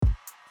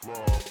Fly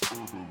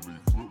orderly,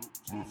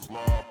 flip,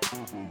 fly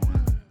orderly.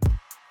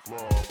 Fly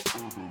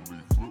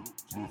orderly,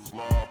 flip,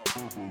 fly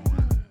orderly.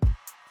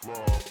 Fly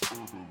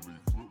orderly,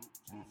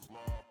 flip, fly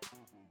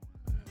orderly.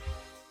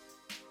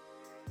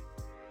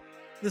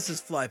 This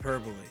is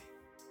Flyperbole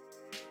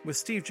with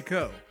Steve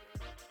Jaco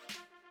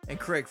and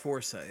Craig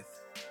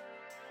Forsyth.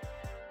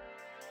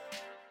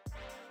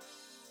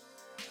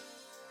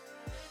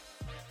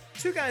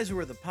 Two guys who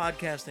are the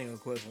podcasting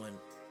equivalent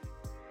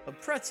of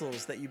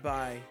pretzels that you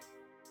buy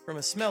from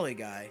a smelly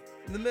guy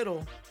in the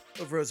middle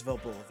of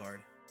Roosevelt Boulevard.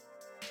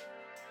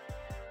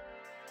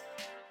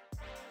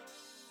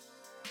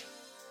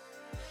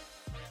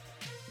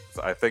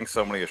 So I think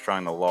somebody is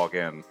trying to log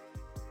in,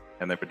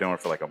 and they've been doing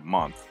it for like a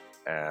month.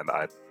 And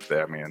I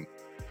mean,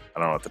 I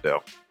don't know what to do.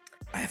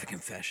 I have a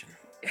confession.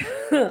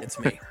 It's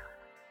me.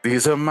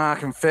 These are my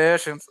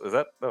confessions.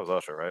 That was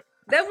Usher, right?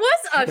 That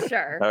was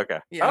Usher. Okay.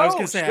 Yeah, I was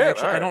gonna Oh, say shit.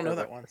 I All don't know right.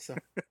 that one, so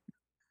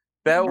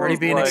That already was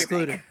being like,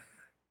 excluded.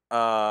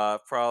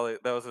 probably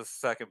that was his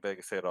second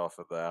biggest hit off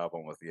of the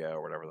album with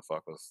or whatever the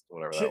fuck was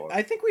whatever that was.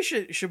 I think we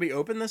should we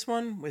open this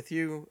one with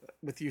you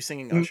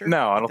singing Usher?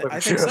 No, I don't think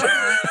we should. so.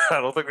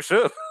 I don't think we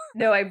should.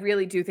 No, I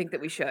really do think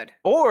that we should.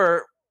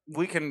 Or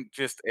we can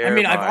just air. I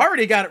mean, I've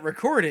already got it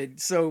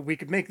recorded, so we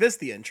could make this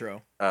the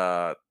intro.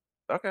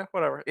 Okay,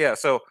 whatever. Yeah,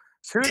 so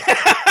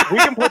we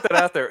can put that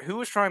out there. Who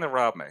was trying to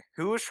rob me?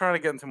 Who was trying to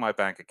get into my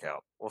bank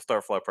account? We'll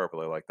start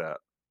Flyperbole like that.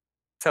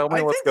 Tell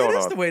me what's going that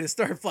is on. the way to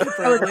start That was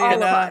Flyperbole. all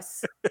and, of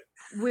us.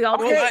 We all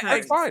Okay, take that's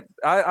turns. fine.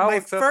 I'll my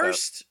accept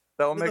first, that.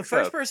 That will the make first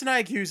sense. person I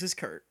accuse is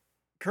Kurt.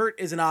 Kurt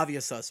is an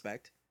obvious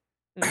suspect.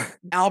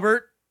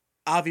 Albert,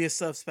 obvious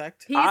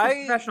suspect. He's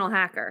a professional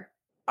hacker.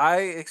 I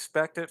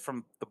expect it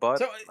from the butt.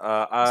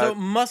 So it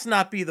must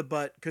not be the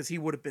butt because he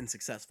would have been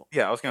successful.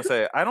 Yeah, I was gonna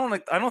say I don't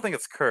think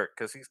it's Kurt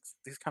because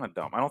he's kind of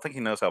dumb. I don't think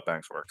he knows how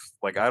banks works.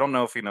 Like I don't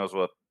know if he knows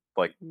how to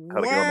get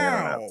on the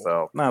internet.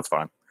 So no, it's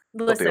fine.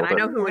 Listen, deal I with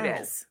know it. who Wow.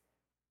 it is.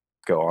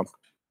 Go on.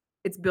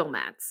 It's Bill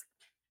Matz.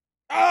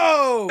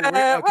 Oh,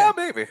 okay. Well,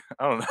 maybe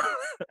I don't know.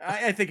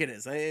 I think it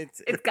is.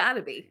 It's It's got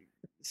to be.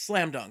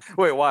 slam dunk.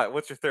 Wait, why?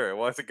 What's your theory?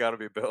 Why's it got to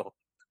be Bill?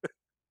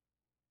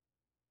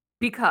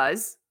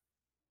 Because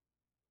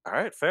All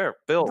right, fair.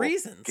 Bill,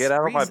 Reasons. get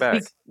out of my bag.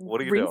 Reasons.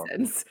 What are you doing?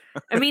 reasons.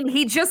 I mean,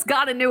 he just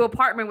got a new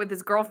apartment with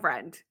his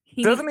girlfriend.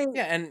 Doesn't he?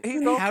 Yeah, and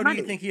He's how all do you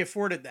money. think he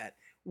afforded that?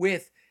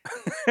 With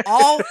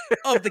all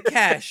of the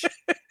cash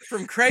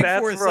from Craig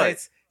That's right.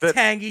 Forsyth's The-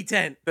 tangy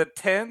tent. The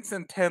tens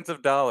and tens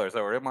of dollars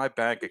that were in my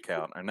bank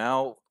account are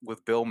now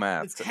with Bill The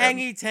Matz. and-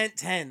 tangy tent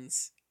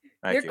tens.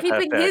 Thank They're you.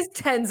 keeping his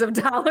tens of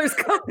dollars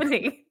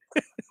company.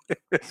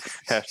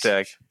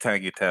 Hashtag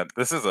tangy tent.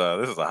 This is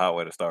a hot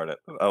way to start it.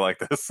 I like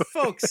this.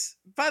 Folks,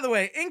 by the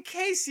way, in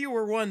case you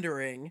were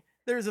wondering,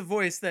 there's a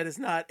voice that is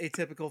not a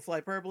typical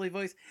Flyperbole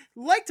voice.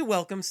 Like to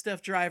welcome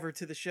Steph Driver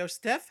to the show.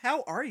 Steph,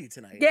 how are you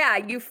tonight? Yeah,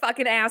 you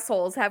fucking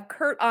assholes have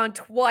Kurt on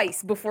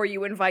twice before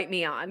you invite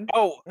me on.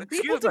 Oh, People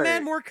excuse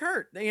demand me. more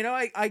Kurt. You know,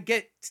 I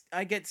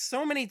get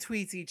so many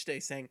tweets each day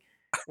saying,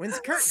 "When's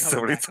Kurt coming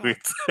So many back on?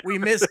 tweets. We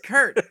miss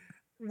Kurt.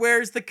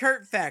 Where's the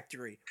Kurt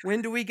factory?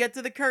 When do we get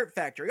to the Kurt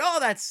factory? All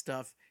that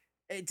stuff.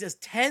 It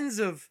just tens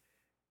of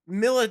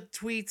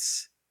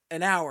tweets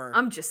an hour.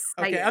 I'm just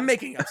saying. Okay, I'm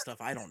making up stuff.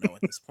 I don't know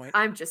at this point.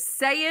 I'm just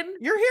saying.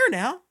 You're here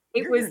now.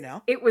 It You're was here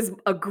now. it was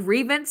a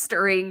grievance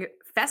during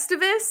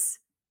Festivus,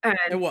 and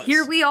It was.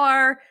 here we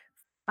are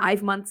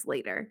 5 months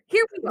later.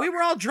 Here we are. We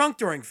were all drunk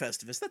during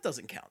Festivus. That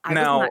doesn't count. I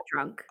Now- was not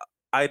drunk.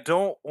 I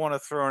don't want to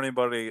throw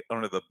anybody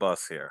under the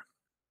bus here,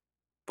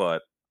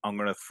 but I'm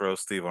going to throw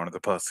Steve under the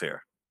bus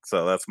here.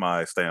 So that's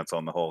my stance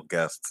on the whole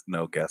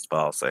no guest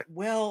policy.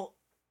 Well,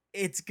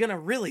 it's gonna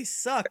really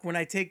suck when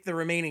I take the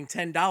remaining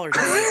 $10 out of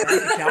my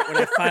bank account when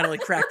I finally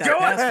crack that Go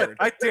password. ahead.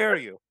 I dare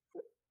you.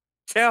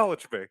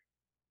 Challenge me.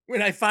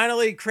 When I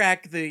finally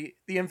crack the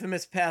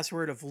infamous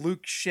password of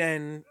Luke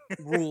Shen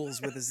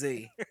rules with a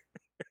Z.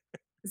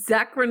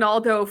 Zach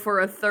Ronaldo for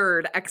a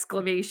third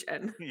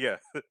exclamation. Yeah.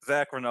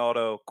 Zach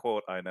Ronaldo,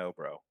 quote, I know,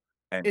 bro.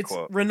 End It's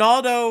quote.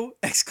 Ronaldo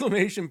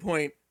exclamation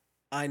point.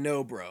 I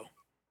know, bro.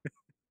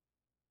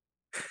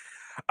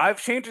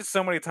 I've changed it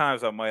so many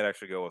times I might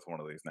actually go with one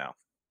of these now.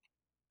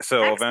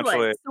 So Excellent.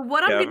 eventually, So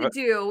what I'm yeah, going to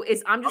do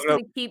is I'm just I'm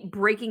going to keep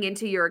breaking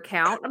into your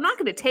account. I'm not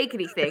going to take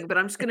anything, but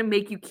I'm just going to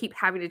make you keep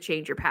having to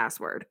change your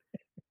password.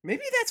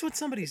 Maybe that's what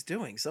somebody's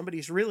doing.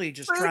 Somebody's really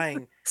just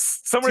trying.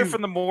 somebody to-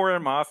 from the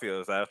Morin Mafia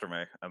is after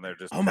me, and they're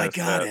just Oh my pissed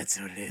god, that- that's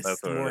what it is.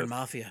 that's The what it Warren is.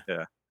 Mafia.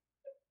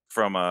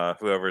 from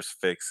whoever's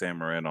fake Sam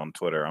Marin on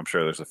Twitter. I'm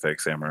sure there's a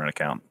fake Sam Marin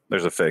account.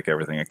 There's a fake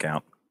everything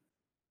account.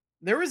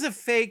 There was a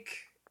fake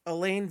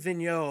Elaine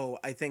Vigneault,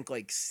 I think,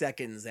 like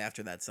seconds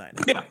after that signing.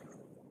 Yeah.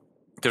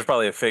 There's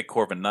probably a fake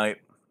Corbin Knight,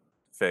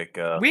 fake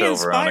We Phil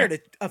inspired Varone.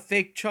 a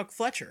fake Chuck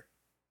Fletcher.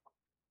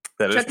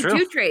 That is Chuck E. true.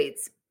 Two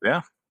trades.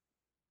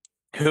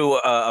 Who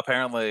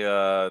apparently,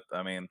 I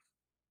mean,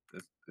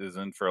 is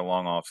in for a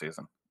long off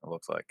season. It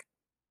looks like.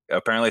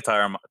 Apparently,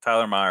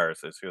 Tyler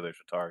Myers is who they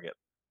should target,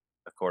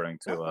 according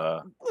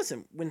to.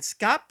 Listen, when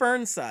Scott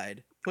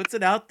Burnside puts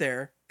it out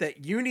there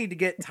that you need to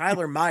get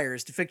Tyler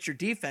Myers to fix your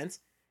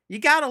defense, you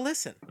gotta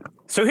listen.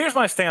 So here's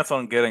my stance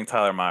on getting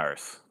Tyler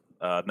Myers.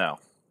 No,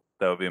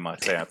 that would be my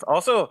stance.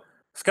 Also,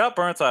 Scott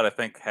Burnside, I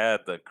think, had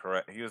the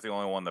correct. He was the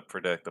only one that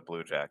predicted the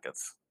Blue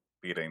Jackets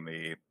beating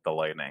the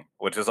Lightning,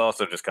 which is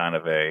also just kind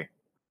of a.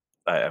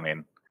 I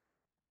mean,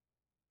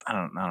 I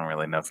don't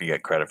really know if you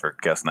get credit for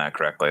guessing that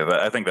correctly. But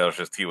I think that was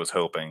just he was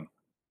hoping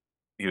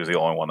he was the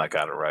only one that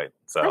got it right.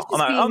 So That's I'm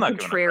just being not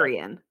giving him credit.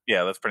 contrarian.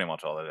 Yeah, that's pretty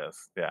much all it is.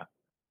 Yeah.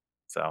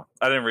 So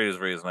I didn't read his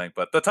reasoning,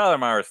 but the Tyler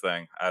Myers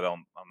thing, I'm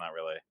not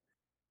really.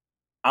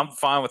 I'm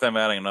fine with them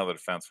adding another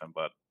defenseman,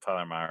 but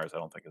Tyler Myers, I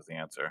don't think is the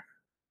answer.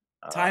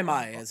 Ty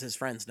Mai, as his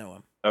friends know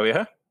him. Oh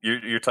yeah,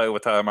 you're tight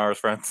with Tyler Myers'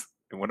 friends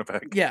in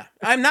Winnipeg. Yeah,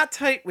 I'm not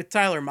tight with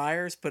Tyler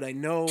Myers, but I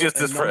know Just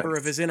a his number friends.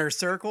 of his inner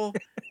circle.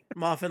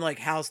 I'm often like,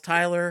 "How's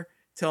Tyler?"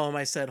 Tell him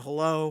I said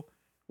hello.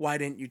 Why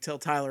didn't you tell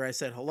Tyler I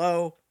said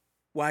hello?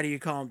 Why do you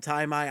call him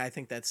Ty Mai? I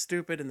think that's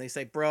stupid. And they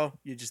say, "Bro,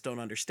 you just don't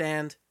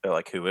understand." They're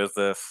like, who is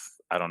this?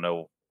 I don't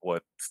know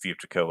what Steve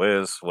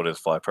Jaco is. What is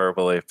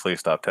Flyperbole? Please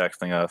stop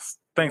texting us.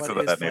 Things What of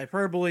is that nature.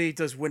 hyperbole?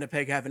 Does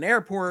Winnipeg have an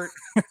airport?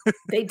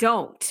 They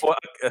don't. Well,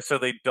 so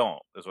they don't,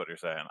 is what you're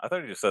saying. I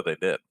thought you just said they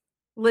did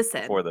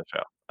Listen, before the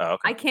show. Oh,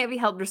 okay. I can't be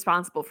held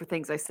responsible for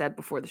things I said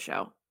before the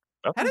show.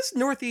 How Okay. does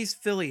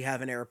Northeast Philly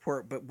have an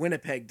airport, but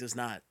Winnipeg does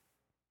not?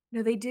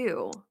 No, they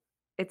do.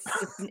 It's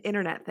an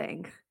internet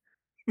thing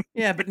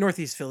Yeah, but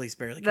Northeast Philly's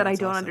barely that I counts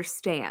don't also.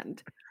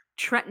 understand.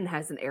 Trenton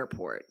has an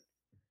airport.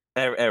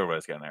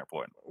 Everybody's got an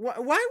airport.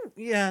 Why?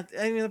 Yeah,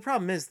 I mean the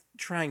problem is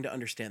trying to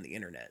understand the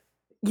internet.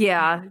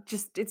 Yeah,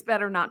 just it's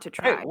better not to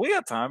Hey, try. we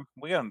got time.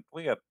 We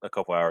got a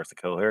couple hours to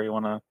kill here. You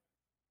want to?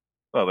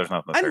 Well, there's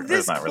nothing. I'm There's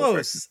this not really.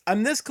 close.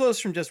 I'm this close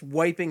from just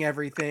wiping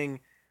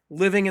everything,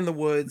 living in the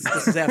woods.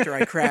 This is after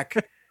I crack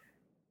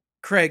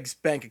Craig's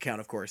bank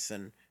account, of course,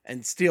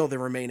 and steal the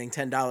remaining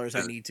 $10 I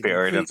Just need to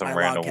buried in complete some my log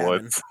random cabin.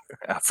 woods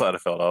outside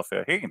of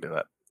Philadelphia. He can do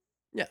that.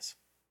 Yes.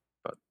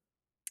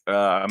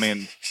 I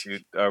mean, do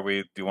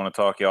you want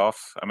to talk the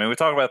offs? I mean, we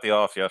talked about the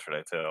offs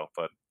yesterday too,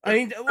 but I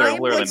mean, there's well,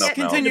 literally let's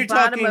nothing else. continue the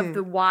bottom talking. of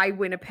the why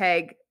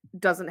Winnipeg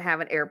doesn't have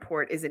an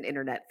airport is an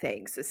internet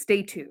thing. So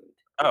stay tuned.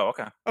 Oh,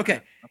 okay. Okay,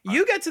 Alright, that's fine.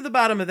 you get to the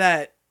bottom of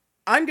that.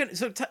 I'm gonna.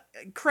 So,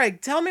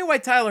 Craig, tell me why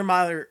Tyler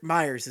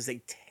Myers is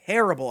a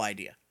terrible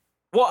idea.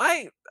 Well,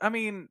 I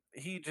mean,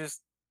 he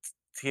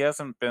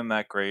hasn't been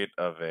that great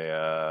of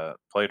a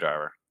play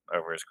driver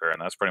over his career,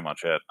 and that's pretty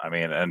much it. I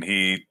mean, and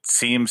he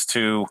seems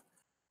to.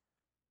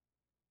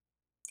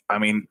 I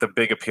mean, the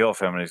big appeal of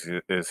him is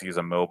he's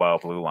a mobile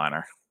blue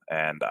liner,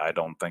 and I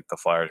don't think the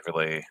Flyers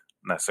really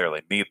necessarily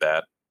need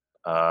that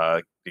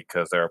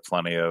because there are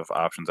plenty of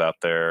options out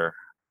there,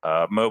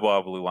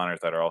 mobile blue liners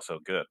that are also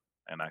good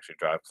and actually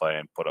drive play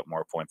and put up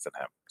more points than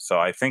him. So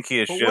I think he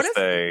is But what just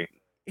if-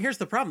 Here's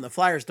the problem: the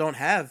Flyers don't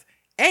have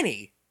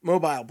any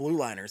mobile blue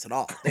liners at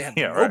all. They have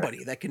Yeah, right.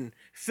 nobody that can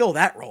fill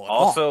that role at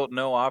all. also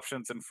no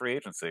options in free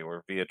agency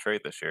or via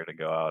trade this year to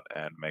go out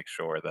and make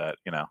sure that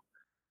you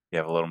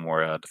have a little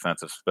more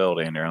defensive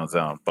stability in your own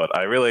zone. But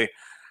I really,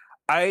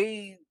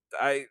 I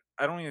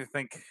don't even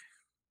think.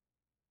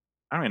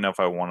 I don't even know if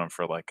I want him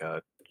for like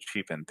a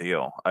cheap end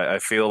deal. I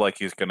feel like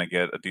he's going to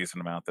get a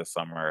decent amount this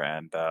summer,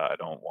 and I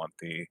don't want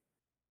the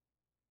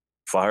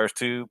Flyers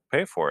to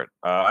pay for it.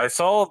 I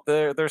saw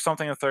there's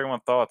something in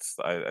 31 Thoughts.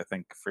 I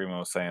think Freeman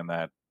was saying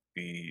that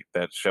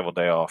that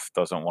Cheveldayoff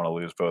doesn't want to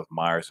lose both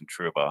Myers and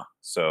Trouba.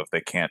 So if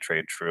they can't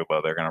trade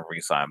Trouba, they're going to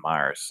re-sign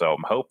Myers. So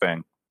I'm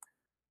hoping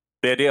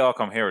the idea I'll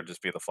come here would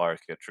just be the Flyers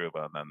get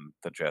Trouba, and then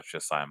the Jets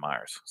just sign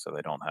Myers, so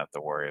they don't have to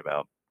worry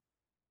about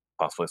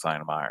possibly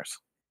signing Myers.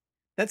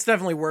 That's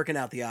definitely working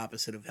out the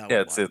opposite of how.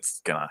 Yeah, we it's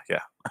want. gonna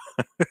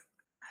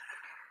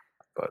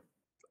but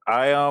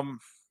I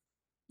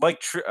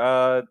like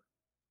Trouba's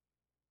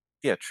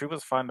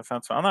a fine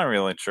defenseman. I'm not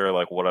really sure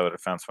like what other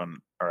defensemen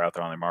are out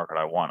there on the market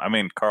I want. I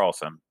mean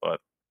Carlson, but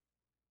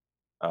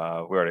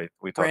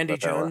we talked Randy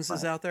about that last Jones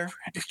is night. out there.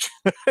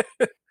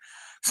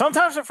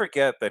 Sometimes I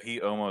forget that he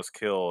almost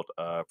killed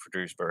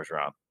Patrice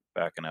Bergeron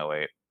back in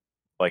 08.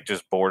 Like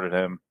just boarded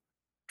him.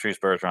 Patrice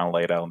Bergeron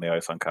laid out on the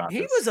ice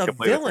unconscious. was a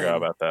Completely villain. forgot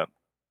about that.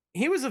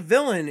 He was a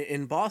villain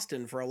in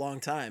Boston for a long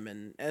time,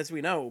 and as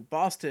we know,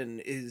 Boston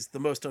is the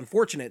most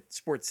unfortunate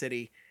sports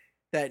city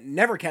that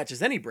never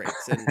catches any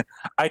breaks. And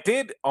I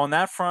did on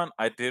that front.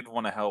 I did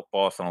want to help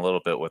Boston a little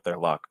bit with their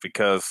luck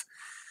because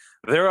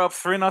they're up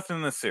 3-0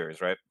 in this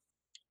series, right?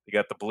 You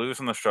got the Blues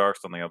and the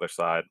Sharks on the other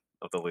side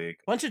of the league.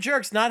 bunch of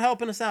jerks not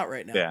helping us out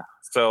right now. Yeah,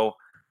 so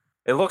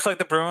it looks like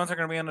the Bruins are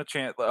going to be in a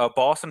chance. A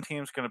Boston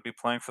team's going to be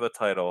playing for the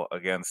title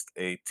against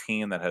a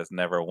team that has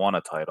never won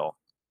a title,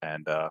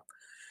 and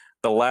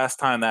the last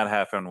time that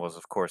happened was,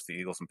 of course, the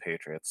Eagles and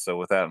Patriots. So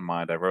with that in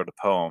mind, I wrote a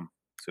poem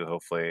to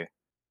hopefully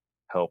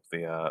help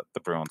the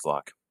Bruins'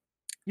 luck.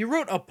 You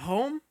wrote a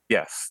poem?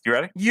 Yes, you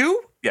ready?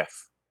 You?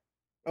 Yes,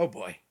 Oh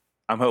boy.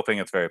 I'm hoping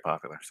it's very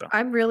popular. So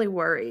I'm really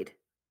worried.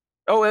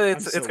 oh,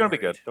 it's so going to be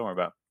good. worried. Don't worry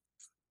about it.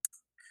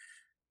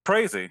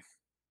 Crazy,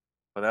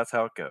 but that's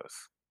how it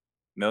goes.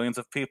 Millions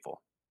of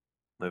people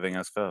living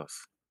as foes.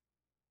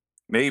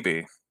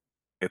 Maybe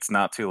it's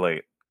not too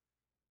late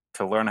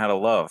to learn how to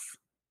love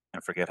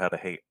and forget how to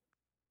hate.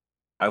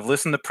 I've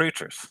listened to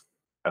preachers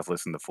I've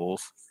listened to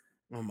fools.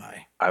 Oh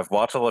my. I've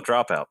watched all the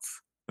dropouts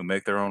who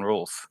make their own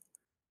rules.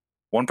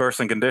 One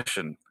person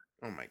condition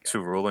Oh my god.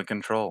 to rule and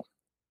control.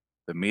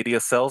 The media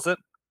sells it,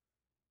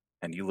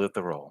 and you live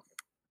the role.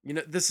 You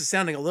know, this is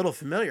sounding a little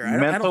familiar. I don't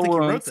Mental think you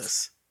wrote wounds.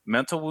 this.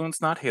 Mental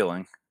wounds not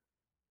healing,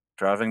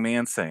 driving me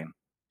insane.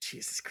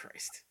 Jesus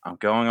Christ. I'm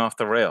going off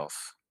the rails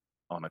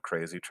on a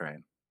crazy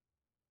train.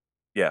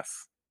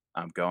 Yes,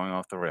 I'm going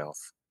off the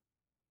rails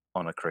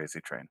on a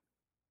crazy train.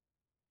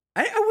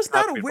 I was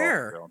Not not to be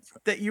aware vulgar,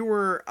 that you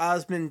were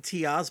Osmond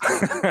T. Osborne,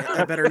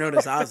 better known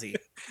as Ozzy.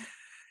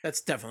 That's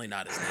definitely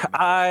not his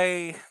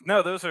name.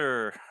 No, those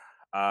are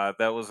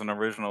that was an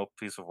original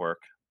piece of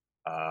work.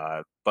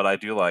 But I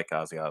do like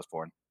Ozzy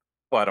Osbourne.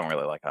 Well, I don't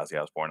really like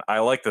Ozzy Osbourne. I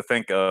like to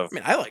think of I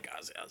mean, I like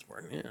Ozzy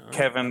Osbourne. Yeah,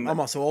 Kevin. I'm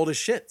also old as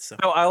shit. So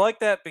No, I like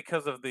that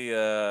because of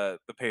the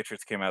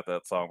Patriots came out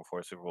that song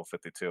before Super Bowl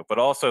 52, but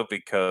also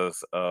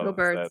because Go of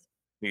Birds. that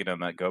scene in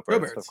that Go Go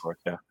Birds, of Birds. course,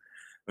 yeah.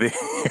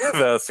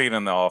 The scene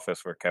in The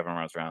Office where Kevin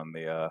runs around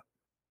the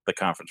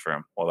conference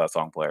room while that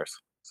song plays.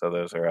 So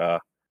those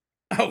are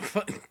Oh,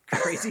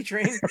 Crazy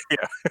Train.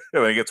 yeah,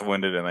 when he gets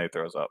winded and then he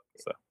throws up.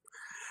 So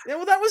Yeah,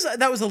 well,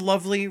 that was a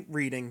lovely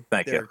reading.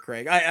 Thank you. there,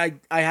 Craig. I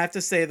have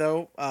to say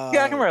though,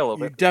 Yeah, I can write a little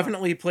you bit.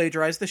 definitely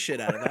plagiarized the shit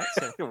out of that.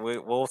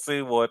 So we'll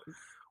see what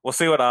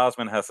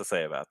Osmond has to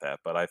say about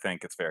that, but I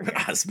think it's fair game.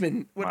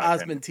 what my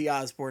Osmond T.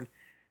 Osborne,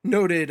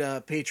 noted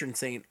patron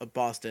saint of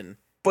Boston,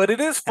 But it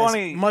is has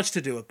funny. much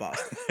to do with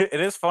Boston. It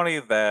is funny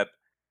that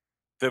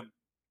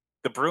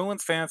the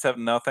Bruins fans have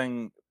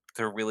nothing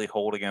to really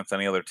hold against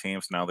any other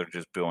teams. Now they're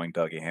just booing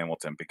Dougie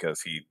Hamilton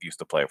because he used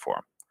to play for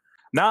him.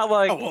 Not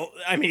like, Oh well,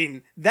 I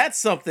mean, that's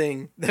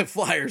something that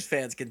Flyers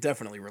fans can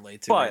definitely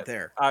relate to right but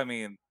there. I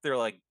mean, they're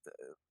like,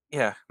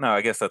 yeah, no,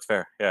 I guess that's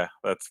fair. Yeah,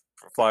 that's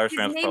Flyers His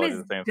fans name probably is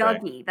do the same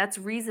Dougie. thing. That's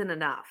reason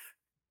enough.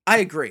 I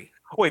agree.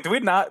 Wait, do you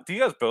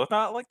guys both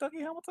not like Dougie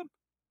Hamilton?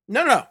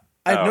 No,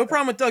 I have Oh, no okay.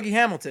 problem with Dougie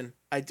Hamilton.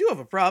 I do have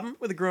a problem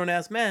with a grown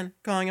ass man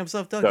calling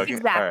himself Dougie. Dougie.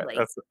 Exactly.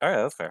 All right,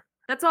 that's fair.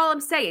 That's all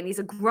I'm saying. He's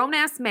a grown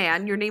ass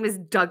man. Your name is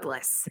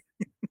Douglas.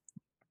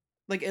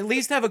 Like, at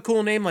least have a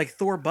cool name like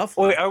Thor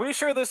Buffalo. Wait, are we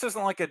sure this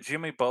isn't like a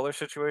Jimmy Butler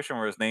situation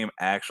where his name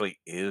actually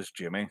is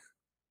Jimmy?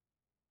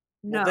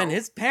 Well, No. then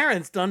his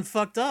parents done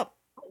fucked up.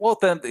 Well,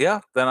 then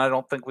I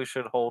don't think we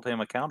should hold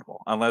him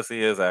accountable unless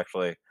he is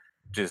actually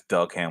just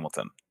Doug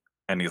Hamilton,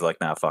 and he's like,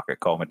 nah, fuck it,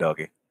 call me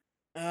Dougie.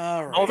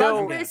 All right. Although-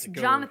 I'm gonna have Douglas to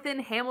go- Jonathan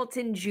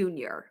Hamilton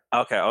Jr.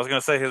 Okay, I was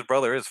gonna say his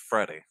brother is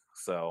Freddie,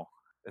 so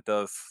it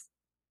does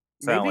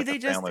sound Maybe like they a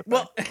just family thing.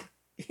 well.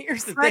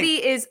 Here's the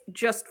Freddie is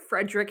just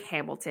Frederick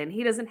Hamilton.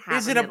 He doesn't have thing: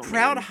 is it a middle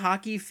proud name.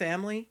 hockey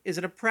family? Is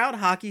it a proud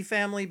hockey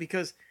family?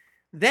 Because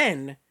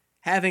then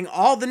having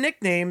all the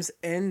nicknames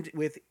end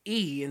with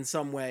E in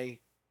some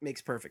way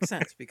makes perfect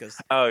sense. Because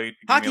Oh, you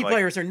hockey mean like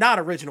players are not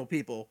original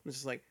people. It's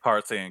just like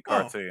Hartsey and Oh.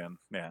 Cartsy and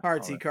yeah, all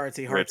Hartsy, that.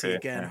 Cartsy, Richie, Hartsy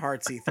again, yeah.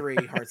 Hartsy 3,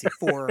 Hartsy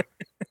 4.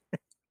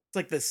 It's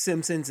like the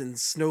Simpsons and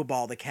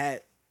Snowball the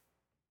cat.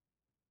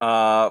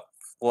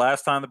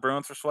 Last time the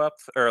Bruins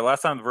swept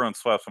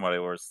somebody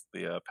was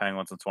the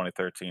Penguins in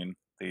 2013,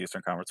 the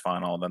Eastern Conference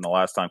Final, and then the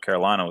last time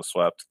Carolina was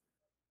swept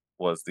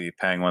was the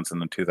Penguins in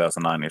the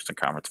 2009 Eastern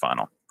Conference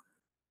Final.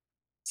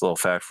 It's a little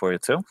fact for you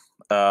too.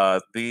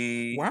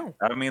 Wow.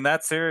 I mean,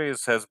 that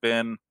series has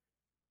been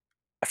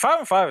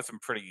 5-5. It's been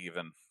pretty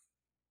even.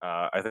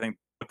 I think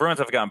the Bruins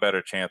have gotten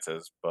better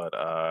chances, but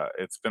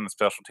it's been the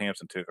special teams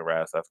and Tuukka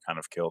Rask that have kind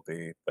of killed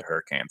the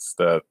Hurricanes.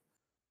 The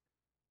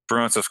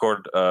Bruins have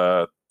scored.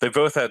 They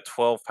both had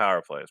 12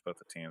 power plays, both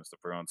the teams. The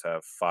Bruins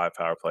have 5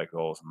 power play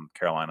goals, and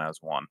Carolina has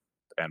 1.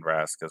 And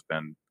Rask has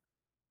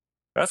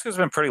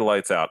been pretty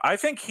lights out. I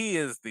think he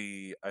is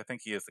the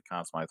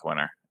Conn Smythe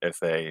winner if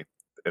they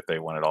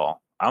win it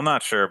all. I'm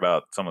not sure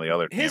about some of the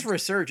other teams. His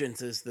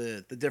resurgence is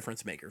the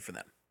difference maker for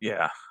them.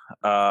 Yeah,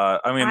 I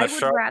mean, I the would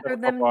Sharks rather have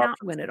a them couple not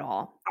options. win it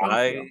all.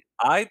 Thank you.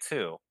 I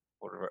too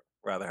would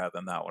rather have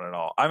them not win it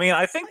all. I mean,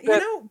 I think You that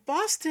know,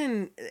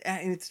 Boston,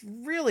 it's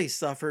really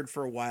suffered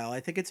for a while. I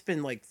think it's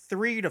been like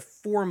 3 to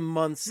 4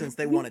 months since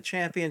they won a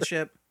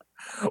championship.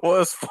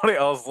 well, it's funny.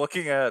 I was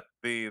looking at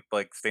the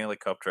Stanley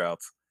Cup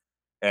droughts,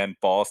 and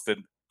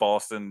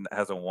Boston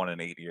hasn't won in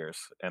 8 years,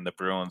 and the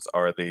Bruins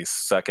are the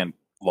second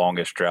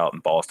longest drought in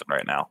Boston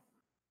right now.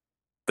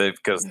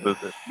 Because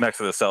next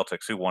to the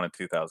Celtics, who won in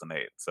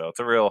 2008, so it's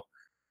a real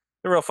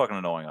fucking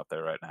annoying up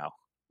there right now.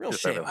 Real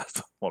Just every shame.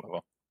 last one of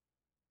them.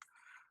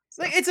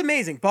 Like, it's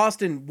amazing.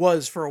 Boston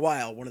was for a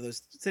while one of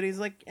those cities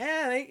like,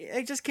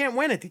 they just can't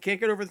win it. They can't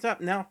get over the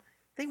top. Now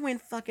they win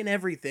fucking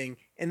everything,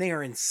 and they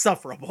are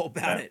insufferable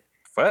about Yeah. it.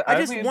 But I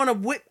just mean,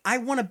 want to. I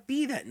want to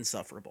be that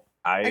insufferable.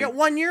 I got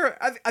 1 year.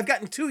 I've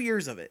gotten 2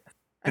 years of it.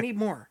 I need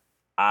more.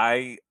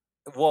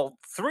 well,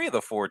 3 of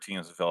the 4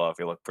 teams in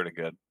Philadelphia look pretty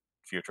good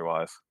future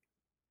wise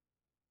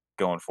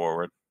going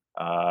forward,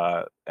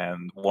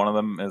 and one of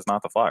them is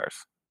not the Flyers.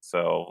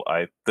 So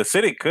the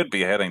city could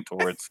be heading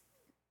towards.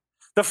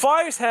 The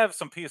Flyers have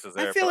some pieces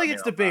there. I feel but like mean,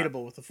 it's I'm not-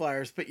 debatable with the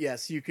Flyers, but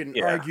yes, you can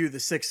Yeah. argue the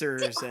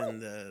Sixers and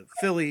the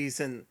Phillies,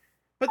 and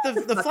But the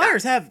Fuck that.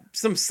 Flyers have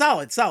some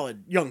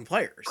solid young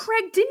players.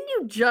 Craig, didn't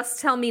you just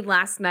tell me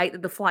last night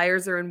that the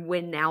Flyers are in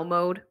win now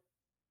mode?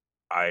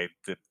 I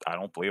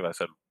don't believe I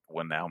said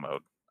win now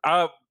mode.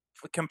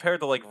 Compared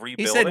to like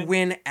He said rebuilding,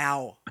 win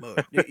ow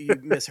mode. You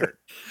misheard.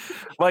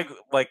 like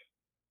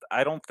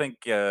I don't think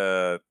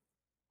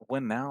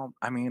win now.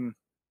 I mean,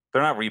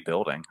 they're not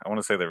rebuilding. I want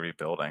to say they're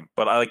rebuilding,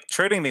 but I like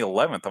trading the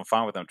 11th. I'm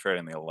fine with them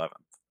trading the 11th.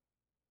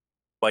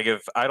 Like,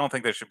 if I don't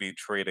think they should be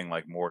trading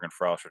like Morgan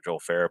Frost or Joel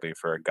Farabee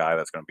for a guy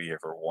that's going to be here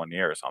for 1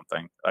 year or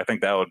something. I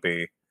think that would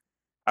be.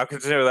 I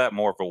consider that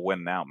more of a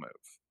win now move.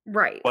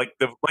 Right. Like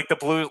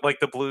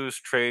the Blues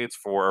trades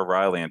for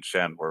O'Reilly and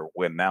Shen were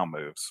win now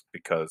moves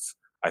because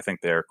I think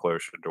they're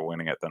closer to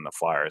winning it than the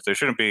Flyers. They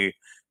shouldn't be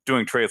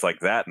doing trades like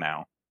that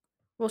now.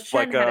 Well,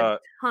 Shen Like had a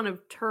ton of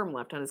term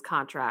left on his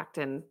contract,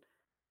 and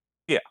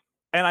yeah,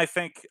 and I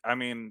think yeah,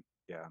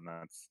 and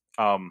that's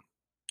what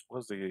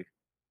was the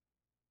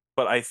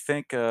but I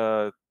think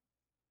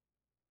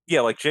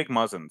yeah, like Jake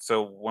Muzzin.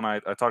 So when I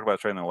talked about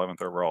trading the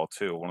 11th overall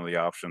too, one of the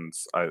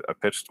options I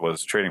pitched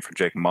was trading for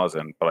Jake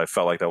Muzzin, but I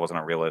felt like that wasn't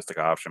a realistic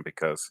option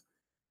because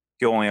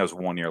he only has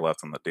 1 year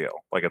left on the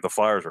deal. Like if the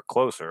Flyers were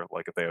closer,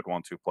 like if they had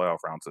won 2 playoff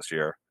rounds this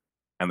year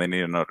and they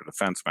needed another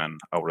defenseman,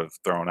 I would have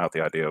thrown out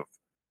the idea of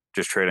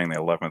just trading the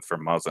 11th for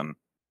Muzzin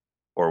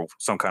or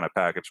some kind of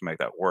package to make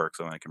that work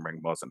so then they can bring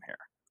Muzzin here.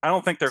 I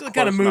don't think they're So the close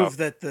kind of move enough.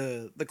 that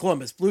the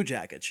Columbus Blue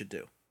Jackets should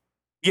do.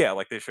 Yeah,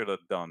 like they should have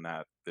done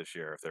that this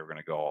year if they were going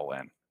to go all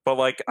in. But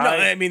like No,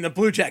 I mean the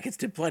Blue Jackets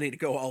did plenty to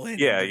go all in.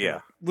 Yeah, and yeah.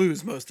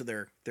 Lose most of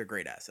their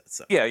great assets.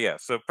 So yeah.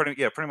 So pretty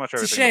much It's a everything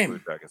the shame. Blue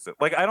Jackets did.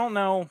 Like I don't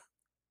know.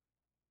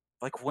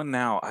 Like when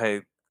now?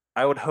 I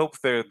would hope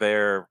they're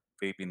there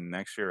maybe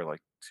next year, or like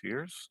 2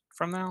 years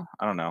from now.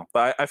 I don't know,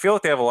 but I feel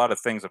like they have a lot of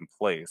things in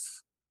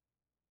place,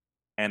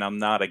 and I'm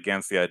not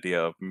against the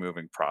idea of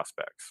moving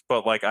prospects.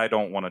 But like I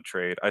don't want to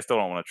trade. I still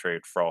don't want to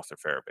trade Frost or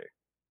Farabee.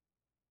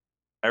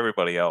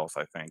 Everybody else,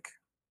 I think,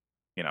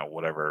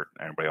 whatever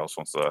anybody else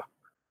wants to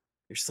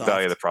You're soft.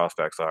 value the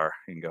prospects are,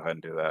 you can go ahead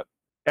and do that.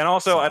 And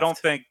also, I don't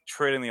Soft. think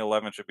trading the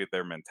 11 should be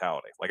their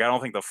mentality. Like, I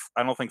don't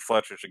think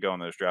Fletcher should go in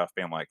this draft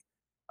being like,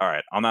 all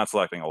right, I'm not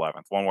selecting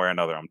 11th. One way or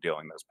another, I'm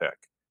dealing this pick.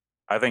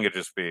 I think it'd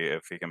just be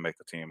if he can make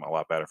the team a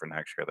lot better for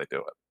next year, they do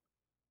it.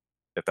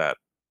 If that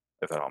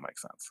all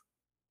makes sense.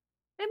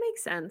 it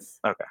makes sense.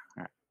 Okay.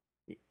 All right.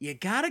 You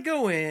gotta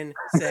go in,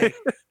 say,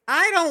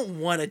 I don't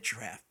want a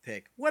draft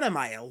pick. What am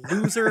I, a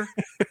loser?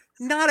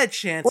 Not a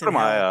chance. What in am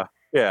I? hell.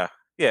 Yeah,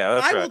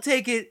 that's I right. will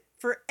take it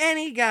for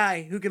any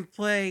guy who can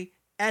play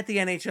at the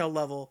NHL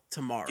level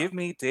tomorrow. Give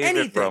me David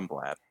Anything.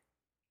 Brumblad.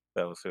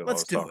 That was who Let's I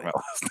was do talking it. about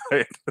last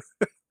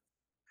night.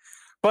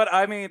 But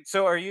I mean,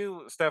 so are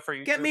you, Steph? Are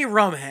you Get me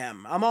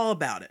Rumham. I'm all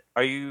about it.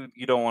 Are you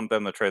don't want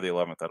them to trade the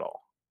 11th at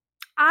all?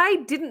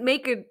 I didn't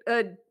make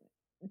a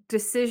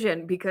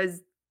decision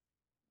because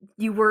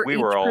you were We each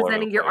were all over the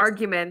presenting your place.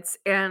 arguments,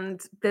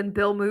 and then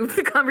Bill moved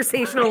the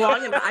conversation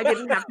along, and I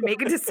didn't have to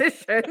make a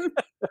decision.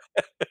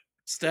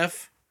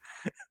 Steph,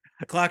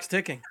 the clock's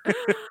ticking.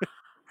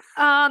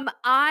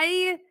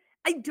 I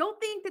don't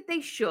think that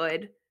they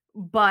should,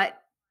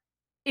 but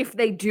if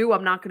they do,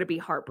 I'm not going to be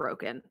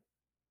heartbroken.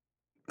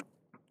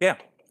 Yeah.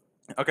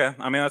 Okay.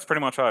 I mean, that's pretty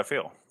much how I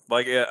feel.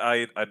 Like,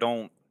 I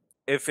don't.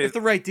 If If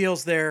the right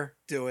deal's there,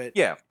 do it.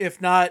 yeah,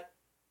 If not,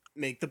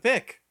 make the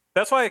pick.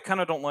 that's why I kind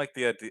of don't like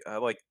the idea. I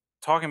like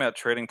talking about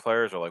trading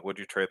players or like, would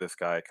you trade this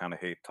guy? I kind of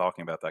hate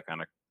talking about that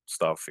kind of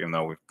stuff, even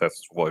though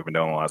that's what we've been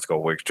doing the last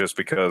couple weeks. Just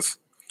because,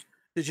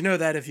 Did you know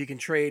that if you can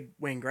trade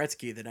Wayne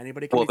Gretzky, that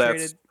anybody can well, be that's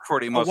traded?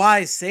 pretty A much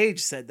wise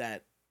sage said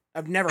that.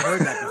 I've never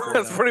heard that before.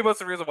 that's though. pretty much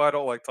the reason why I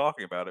don't like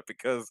talking about it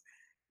because It's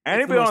the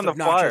anybody most on the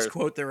obnoxious Flyers,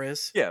 quote there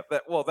is. yeah,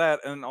 that,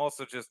 and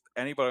also just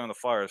anybody on the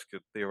Flyers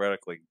could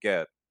theoretically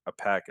get a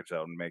package that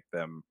would make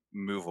them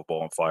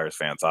movable in Flyers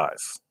fans'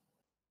 eyes.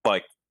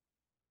 Like,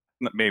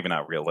 maybe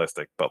not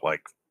realistic, but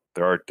like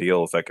there are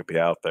deals that could be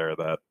out there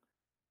that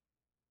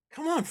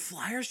Come on,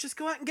 Flyers, just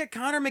go out and get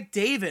Connor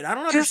McDavid. I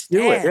don't just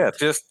understand. do it. Yeah,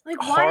 just Like,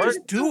 why Hart, is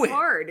it do so it.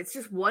 hard? It's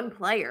just one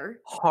player.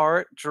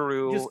 Hart,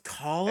 Drew, Just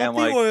call and up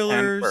the like 10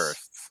 Oilers,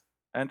 bursts,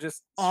 and just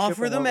ship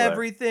offer them over there.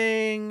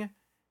 everything.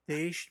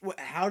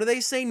 How do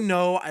they say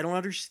no? I don't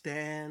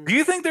understand. Do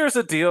you think there's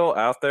a deal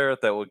out there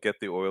that would get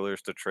the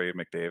Oilers to trade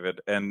McDavid?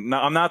 And no,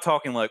 I'm not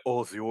talking like,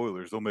 oh, it's the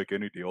Oilers, they'll make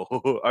any deal.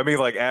 I mean,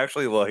 like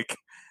actually, like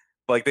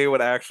they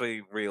would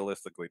actually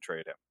realistically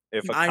trade him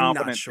if a I'm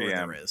competent not sure GM.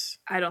 there is.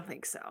 I don't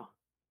think so.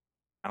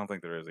 I don't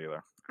think there is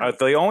either. I don't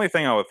The only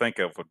thing I would think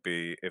of would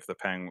be if the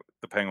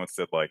Penguins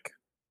did like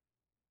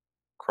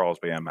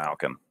Crosby and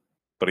Malkin,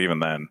 but even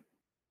then,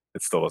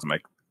 it still doesn't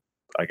make.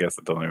 I guess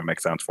it doesn't even make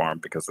sense for him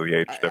because of the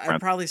age I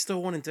difference. probably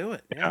still wouldn't do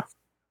it. Yeah.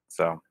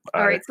 So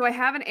All right, so I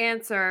have an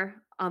answer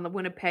on the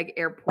Winnipeg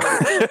airport.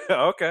 okay.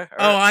 All Oh, right.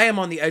 I am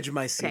on the edge of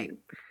my seat. thing.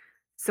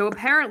 So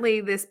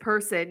apparently, this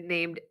person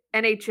named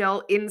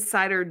NHL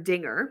Insider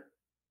Dinger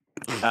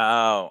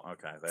Oh,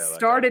 okay. Yeah, that guy.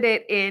 started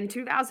it in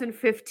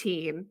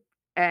 2015,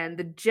 and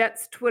the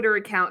Jets Twitter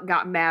account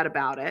got mad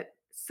about it.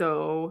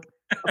 So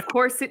Of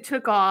course, it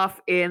took off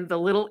in the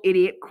little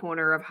idiot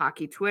corner of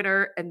hockey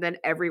Twitter, and then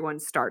everyone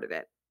started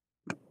it.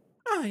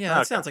 Oh yeah, that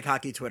Okay. sounds like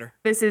hockey Twitter.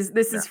 This is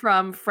Yeah.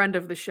 from friend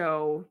of the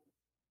show.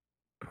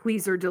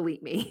 Please or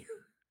delete me.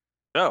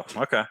 Oh,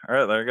 okay. All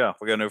right, there you go.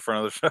 We got a new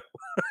friend of the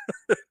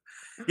show.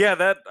 Yeah,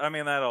 that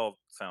all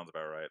sounds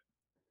about right.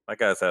 That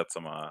guy's had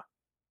some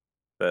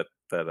that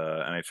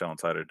NHL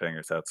Insider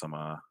Dinger's had some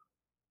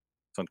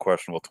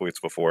questionable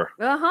tweets before.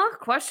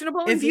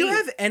 Questionable. If you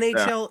indeed. have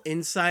NHL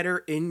Insider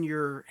in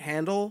your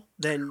handle,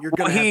 then you're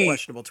Well, gonna have he-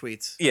 questionable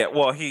tweets. Yeah,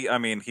 well, he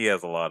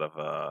has a lot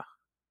of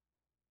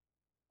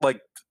like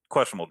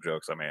questionable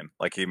jokes. I mean,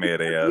 like he made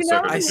a You know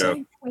circular I the see.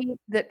 joke. tweet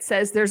that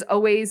says there's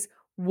always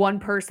one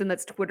person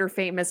that's Twitter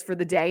famous for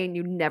the day, and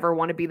you never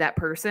want to be that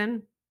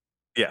person.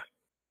 Yeah.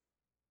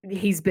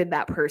 He's been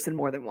that person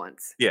more than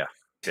once.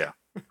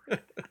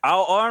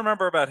 All I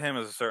remember about him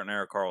is a certain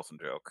Eric Carlson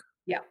joke.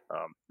 Yeah.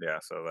 Yeah.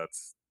 So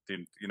that's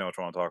you know what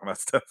you want to talk about,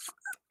 stuff.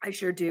 I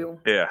sure do.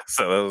 Yeah.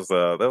 So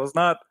that was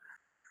not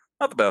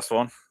the best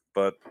one,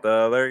 but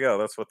there you go.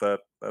 That's what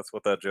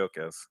that joke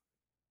is.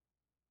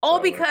 All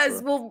So that's,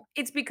 because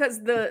it's because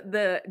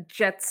the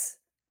Jets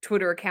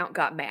Twitter account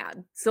got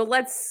mad. So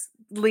let's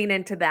lean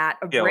into that.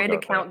 A Yeah, we'll brand go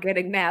with that. account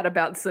getting mad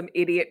about some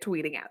idiot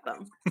tweeting at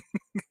them.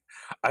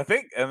 I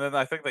think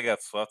they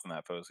got swept in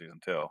that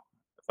postseason too,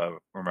 if I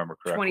remember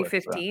correctly.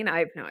 2015? I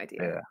have no idea.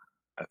 Yeah,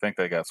 I think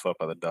they got swept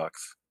by the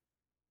Ducks.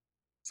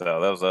 So that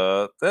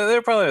was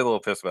they're probably a little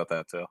pissed about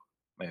that too.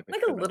 Maybe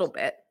Like a little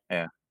bit.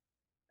 Yeah.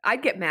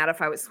 I'd get mad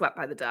if I was swept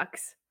by the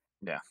Ducks.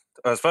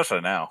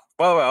 especially now.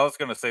 By the way, I was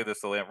going to say this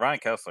to Liam. Ryan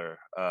Kessler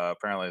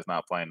apparently is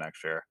not playing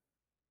next year.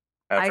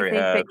 I After think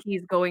he had that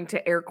he's going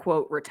to air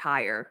quote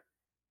retire.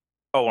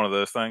 one of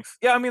those things.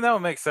 Yeah, I mean that would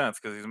make sense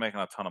because he's making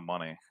a ton of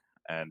money.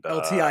 And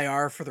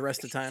LTIR for the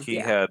rest of time. he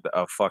Yeah. had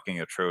a fucking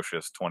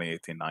atrocious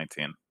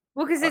 2018-19.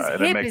 Well, because his and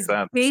it hip makes is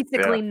sense.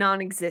 basically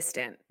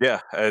non-existent. Yeah,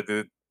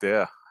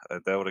 that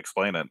would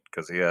explain it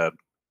because he had.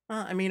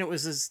 Well, I mean, it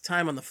was his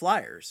time on the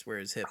Flyers where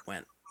his hip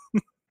went.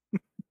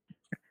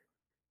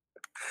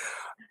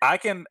 I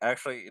can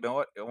actually, you know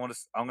what?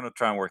 I'm going to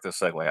try and work this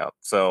segue out.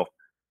 So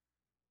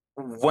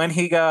when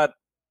he got,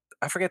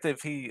 I forget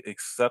if he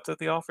accepted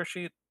the offer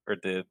sheet or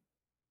did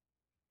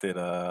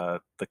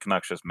the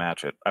Canucks just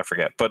match it? I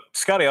forget. But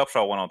Scotty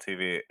Upshaw went on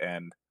TV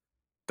and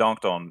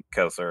dunked on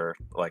Kessler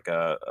like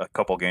a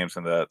couple games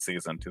into that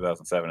season,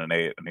 2007 and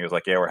 8, and he was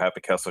like, "Yeah, we're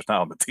happy Kessler's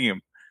not on the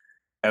team."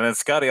 And then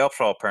Scotty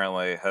Upshaw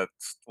apparently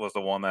was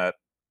the one that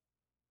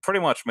pretty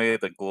much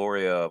made the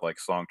Gloria like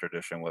song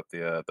tradition with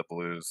the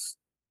Blues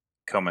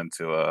come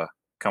into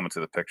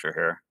the picture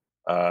here.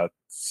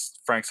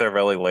 Frank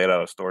Cervelli laid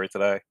out a story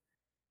today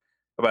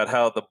about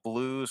how the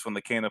Blues, when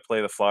they came to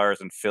play the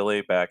Flyers in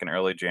Philly back in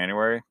early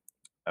January,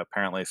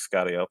 apparently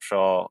Scotty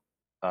Upshaw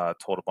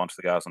told a bunch of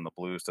the guys on the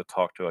Blues to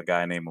talk to a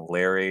guy named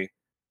Larry,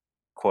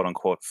 quote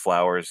unquote,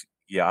 Flowers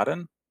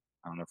Yadin.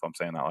 I don't know if I'm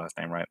saying that last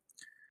name right.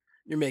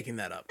 You're making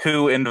that up.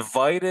 Who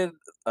invited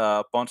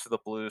a bunch of the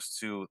Blues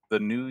to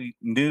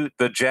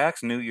the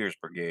Jack's New Year's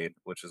Brigade,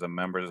 which is a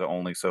members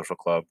only social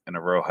club in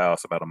a row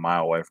house about a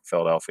mile away from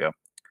Philadelphia.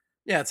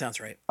 Yeah, that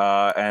sounds right.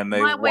 And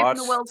they Right away from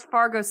watched. the Wells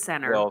Fargo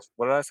Center,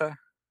 What did I say?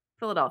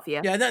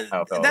 Philadelphia. Yeah, that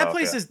Philadelphia,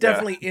 place is yeah.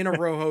 definitely in a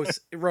row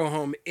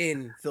home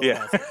in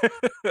Philadelphia.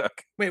 Yeah.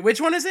 Wait,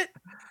 which one is it?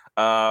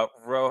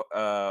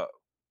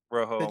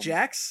 Rojo. The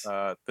Jacks?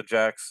 The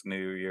Jack's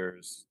New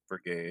Year's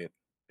Brigade.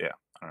 Yeah,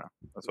 I don't know.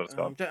 That's what it's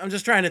called. I'm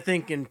just trying to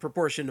think in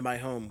proportion to my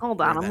home.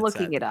 Hold on, I'm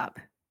looking it up.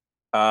 It's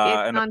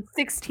And on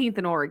 16th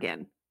in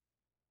Oregon.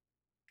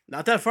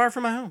 Not that far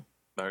from my home.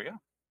 there you go.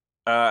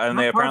 And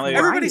Not they far from apparently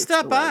where I Everybody used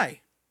stop to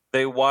by.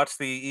 they watched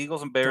the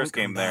Eagles and Bears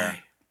Don't come game there,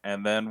 by.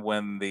 and then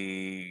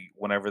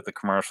whenever the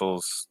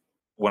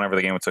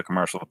game went to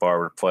commercial, the bar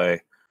would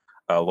play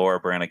Laura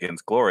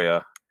Branigan's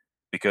Gloria,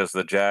 because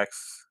the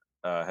Jacks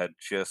had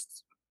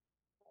just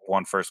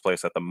won first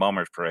place at the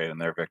Mummers Parade, and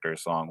their victory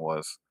song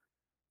was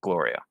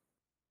Gloria.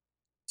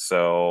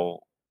 So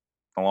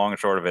the long and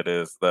short of it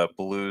is the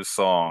Blues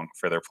song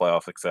for their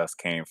playoff success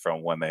came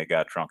from when they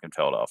got drunk in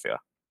Philadelphia.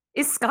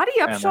 Is Scotty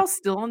Upshaw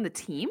still on the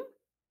team?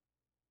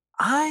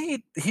 I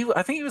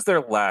think he was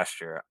there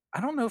last year. I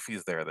don't know if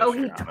he's there this Oh,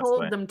 year. he honestly.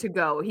 told them to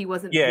go. He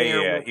wasn't Yeah,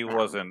 there. yeah, with he them.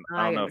 wasn't.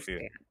 I don't know understand.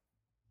 if he.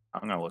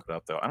 I'm gonna look it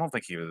up though. I don't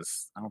think he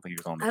was on the I team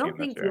don't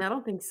think. this year. Yeah, I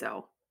don't think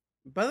so.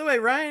 By the way,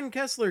 Ryan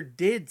Kessler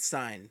did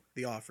sign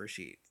the offer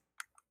sheet.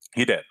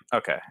 He did.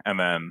 Okay, and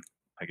then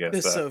I guess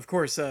This, of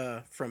course,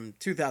 from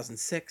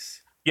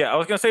 2006. yeah, I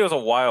was gonna say it was a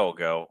while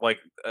ago. Like,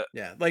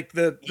 Yeah, like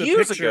the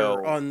Years picture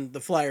ago- on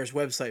the Flyers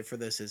website for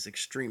this is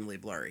extremely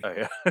blurry.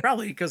 yeah.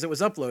 Probably because it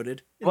was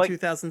uploaded in Like,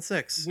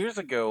 2006. Years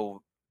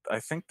ago, I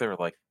think there were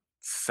like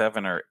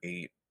 7 or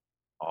 8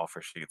 offer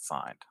sheets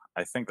signed.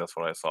 I think that's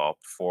what I saw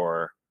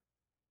before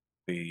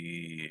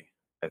the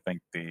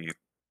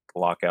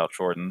lockout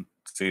shortened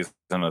season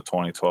of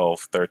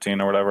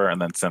 2012-13 or whatever,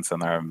 and then since then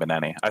there haven't been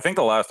any. I think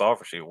the last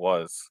offer sheet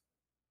was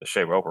the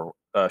Shea Weber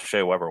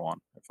one,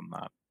 if I'm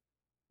not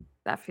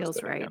That feels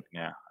mistaken. right.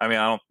 Yeah, I mean,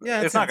 I don't.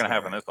 Yeah, it it's not sounds going to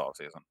about happen right.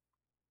 this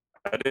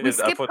offseason. We I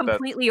skipped put that.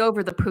 completely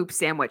over the poop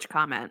sandwich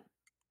comment.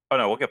 Oh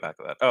no, we'll get back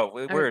to that. Oh,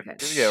 we're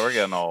Okay. we're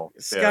getting all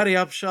Scotty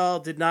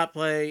Upshaw did not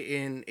play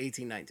in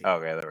 1819.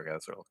 Okay, there we go.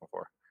 That's what we're looking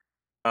for.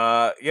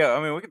 Yeah,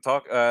 I mean, we can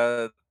talk.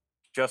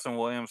 Justin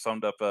Williams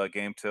summed up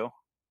game 2.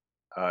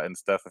 And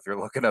Steph, if you're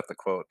looking at the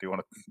quote, do you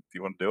want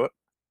to do it,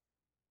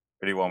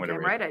 or do you want me to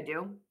Damn read? right I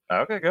do.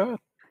 Okay, go ahead.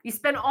 You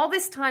spend all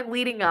this time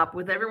leading up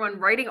with everyone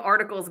writing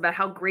articles about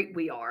how great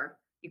we are.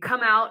 You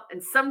come out,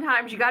 and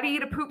sometimes you got to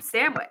eat a poop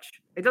sandwich.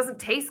 It doesn't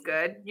taste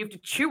good. You have to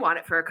chew on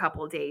it for a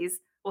couple of days.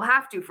 We'll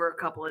have to for a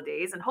couple of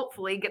days, and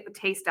hopefully get the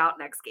taste out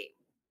next game.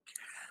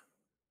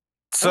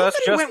 So I love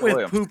that's that he Justin went with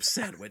Williams. poop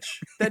sandwich.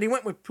 That he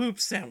went with poop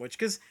sandwich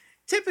because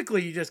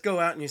typically you just go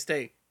out and you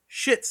say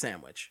shit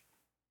sandwich.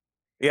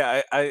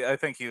 Yeah, I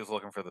think he was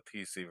looking for the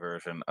PC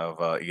version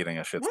of eating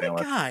a shit What a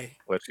sandwich. guy!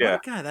 Which What yeah, a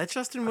guy! That's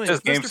Justin That's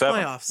Williams, just game Mr.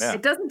 7. Playoffs. Yeah.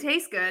 It doesn't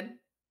taste good.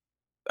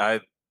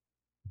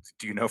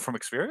 Do you know from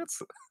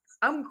experience?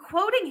 I'm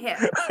quoting him.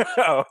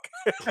 Oh,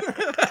 okay.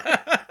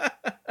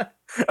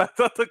 I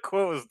thought the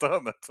quote was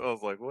done. That's why I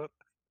was like, what?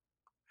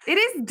 It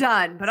is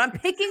done, but I'm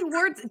picking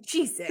words.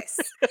 Jesus.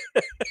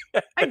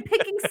 I'm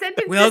picking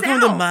sentences Welcome out.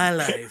 to my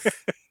life.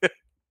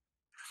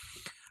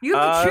 You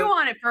have to chew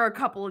on it for a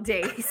couple of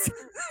days.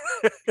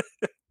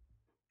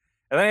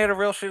 And then he had a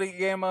real shitty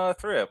game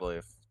 3, I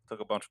believe. Took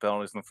a bunch of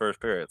penalties in the first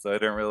period, so I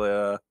didn't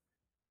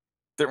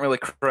really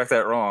correct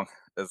that wrong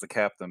as the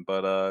captain.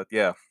 But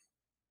yeah,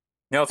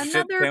 it's a shit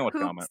Another sandwich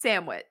poop comment.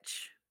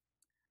 sandwich.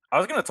 I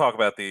was going to talk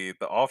about the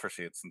offer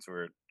sheet since we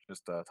were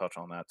just touch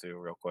on that too,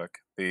 real quick.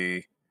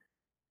 The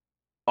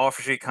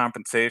offer sheet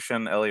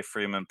compensation. Elliot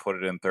Freeman put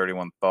it in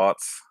 31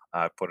 thoughts.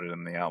 I put it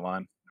in the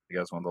outline. If you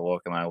guys want to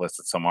look, and I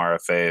listed some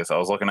RFAs. I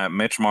was looking at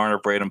Mitch Marner,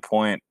 Braden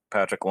Point,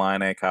 Patrick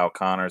Laine, Kyle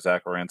Connor,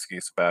 Zach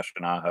Werenski,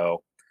 Sebastian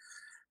Aho,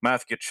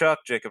 Matthew Tkachuk,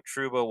 Jacob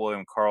Trouba,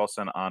 William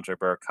Karlsson, Andre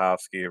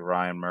Burakovsky,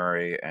 Ryan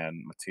Murray,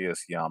 and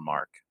Matthias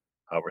Janmark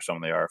were some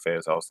of the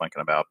RFAs I was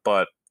thinking about.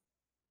 But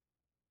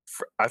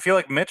I feel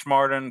like Mitch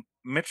Marner,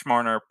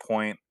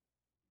 Point,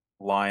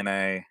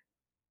 Laine,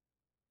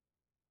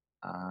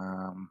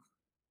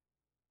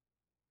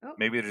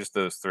 maybe just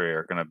those 3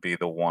 are going to be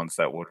the ones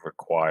that would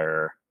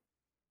require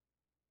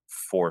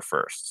 4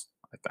 firsts,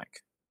 I think.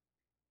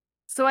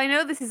 So I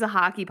know this is a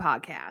hockey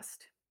podcast,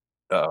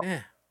 Oh,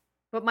 Yeah.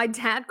 but my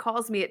dad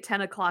calls me at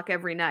 10 o'clock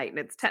every night, and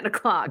it's 10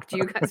 o'clock. Do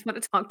you guys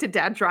want to talk to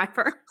Dad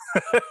Driver?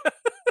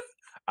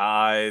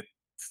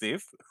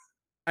 Steve,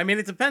 I mean,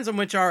 it depends on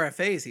which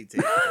RFAs he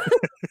takes.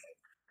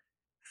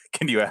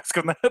 can you ask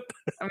him that?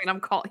 I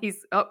mean,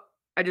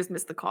 I just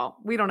missed the call.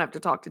 We don't have to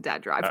talk to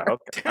Dad Driver.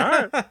 Okay.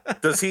 All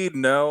right. Does he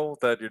know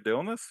that you're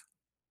doing this?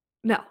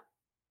 No.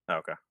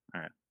 Okay.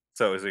 All right.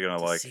 So is he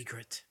gonna It's a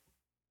secret.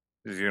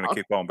 Is he gonna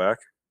keep calling back?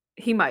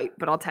 He might,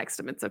 but I'll text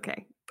him. It's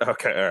okay.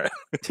 Okay. All right.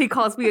 He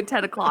calls me at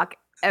 10 o'clock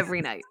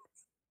every night.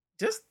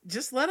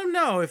 Just let him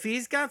know if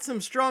he's got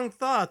some strong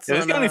thoughts Yeah,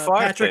 he's on got any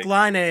fire Patrick take.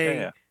 Laine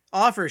Yeah.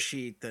 offer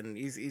sheet, then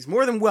he's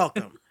more than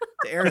welcome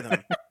to air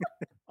them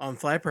on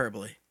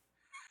Flyperbole.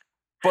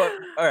 But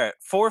all right,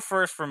 4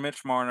 firsts for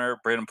Mitch Marner,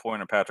 Braden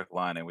Point, and Patrick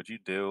Laine. Would you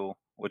do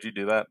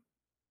that?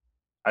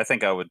 I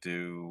think I would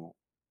do.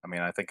 I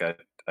mean, I think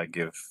I'd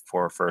give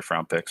 4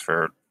 first-round picks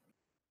for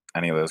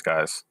any of those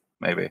guys,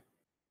 maybe.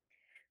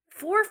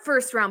 4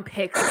 first-round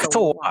picks is It's a a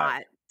lot.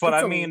 lot. But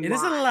It's I a mean, It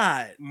is a lot.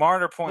 lot.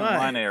 Marner, Point, and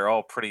Right. Laine are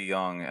all pretty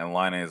young, and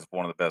Laine is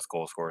one of the best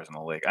goal scorers in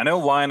the league. I know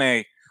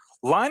Laine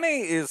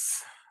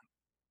is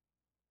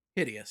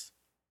Hideous.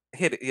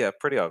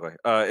 pretty ugly.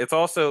 It's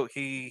also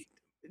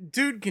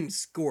Dude can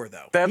score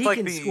though. That's he like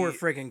can score the-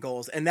 friggin'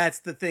 goals, and that's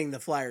the thing. The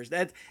Flyers,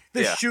 that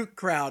the Yeah. shoot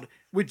crowd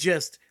would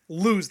just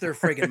lose their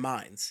friggin'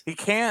 minds. he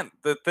can't.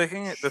 The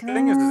thing is he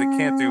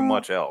can't do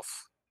much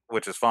else,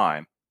 which is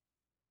fine.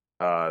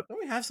 Don't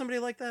we have somebody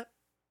like that?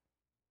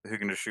 Who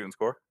can just shoot and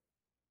score?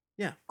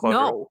 Yeah. Claude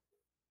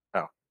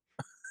No.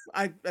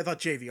 I thought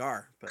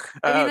JVR, but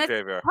I mean, Oh, that's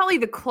JVR. probably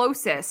the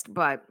closest,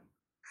 but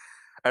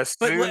As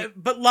soon,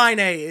 but Line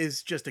A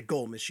is just a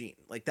goal machine.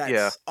 Like that's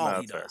yeah, all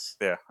no, he that's fair. does.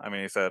 Yeah, I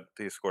mean,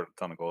 he scored a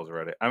ton of goals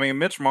already. I mean,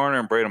 Mitch Marner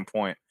and Braden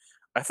Point.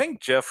 I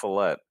think Jeff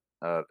Follett,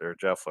 or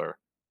Jeffler,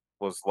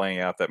 was laying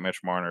out that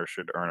Mitch Marner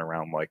should earn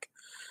around like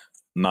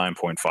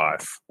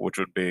 9.5, which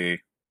would be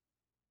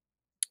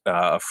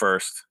a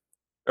first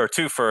or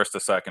 2 firsts, a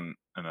second,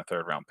 and a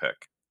third-round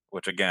pick.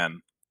 Which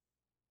again,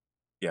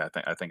 yeah,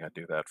 I think I'd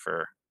do that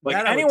for like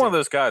That I any would one of do.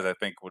 those guys. I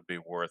think would be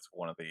worth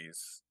one of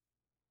these.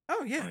 Oh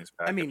One yeah. of these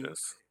I mean,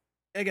 packages.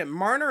 again,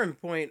 Marner and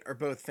Point are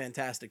both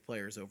fantastic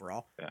players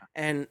overall. Yeah.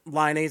 And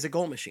Line A is a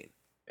goal machine.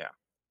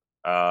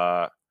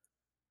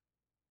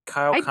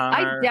 Kyle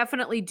Connor I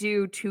definitely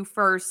do 2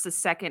 firsts, a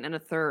second, and a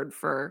third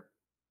for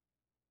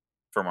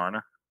for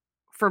Marner,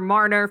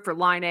 for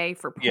Laine,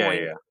 for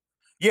Point.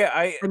 Yeah,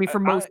 I mean, for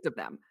most of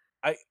them.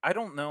 I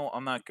don't know.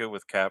 I'm not good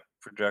with cap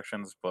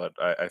projections, but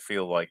I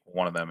feel like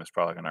one of them is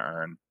probably going to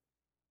earn.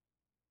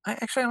 I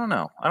don't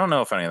know. I don't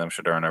know if any of them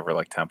should earn over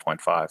like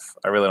 10.5.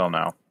 I really don't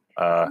know.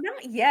 Not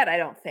yet, I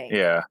don't think.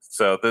 Yeah,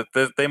 so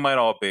they might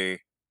all be.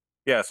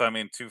 Yeah, so I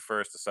mean, 2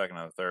 firsts, a second,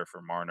 and a third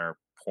for Marner,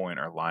 Point,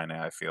 or Laine.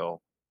 I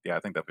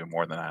think that'd be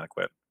more than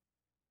adequate.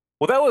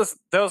 Well,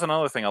 that was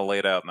another thing I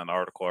laid out in an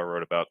article I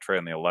wrote about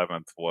trading the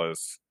 11th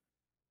was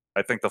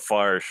I think the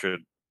Flyers should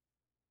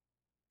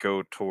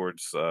go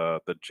towards the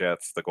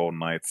Jets, the Golden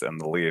Knights,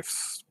 and the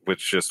Leafs,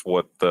 which is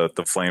what the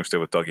Flames did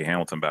with Dougie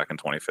Hamilton back in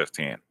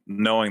 2015.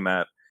 Knowing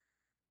that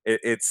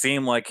it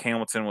seemed like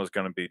Hamilton was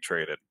going to be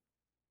traded,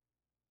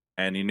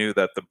 and you knew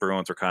that the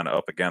Bruins were kind of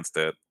up against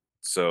it,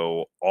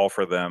 so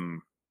offer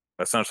them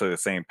essentially the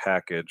same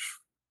package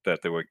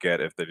that they would get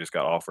if they just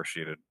got offer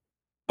sheeted.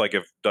 Like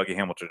if Dougie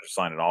Hamilton just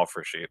signed an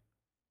offer sheet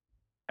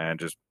and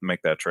just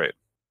make that trade.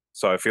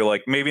 So I feel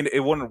like maybe it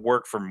wouldn't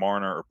work for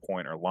Marner or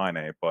Point or Line,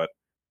 but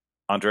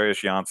Andreas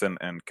Janssen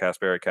and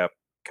Kasperi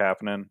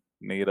Kapanen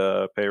need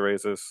pay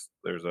raises.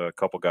 There's a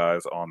couple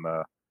guys on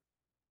the.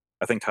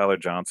 I think Tyler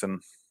Johnson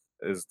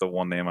is the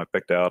one name I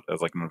picked out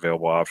as like an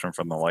available option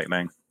from the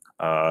Lightning,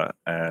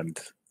 and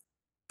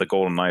the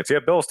Golden Knights. Yeah,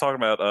 Bill was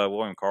talking about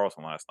William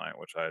Karlsson last night,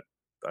 which I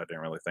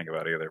didn't really think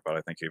about either, but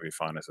I think he'd be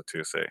fine as a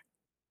 2C.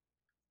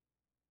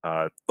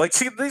 Like,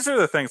 see, these are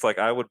the things. Like,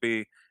 I would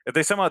be if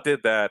they somehow did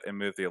that and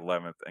moved the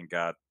 11th and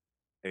got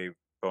a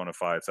bona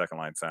fide second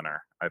line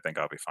center. I think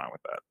I'll be fine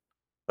with that.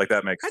 Like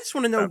that makes. I just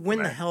want to know sense to when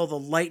the me. hell the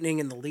Lightning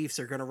and the Leafs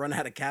are going to run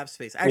out of cap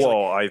space. Actually,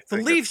 Well, I the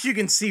think Leafs you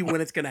can see when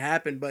it's going to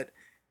happen, but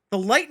the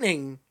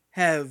Lightning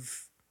have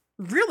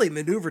really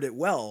maneuvered it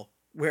well.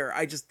 Where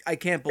I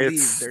can't believe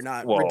It's- they're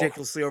not well,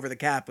 ridiculously over the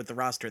cap with the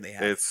roster they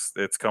have.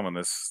 it's coming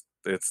this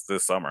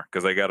summer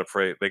because they got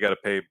to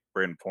pay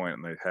Braden Point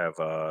and they have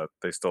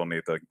they still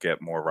need to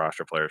get more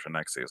roster players for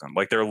next season.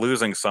 Like they're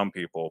losing some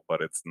people,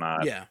 but it's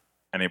not Yeah,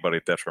 anybody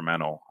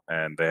detrimental,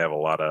 and they have a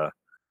lot of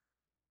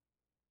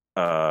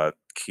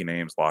key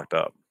names locked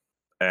up.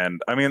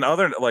 And I mean,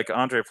 other like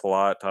Andre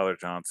Palat, Tyler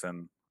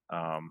Johnson,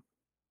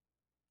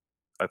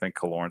 I think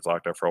Killorn's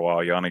locked up for a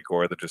while. Yanni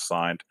Gourde that just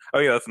signed. Oh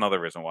yeah, that's another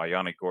reason why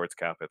Yanni Gourde's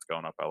cap hit's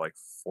going up by like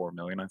 $4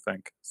 million, I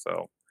think.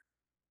 So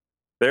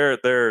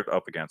they're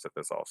up against it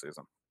this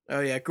offseason.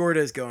 oh yeah,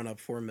 Gorda's going up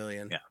 $4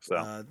 million. Yeah,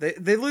 so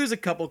they lose a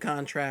couple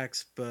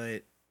contracts, but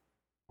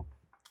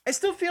I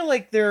still feel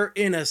like they're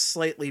in a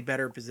slightly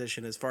better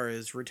position as far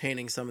as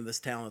retaining some of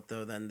this talent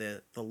though than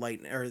the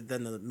Lightning or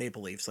than the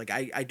Maple Leafs. Like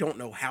I don't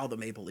know how the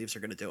Maple Leafs are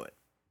going to do it.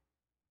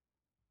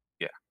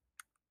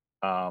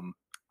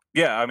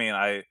 yeah, I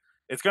mean,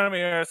 it's going to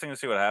be interesting to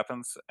see what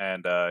happens,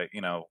 and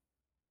you know,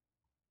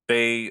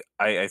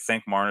 I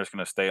think Marner's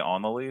going to stay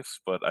on the Leafs,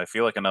 but I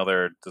feel like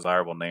another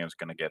desirable name is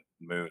going to get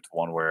moved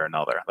one way or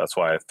another. That's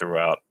why I threw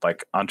out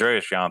like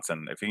Andreas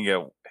Janssen. If you can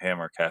get him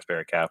or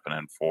Kasperi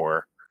Kapanen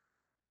for,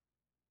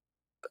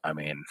 I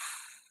mean,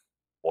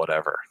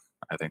 whatever.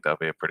 I think that'll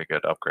be a pretty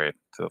good upgrade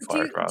to the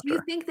Flyers roster. Do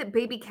you think that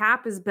Baby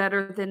Cap is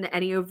better than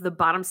any of the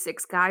bottom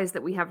 6 guys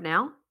that we have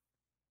now?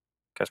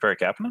 Kasperi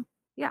Kapanen?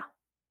 Yeah.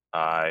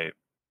 I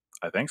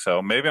think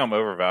so. Maybe I'm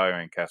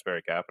overvaluing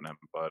Kasperi Kapanen,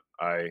 but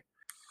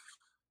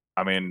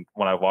I mean,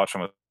 when I watched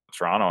him with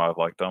Toronto, I've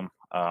liked him.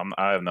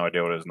 I have no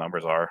idea what his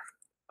numbers are.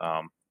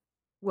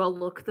 Well,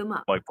 look them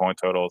up. Like point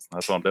totals.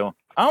 That's what I'm doing.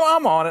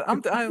 I'm on it.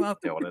 I'll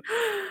deal with it.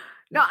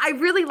 No, I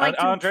really liked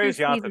him 2 Andreas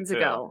Janssen, seasons too.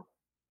 ago.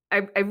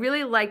 I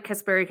really liked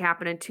Kasperi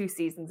Kapanen 2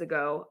 seasons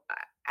ago.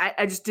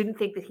 I just didn't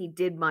think that he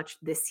did much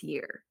this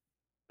year.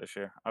 This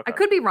year. I Okay.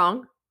 could be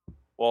wrong.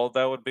 Well,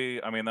 that would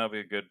be. I mean, that would be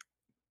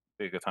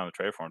a good time to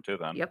trade for him too.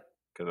 Then. Yep.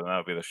 Because then that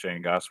would be the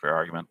Shane Gosper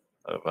argument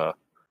of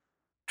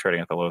trading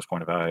at the lowest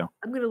point of value.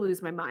 I'm going to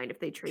lose my mind if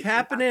they trade him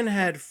back. Kapanen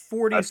had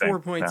 44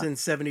 points yeah. in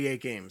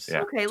 78 games.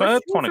 Yeah. Okay, So let's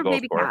that's shoot 20 for goals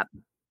Baby scored.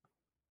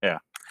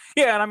 Cap.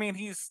 Yeah, and I mean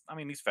he's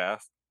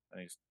fast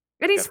and he's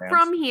And he's got hands,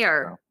 from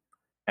here.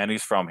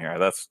 he's from here.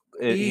 That's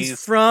it,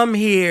 He's from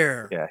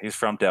here. yeah, he's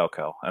from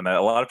Delco, and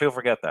a lot of people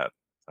forget that.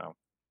 So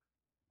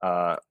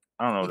I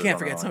don't know. You what his can't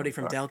forget underlying somebody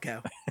from are.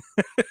 Delco.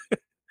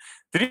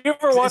 Did you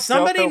ever watch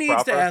Somebody Delco needs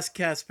proper? to ask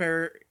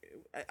Casper.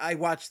 I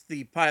watched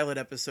the pilot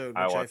episode,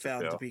 I which I watched it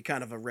found to too. be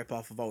kind of a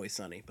ripoff of Always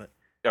Sunny. But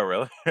Oh,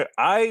 really?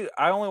 I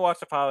only watched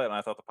the pilot, and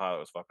I thought the pilot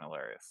was fucking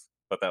hilarious.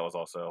 But that was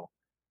also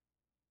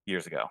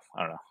years ago.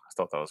 I don't know. I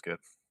thought that was good.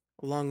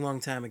 a long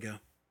time ago.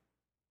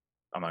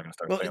 I'm not gonna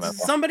start Well, saying that.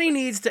 somebody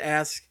needs to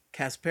ask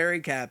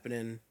Kasperi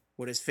Kapanen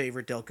what his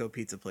favorite Delco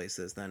pizza place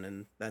is, then,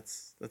 and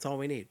that's all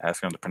we need.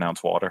 Ask him to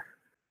pronounce water.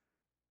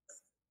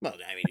 Well,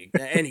 I mean,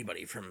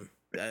 anybody from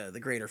the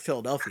greater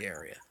Philadelphia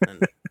area,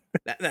 and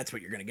that's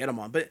what you're going to get them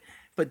on. But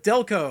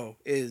Delco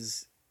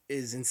is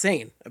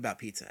insane about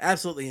pizza,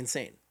 absolutely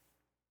insane.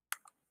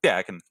 Yeah,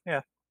 I can.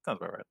 Yeah, sounds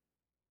about right.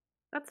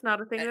 That's not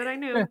a thing that I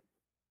knew.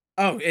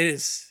 Oh, it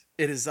is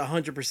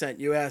 100%.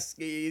 You ask,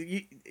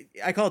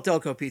 I call it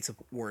Delco Pizza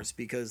Wars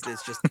because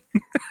it's just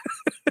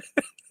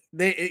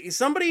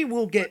somebody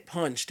will get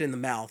punched in the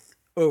mouth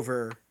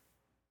over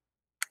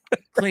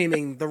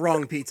claiming the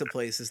wrong pizza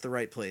place is the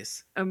right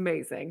place.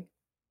 Amazing.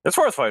 It's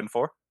worth fighting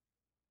for.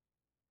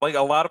 Like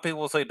a lot of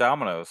people say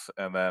Domino's,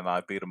 and then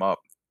I beat them up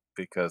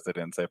because they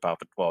didn't say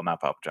Papa. Well,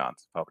 not Papa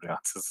John's. Papa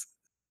John's is.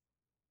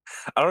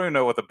 I don't even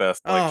know what the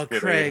best. Oh,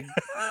 skinny-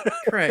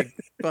 Craig,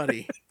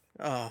 buddy.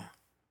 Oh.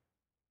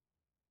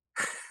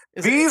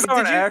 These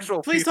aren't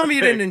actual Please pizza tell me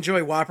you things. didn't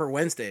enjoy Whopper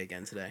Wednesday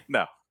again today.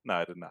 No,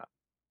 I did not.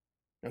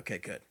 Okay,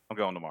 good. I'm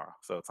going tomorrow,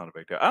 so it's not a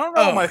big deal. I don't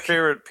know what Oh, my okay.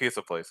 favorite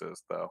pizza place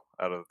is though,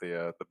 out of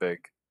the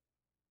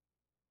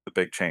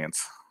big chains.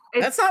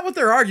 That's not what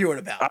they're arguing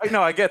about. I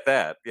know, I get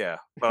that, yeah,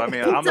 but I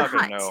mean, I'm Pizza not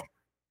gonna Hut. know.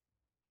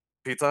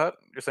 Pizza Hut?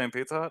 You're saying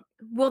Pizza Hut?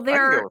 Well, I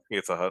can go with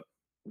Pizza Hut.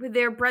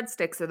 their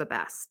breadsticks are the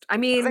best. I I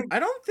mean, think I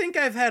don't think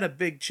I've had a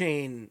big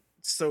chain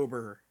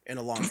sober in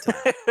a long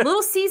time.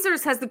 Little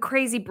Caesars has the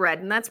crazy bread,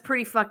 and that's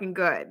pretty fucking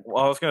good.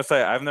 Well, I was gonna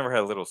say I've never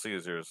had Little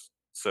Caesars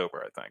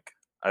sober.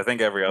 I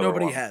think every other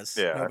Nobody one. has.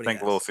 Yeah, Nobody I think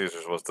has. Little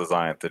Caesars was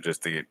designed to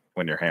just eat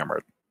when you're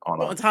hammered on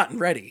Well, it's hot and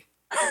ready.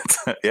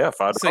 yeah,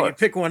 $5. So you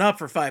pick one up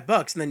for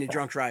 $5 and then you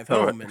drunk drive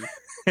No, home. And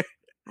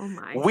Oh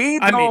my. we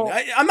I mean,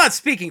 don't. I'm not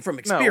speaking from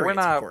experience. No, we're Of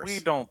not. course. We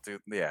don't do.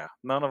 Yeah,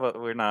 none of it.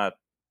 We're not.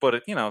 But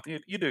it, you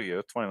do you.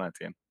 It's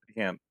 2019. You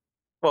can't.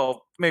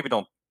 Well, maybe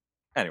don't.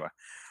 Anyway,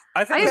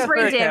 I I think have that's brain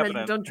very damage and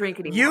happening. don't drink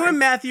anymore. You and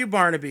Matthew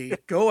Barnaby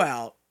go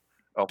out,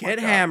 Oh my get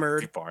God, hammered.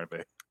 Steve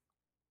Barnaby.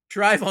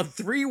 drive on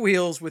 3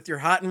 wheels with your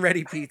hot and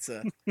ready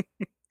pizza.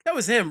 That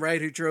was him,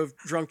 right? Who drove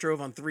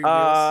on 3 wheels?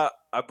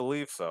 I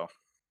believe so.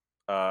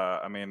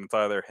 I mean, it's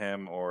either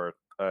him or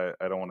I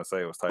don't want to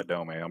say it was Ty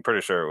Domi. I'm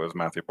pretty sure it was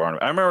Matthew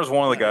Barnaby. I remember it was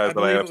one of the guys that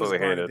I believe it was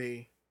absolutely hated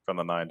Barnaby. from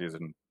the 90s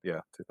and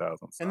 2000s.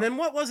 So. And then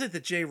what was it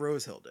that Jay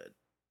Rosehill did?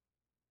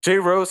 Jay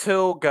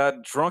Rosehill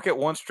got drunk at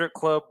one strip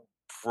club,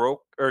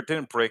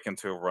 didn't break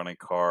into a running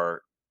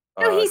car.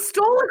 No, he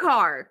stole a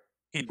car.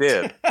 He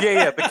did.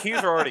 Yeah. The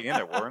keys were already in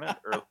it, weren't it,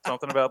 or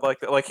something about like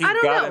that? Like he I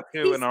don't got know.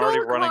 into He an stole already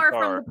a running car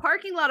car from the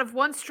parking lot of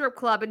one strip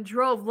club and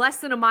drove less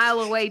than a mile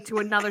away to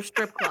another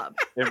strip club.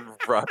 in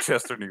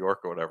Rochester, New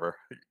York, or whatever,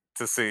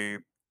 to see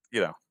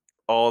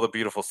all the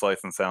beautiful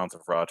sights and sounds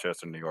of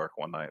Rochester, New York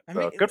one night. I So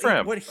mean, good for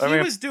him. What he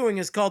was doing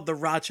is called the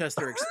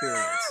Rochester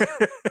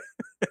Experience.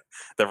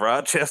 The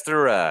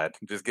Rochester ride.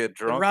 Just get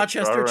The drunk.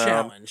 Rochester and run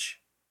around, Challenge.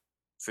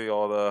 see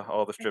all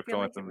the strip I feel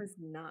joints like it in was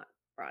not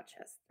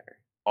Rochester.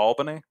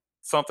 Albany,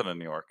 something in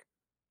New York.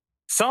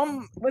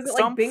 Was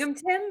it like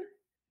Binghamton?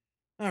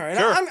 All right,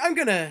 Sure. I'm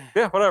gonna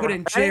whatever. put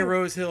in Jay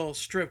Rosehill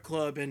strip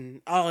club,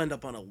 and I'll end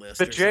up on a list.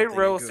 The or Jay something in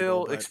Rosehill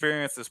Google, but-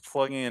 experience is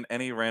plugging in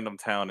any random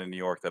town in New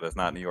York that is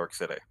not New York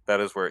City. That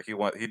is where he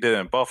went. He did it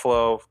in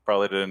Buffalo,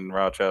 probably did it in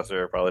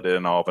Rochester, probably did it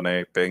in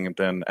Albany,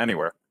 Binghamton,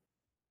 anywhere.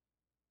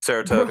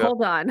 Saratoga.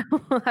 Hold on.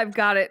 I've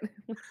got it.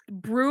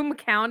 Broome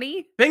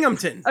County?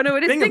 Binghamton. Oh, no,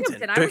 it is Binghamton.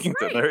 Binghamton. I was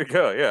Binghamton. right. There you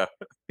go. Yeah.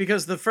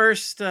 Because the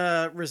first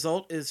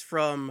result is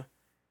from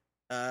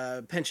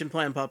Pension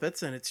Plan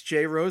Puppets, and it's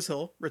Jay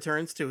Rosehill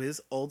returns to his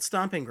old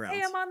stomping grounds.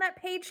 Hey, I'm on that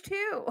page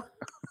too.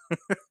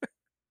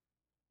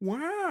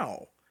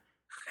 Wow.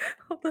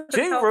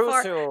 Jay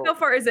Rosehill. How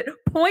far is it?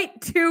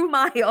 0.2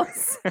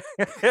 miles.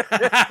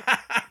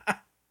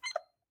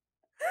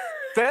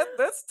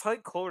 That's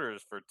tight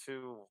quarters for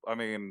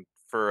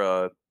for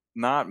a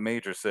not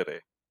major city.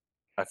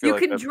 I feel You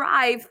like can that's-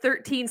 drive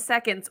 13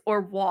 seconds or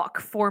walk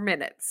 4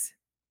 minutes.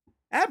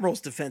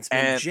 Admirals defenseman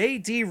And-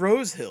 J.D.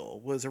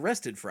 Rosehill was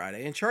arrested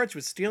Friday and charged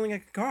with stealing a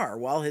car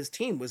while his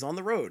team was on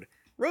the road.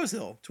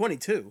 Rosehill,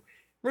 22,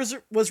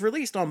 was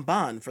released on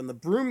bond from the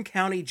Broome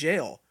County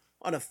Jail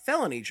on a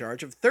felony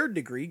charge of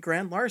third-degree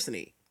grand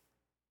larceny.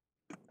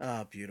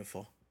 Ah,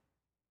 beautiful.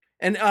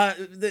 And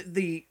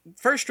the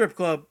first strip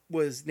club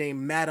was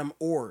named Madame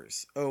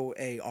Orr's,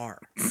 O-A-R.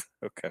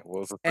 Okay, what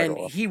was the And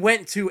second one? he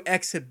went to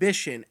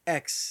Exhibition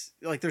X,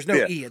 like there's no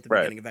Yeah, E at the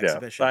right, beginning of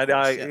Exhibition. Yeah, of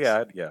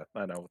course, yes.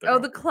 I know. What they're Oh,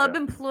 going the for, club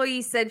yeah.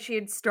 employee said she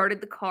had started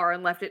the car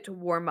and left it to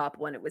warm up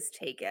when it was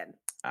taken.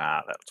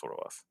 That's what it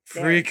was.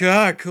 Free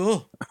car,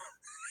 cool.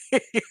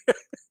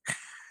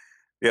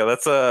 Yeah,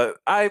 that's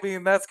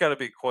that's got to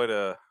be quite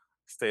a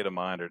state of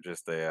mind, or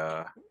just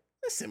a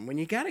Listen, when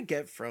you got to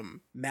get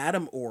from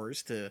Madame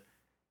Orr's to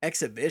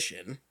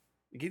Exhibition,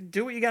 you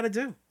do what you got to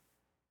do.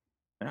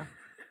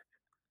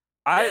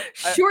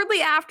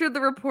 Shortly after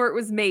the report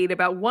was made,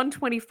 about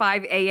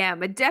 1:25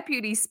 a.m., a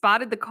deputy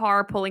spotted the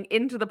car pulling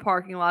into the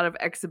parking lot of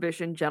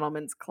Exhibition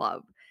Gentlemen's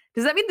Club.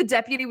 Does that mean the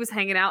deputy was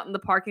hanging out in the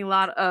parking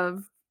lot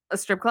of a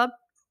strip club?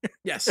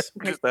 Yes.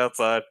 just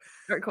outside,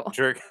 Very cool.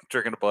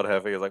 drinking a Bud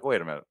Heavy. He's like, wait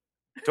a minute,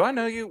 do I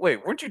know you?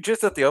 Wait, weren't you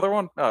just at the other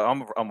one?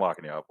 No, I'm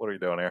locking you up. What are you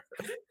doing here?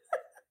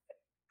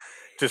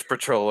 Just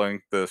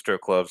patrolling the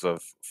strip clubs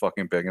of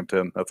fucking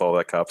Binghamton. That's all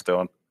that cop's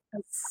doing.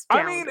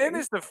 I mean, in Astounding.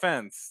 his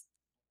defense,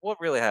 what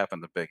really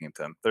happened to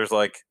Binghamton? There's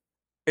like,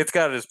 it's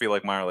got to just be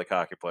like minor league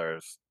hockey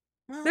players.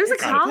 Well, There's a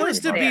it's college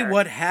supposed to be there.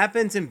 what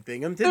happens in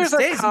Binghamton. There's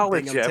stays a college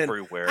in Binghamton.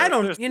 everywhere. I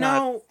don't, There's you not-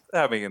 know,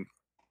 I mean,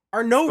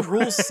 are no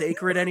rules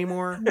sacred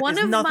anymore? One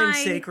Is of nothing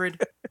my-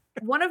 sacred?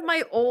 One of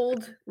my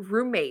old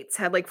roommates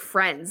had like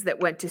friends that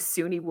went to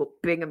SUNY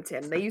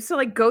Binghamton. They used to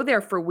like go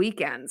there for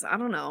weekends. I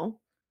don't know.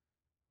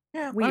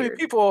 yeah. I mean, Weird.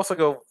 people also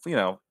go,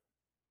 Yeah,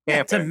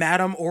 to camping.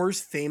 Madame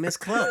Orr's famous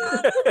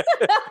club.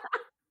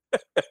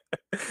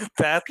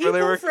 That's People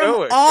where they were from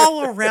going.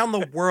 all around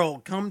the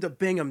world come to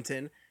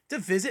Binghamton to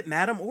visit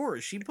Madame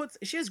Orr's. She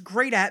has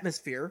great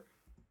atmosphere,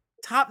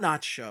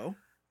 top-notch show.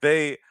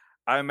 I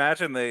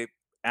imagine they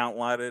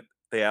outlined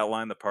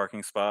the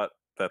parking spot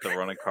that the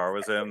running car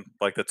was in,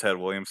 like the Ted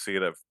Williams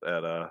seat at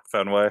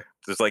Fenway.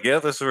 Just like, yeah,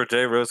 this is where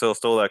Jay Rosehill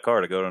stole that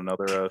car to go to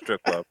another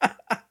strip club.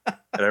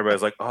 And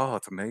everybody's like, oh,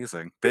 it's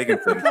amazing.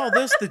 Binghamton. Call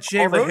this the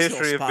Jay All the Rosehill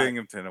history spot. of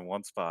Binghamton in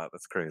one spot.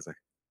 That's crazy.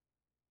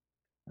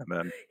 And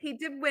then, He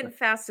did win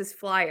fastest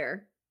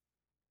flyer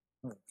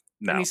And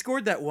no. he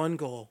scored that one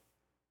goal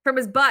from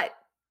his butt.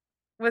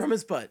 from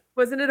his butt.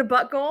 Wasn't it a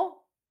butt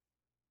goal?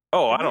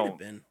 Oh, It I might have don't.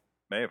 been.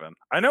 Maybe.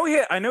 I know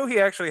he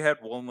actually had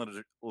one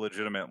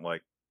legitimate,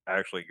 like,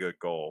 actually good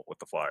goal with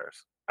the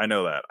Flyers. I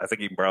know that. I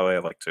think he probably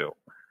had like 2.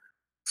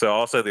 So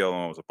I'll say the other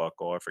one was a butt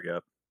goal. I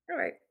forget. All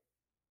right.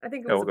 I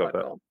think it Yeah, was we'll a go with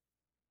butt that. goal.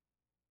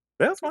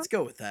 That's fine. Let's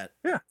go with that.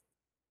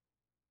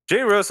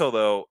 Jay Rosehill,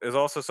 though, is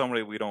also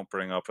somebody we don't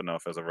bring up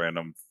enough as a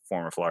random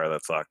former Flyer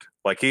that sucked.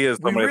 Like, he is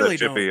We somebody really that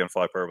should be don't. in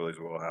Fly Purpley's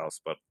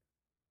wheelhouse, but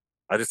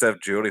I just have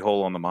Jody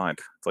Hull on the mind.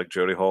 It's like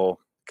Jody Hull,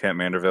 Kent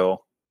Manderville,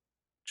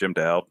 Jim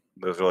Dowd.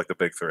 Those are like the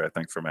big 3, I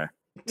think, for me.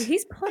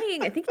 He's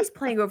playing. I think he's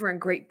playing over in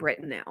Great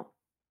Britain now.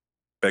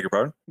 Beg your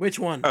pardon? Which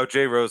one? Oh,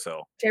 Jay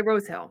Rosehill. Jay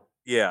Rosehill.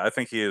 Yeah, I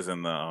think he is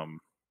in the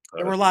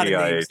There were a lot of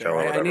names EIHL there.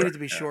 or I whatever. needed to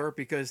be Yeah. sure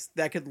because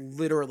that could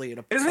literally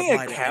Isn't he a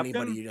apply to anybody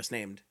captain? you just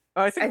named.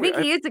 I I think think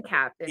he is a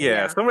captain.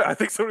 Yeah, I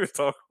think somebody was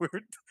talking.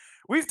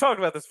 We've talked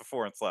about this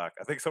before in Slack.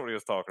 I think somebody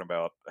was talking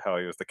about how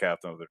he was the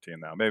captain of their team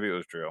now. Maybe it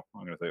was Drew.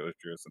 I'm going to say it was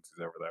Drew since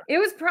he's over there. It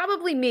was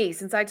probably me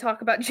since I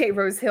talk about Jay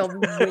Rosehill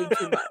way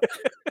too much.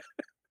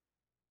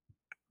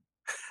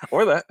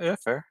 Or that. Yeah,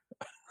 fair.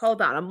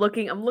 Hold on, I'm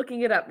looking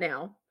it up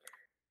now.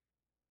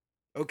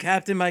 Oh,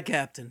 captain, my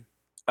captain.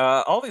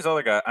 All these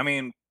other guys. I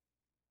mean,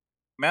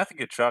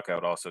 Matthew Tkachuk, I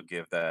would also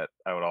give that.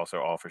 I would also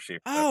offer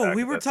sheep. Oh,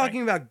 we were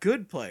talking about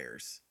good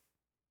players.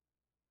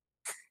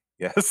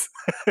 Yes.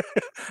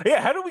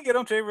 Yeah. How did we get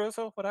on Jay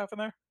Rosehill? What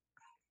happened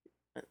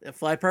there?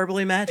 Fly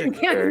Purpley Magic.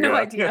 Yeah, There you no go.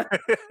 idea.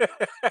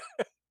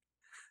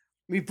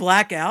 We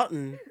black out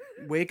and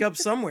wake up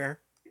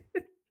somewhere.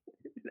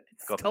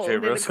 Got the Stolen Jay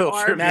in a Rosehill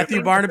car. tribute.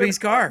 Matthew Barnaby's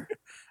car.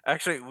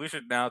 Actually, we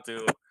should now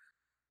do.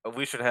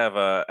 We should have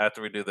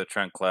after we do the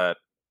Trent Klatt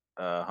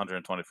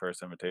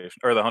 121st invitation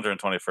or the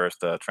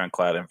 121st Trent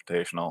Klatt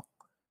Invitational.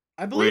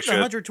 I believe the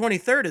should-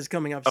 123rd is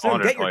coming up Oh,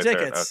 soon. Get your 123rd,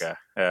 tickets. Okay,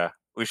 yeah,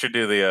 we should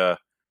do the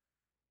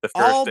first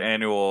All-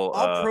 annual.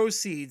 All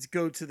proceeds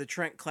go to the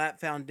Trent Klatt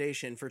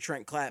Foundation for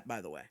Trent Klatt,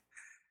 by the way.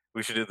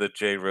 We should do the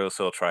Jay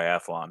Rosehill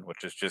Triathlon,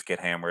 which is just get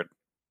hammered,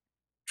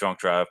 drunk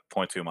drive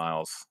 0.2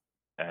 miles,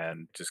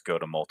 and just go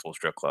to multiple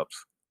strip clubs,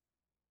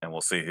 and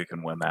we'll see who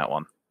can win that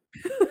one.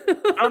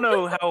 I don't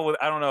know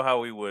how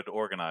we would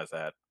organize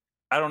that.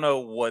 I don't know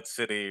what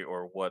city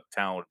or what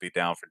town would be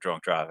down for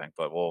drunk driving,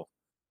 but we'll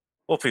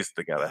piece it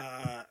together.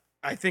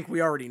 I think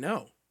we already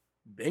know.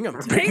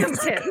 Binghamton.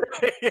 Binghamton.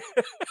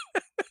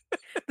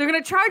 They're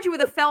gonna charge you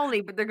with a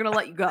felony, but they're gonna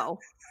let you go.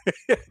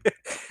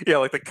 Yeah,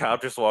 like the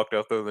cop just walked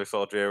up there and they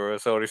saw Jay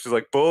Rosehill and she's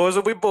like, boys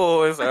will be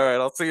boys. All right,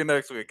 I'll see you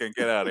next week and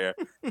get out of here.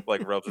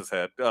 Like rubs his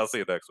head. I'll see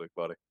you next week,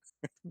 buddy.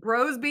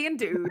 Bros being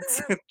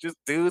dudes. Just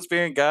dudes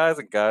being guys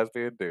and guys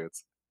being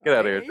dudes. Get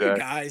out of here,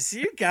 Jay.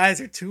 You guys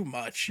are too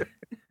much.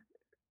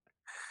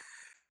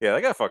 Yeah,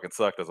 that guy fucking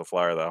sucked as a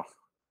Flyer though.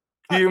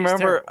 Oh, Do you he was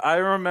remember? terrible. I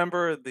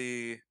remember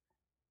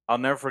I'll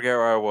never forget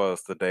where I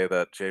was the day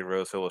that Jay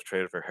Rosehill was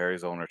traded for Harry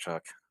Zolnarchuk.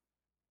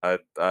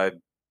 I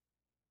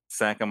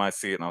sank in my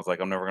seat and I was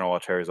like, I'm never gonna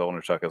watch Harry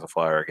Zolnarchuk as a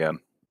Flyer again.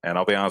 And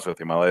I'll be honest with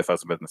you, my life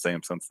hasn't been the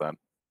same since then.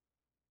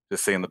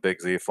 Just seeing the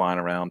Big Z flying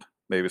around,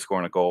 maybe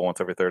scoring a goal once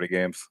every 30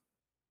 games.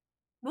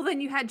 Well,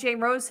 then you had Jay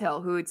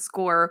Rosehill, who would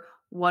score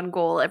 1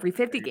 goal every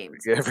 50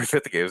 games. Yeah, every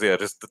 50 games, yeah,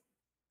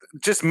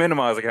 just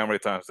minimizing how many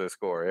times they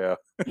score, yeah.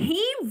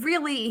 He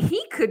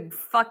could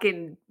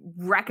fucking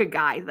wreck a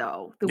guy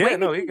though. The Yeah, way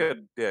no, that he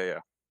could. Yeah.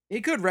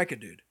 He could wreck a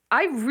dude.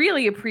 I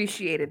really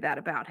appreciated that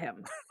about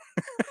him.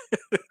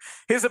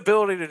 His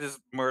ability to just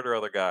murder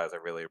other guys, I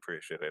really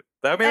appreciated.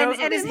 I mean,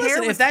 And his hair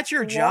Listen, was if that's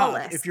your job,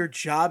 flawless. if your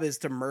job is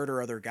to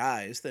murder other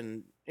guys,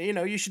 then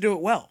you should do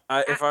it well.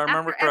 if I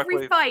remember After correctly,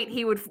 every fight,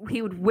 he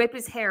would whip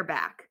his hair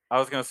back. I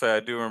was gonna say I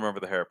do remember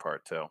the hair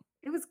part too.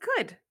 It was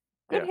good.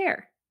 Good Yeah.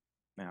 hair.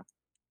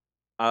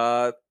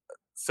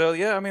 So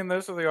yeah, I mean,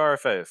 those are the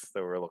RFAs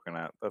that we're looking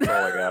at. That's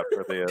all I got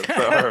for the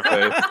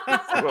RFAs.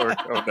 That's what we're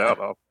going down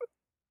on.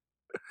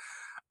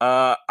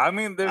 I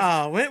mean, there's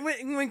Oh,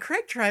 when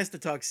Craig tries to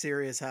talk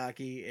serious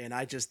hockey and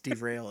I just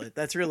derail it,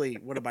 that's really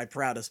one of my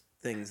proudest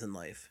things in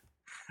life.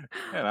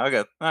 man, I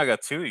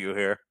got 2 of you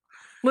here.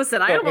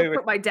 Listen, I Yeah, almost maybe.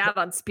 put my dad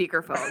on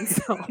speakerphone.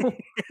 So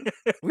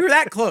We were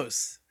that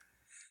close.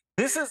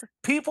 This is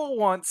people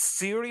want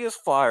serious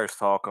Flyers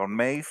talk on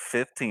May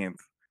 15th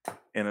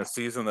in a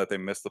season that they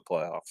missed the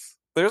playoffs.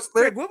 There's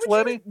Craig,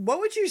 plenty. what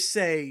would you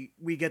say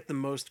we get the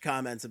most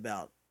comments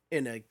about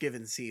in a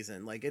given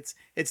season? Like it's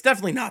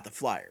definitely not the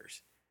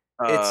Flyers.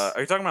 Are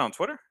you talking about on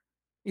Twitter?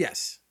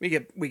 Yes, we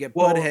get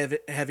Well- Bud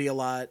heavy a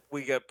lot.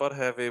 We get Bud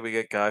Heavy, we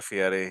get Guy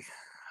Fieri.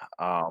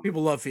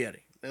 People love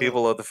Fieri. They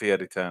People love the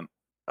Fieri tent.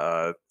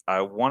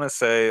 I want to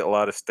say a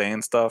lot of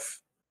Stain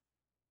stuff.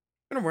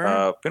 Been a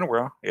while. Been a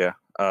while, yeah.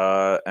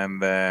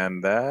 And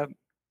then that.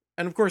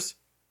 And of course,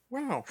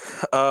 Wow.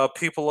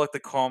 People like to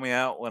call me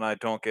out when I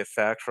don't get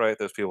facts right.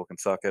 Those people can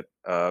suck it.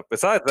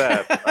 Besides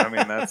that, I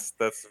mean, that's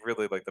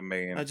really like the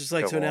main. I'd just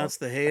like to couple of- announce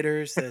the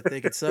haters that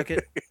they could suck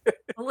it.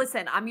 Well,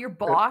 listen, I'm your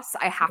boss.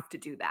 I have to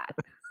do that.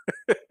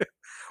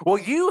 Well,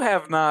 you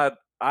have not.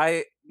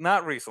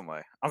 Not recently.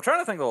 I'm trying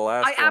to think of the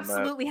last. I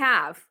absolutely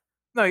have.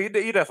 No, you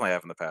definitely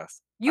have in the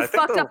past. You I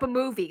think fucked the- up a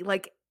movie.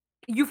 Like,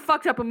 you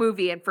fucked up a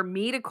movie, and for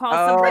me to call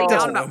Oh, somebody Craig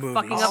down doesn't know about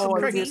fucking movies. up a Oh, I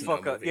Craig did doesn't movie. know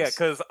fuck up. Yeah, movies.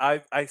 because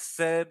I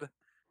said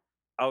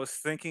I was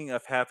thinking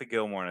of Happy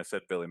Gilmore and I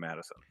said Billy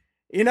Madison.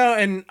 You know,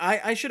 and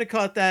I should have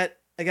caught that.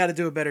 I got to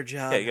do a better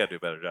job. Yeah, you gotta do a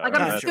better job. Like, I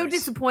mean, I'm Tough so choice.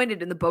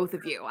 disappointed in the both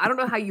of you. I don't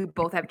know how you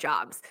both have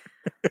jobs.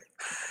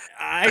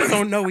 I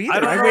don't know either.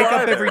 don't I know wake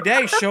up either. every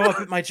day, show up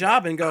at my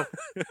job, and go,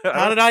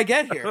 "How did I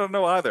get I here?" don't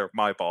know either.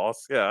 My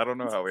boss. Yeah, I don't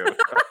know how we have a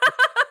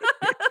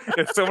job.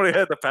 If somebody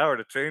had the power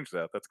to change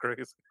that, that's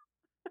crazy.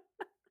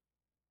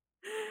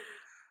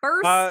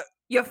 First, Uh,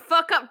 you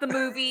fuck up the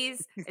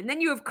movies, and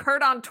then you have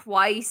Kurt on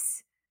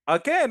twice.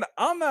 Again,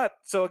 I'm not.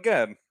 So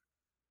again,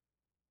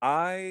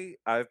 I've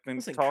been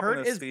Listen, talking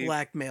Kurt to is Steve.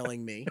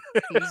 blackmailing me.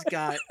 He's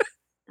got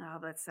Oh,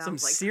 that some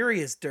sounds like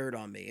serious dirt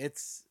on me.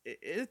 It's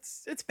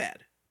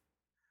bad.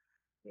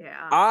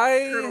 yeah.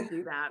 Kurt'll I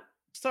do that.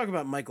 Let's talk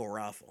about Michael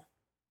Raffle.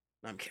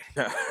 No, I'm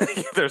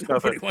kidding. there's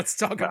Nobody nothing. wants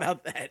to talk No.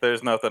 about that.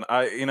 There's nothing.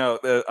 I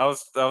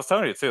was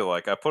telling you too.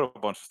 Like I put a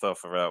bunch of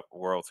stuff about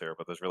Worlds here,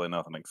 but there's really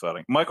nothing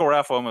exciting. Michael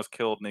Raffle almost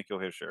killed Nico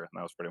Hischier, and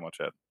that was pretty much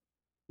it.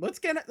 Let's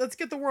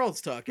get the world's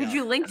talk. Did out.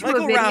 you link to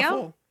Michael a video?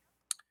 Raffle?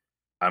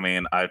 I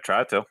mean, I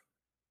tried to.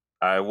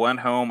 I went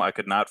home. I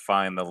could not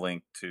find the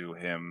link to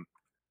him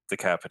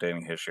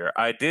decapitating Hischier.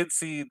 I did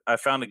see. I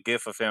found a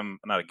GIF of him,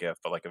 not a GIF,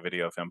 but like a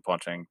video of him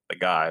punching the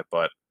guy.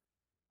 But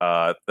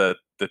the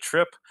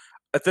trip.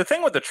 The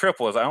thing with the trip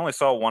was I only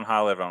saw one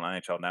highlight on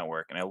NHL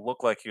Network, and it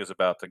looked like he was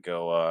about to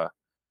go.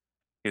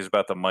 He was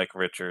about to Mike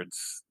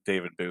Richards,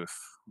 David Booth,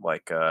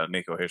 like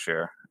Nico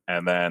Hischier,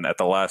 and then at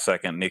the last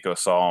second, Nico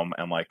saw him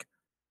and like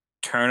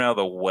turn out of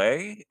the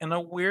way in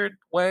a weird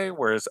way,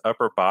 where his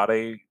upper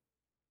body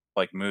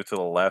like moved to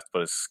the left, but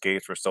his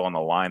skates were still on the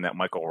line that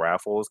Michael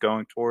Raffle was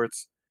going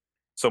towards.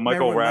 So Remember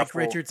Michael when Mike Raffle,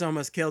 Richards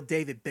almost killed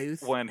David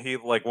Booth? when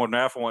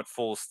Raffle went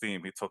full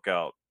steam, he took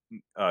out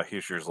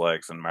Hischier's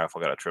legs, and Raffle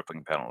got a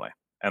tripping penalty.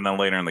 And then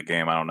later in the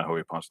game, I don't know who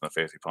he punched in the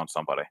face. He punched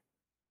somebody,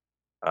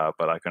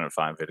 but I couldn't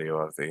find video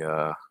of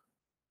the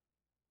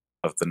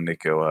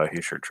Nico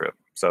Hischier trip.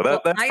 So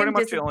Well, that's I pretty am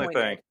much the only thing.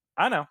 disappointed.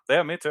 I know.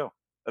 Yeah, me too.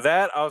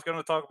 That I was going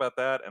to talk about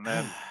that, and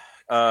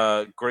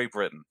then Great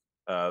Britain,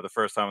 the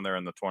first time they're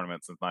in the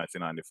tournament since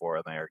 1994,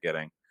 and they are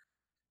getting.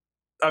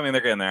 I mean,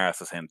 they're getting their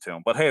asses handed to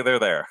them, but hey, they're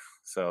there.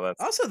 So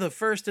that's Also, the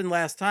first and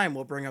last time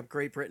we'll bring up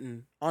Great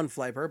Britain on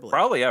Flyperbole.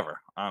 probably ever,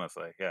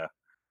 honestly. Yeah,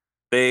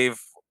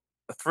 they've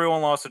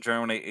 3-1 loss to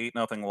Germany,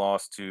 8-0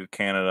 loss to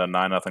Canada,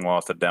 9-0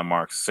 loss to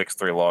Denmark,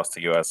 6-3 loss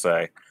to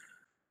USA.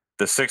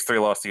 The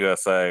 6-3 loss to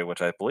USA,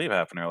 which I believe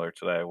happened earlier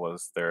today,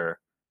 was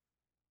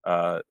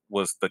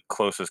was the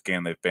closest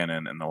game they've been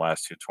in the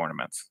last two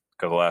tournaments.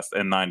 Because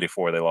in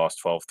 '94 they lost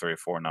 12-3,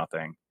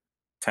 4-0,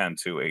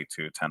 10-2,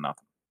 8-2, 10-0.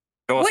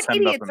 They lost What 10-0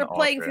 idiots to are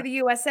playing for Austria. the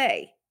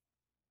USA?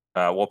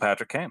 Well,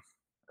 Patrick Kane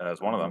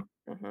is one of them,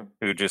 Mhm.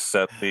 who just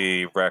set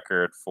the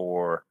record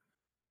for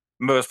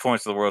most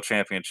points of the World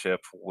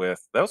Championship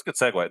with. That was a good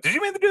segue. Did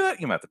you mean to do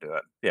that? You meant to do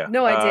that. Yeah.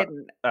 No, I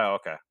didn't. Oh,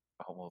 okay.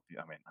 Oh, well,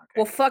 I mean, okay.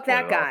 Well, fuck Pull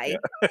that it off, guy.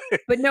 yeah.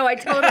 But no, I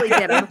totally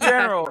did. I'm a In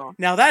general, professional.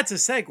 Now that's a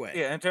segue.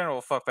 Yeah, in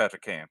general, fuck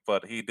Patrick Kane,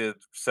 but he did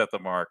set the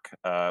mark.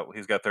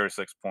 He's got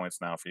 36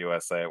 points now for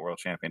USA at World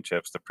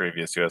Championships. The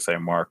previous USA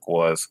mark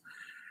was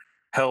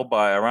held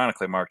by,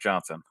 ironically, Mark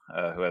Johnson,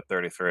 who had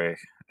 33,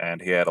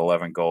 and he had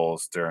 11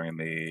 goals during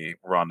the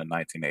run in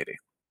 1980.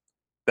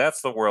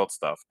 That's the world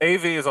stuff.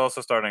 AV is also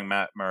starting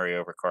Matt Murray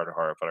over Carter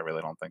Hart, but I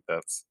really don't think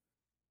that's.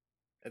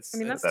 It's, I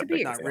mean, it's that's to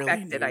be not really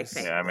expected, I news.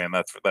 think. Yeah, I mean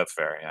that's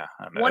fair. Yeah,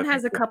 and I One think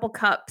has a that couple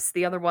cups.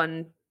 The other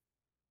one,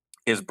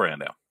 is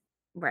Brando.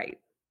 right?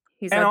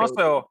 He's And our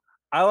baby. also,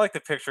 I like to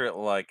picture it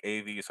like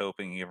AV's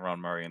hoping he can run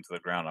Murray into the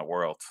ground at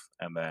Worlds,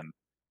 and then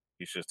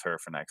he's just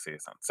hurt for next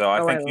season. So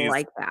I Oh, think he's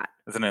like that.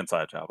 it's an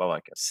inside job. I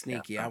like it.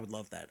 Sneaky. Yeah. I would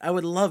love that. I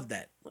would love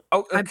that.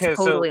 Oh, I'm okay.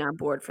 totally So on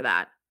board for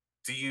that.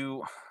 do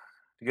you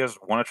guys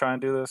want to try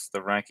and do this,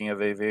 the ranking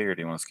of AV, or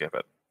do you want to skip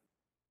it?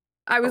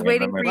 I was Okay,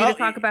 waiting then for you Well, to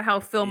talk about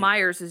how Phil yeah.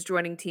 Myers is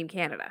joining Team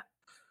Canada.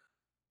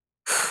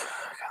 Okay,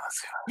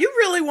 let's go. You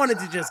really wanted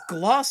to just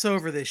gloss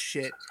over this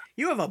shit.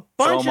 You have a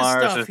bunch Phil of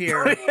Myers stuff is-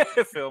 here.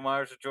 Phil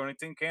Myers is joining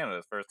Team Canada.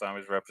 It's the first time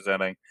he's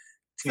representing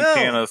Team Phil.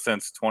 Canada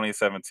since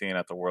 2017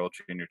 at the World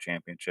Junior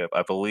Championship.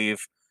 I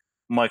believe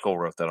Michael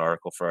wrote that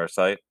article for our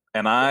site,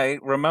 and I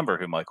remember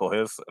who Michael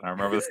is, and I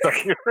remember the stuff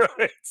he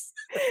writes.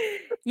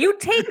 You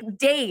take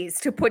days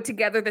to put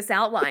together this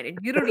outline, and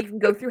you don't even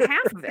go through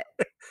half of it.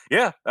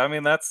 Yeah, I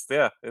mean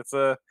it's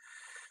a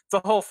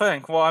whole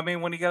thing. Well, I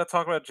mean when you got to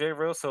talk about Jay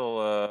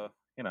Rosehill,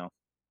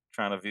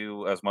 trying to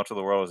view as much of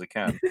the world as he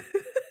can,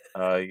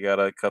 you got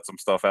to cut some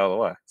stuff out of the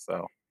way.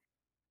 So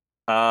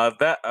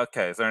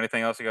okay. Is there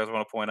anything else you guys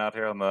want to point out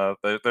here on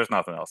there's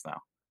nothing else now.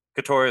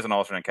 Couture is an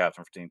alternate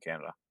captain for Team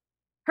Canada.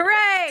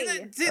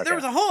 Hooray! See, there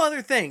was a whole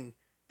other thing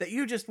that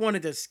you just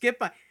wanted to skip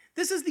by.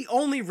 This is the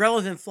only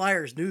relevant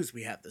Flyers news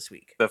we have this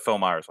week. The Phil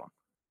Myers one.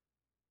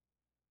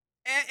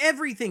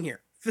 Everything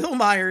here. Phil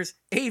Myers,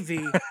 AV,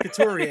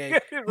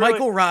 Couturier, Really,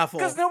 Michael Raffle.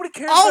 because nobody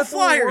cares All about the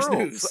Flyers Worlds.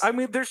 news. I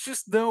mean, there's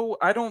just no.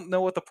 I don't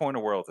know what the point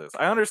of Worlds is.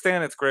 I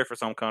understand it's great for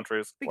some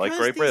countries, Because like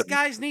Great these Britain.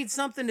 guys need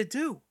something to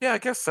do. Yeah, I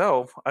guess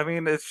so. I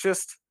mean, it's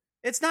just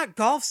It's not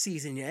golf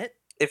season yet.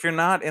 if you're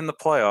not in the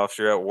playoffs,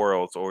 you're at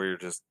Worlds, or you're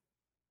just.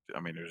 I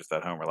mean, you're just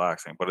at home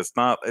relaxing. But it's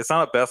not. It's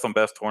not a best on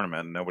best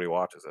tournament, and nobody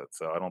watches it.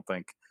 So I don't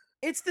think.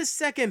 It's the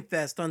second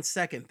best on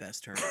second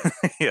best tournament.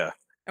 Yeah,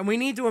 And we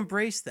need to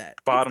embrace that.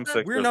 bottom the-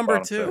 six. We're is number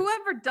bottom two.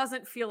 Whoever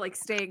doesn't feel like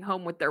staying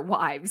home with their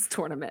wives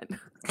tournament.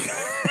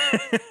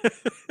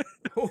 six.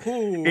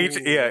 Ooh, each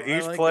I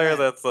like player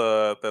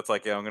that. that's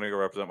like, yeah, I'm gonna go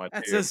represent my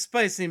That's team. a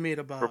spicy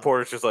meatball.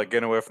 Reporter's just like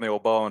getting away from the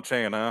old ball and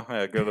chain, huh?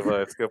 Yeah, good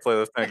advice. Go play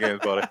those 10 games,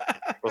 buddy.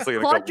 We'll see you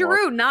in a Claude couple months.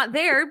 Giroux not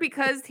there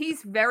because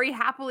he's very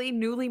happily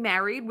newly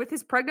married with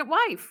his pregnant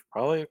wife.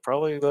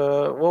 Probably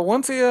the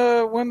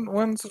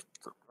when's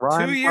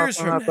Ryan 2 years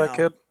popping from out that now.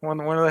 kid?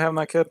 When are they having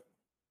that kid?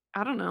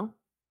 I don't know.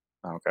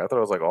 Oh, okay, I thought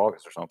it was like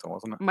August or something,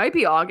 wasn't Might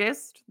be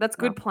August. That's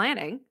No. good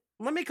planning.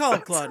 Let me call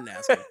up Claude and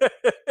ask him.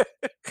 it?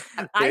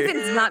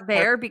 Ivan's not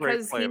there Great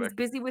because planning. he's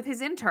busy with his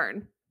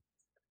intern.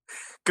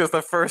 Because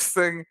the first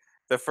thing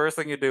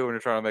you do when you're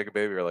trying to make a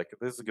baby, you're like,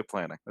 this is good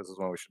planning. This is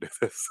when we should do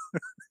this.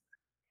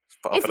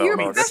 Just pop If it out you're in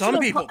a August. Some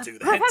professional, people do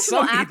that. professional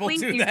Some people athlete,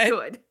 do you that.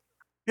 should.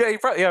 Yeah,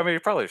 you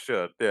probably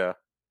should. Yeah,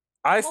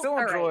 I still All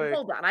right, enjoy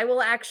hold on. I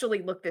will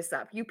actually look this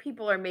up. You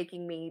people are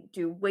making me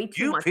do way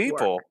too you much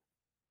people. work.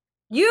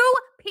 You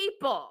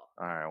people.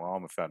 All right, well,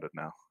 I'm offended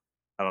now.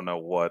 I don't know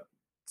what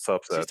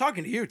subset. She's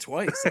talking to you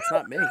twice. It's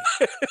not me.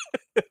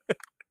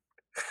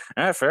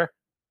 Fair.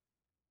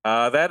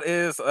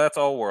 That's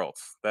all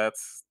Worlds.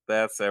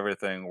 That's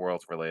everything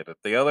Worlds related.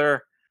 The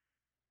other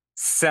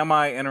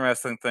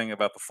semi-interesting thing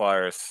about the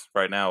Flyers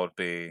right now would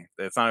be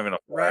it's not even a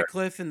Flyer.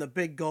 Ratcliffe and the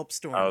big gulp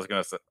storm. I was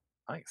gonna say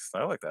nice.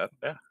 I like that.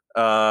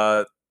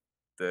 Yeah.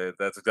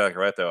 That's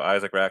exactly right though.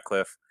 Isaac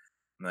Ratcliffe.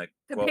 And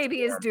The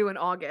baby is due in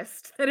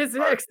August. That is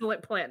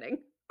excellent planning.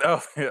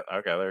 Oh yeah.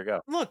 Okay, there you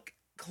go. Look,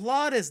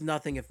 Claude is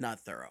nothing if not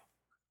thorough.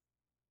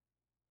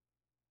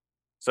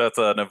 So it's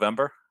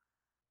November.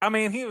 I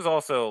mean, he was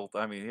also.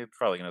 I mean, he's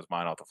probably getting his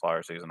mind off the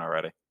Flyer season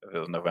already. If it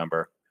was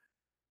November,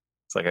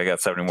 it's like I got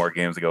 70 more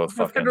games to go with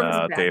fucking November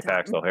was a bad Dave time.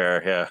 Paxton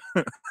here.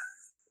 Yeah.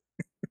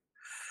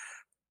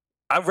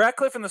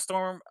 Ratcliffe and the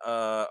Storm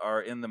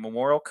are in the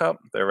Memorial Cup.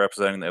 They're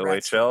representing the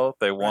Rats. OHL.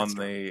 They won Rats.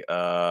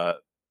 the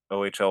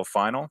OHL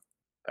final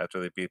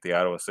after they beat the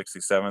Ottawa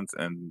 67th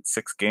in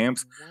 6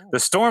 games. The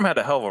Storm had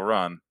a hell of a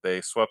run.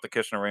 They swept the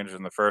Kitchener Rangers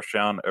in the first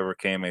round,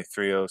 overcame a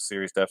 3-0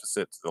 series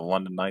deficit to the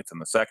London Knights in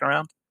the second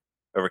round,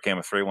 overcame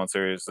a 3-1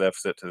 series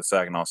deficit to the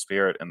Saginaw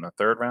Spirit in the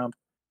third round,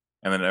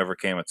 and then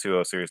overcame a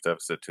 2-0 series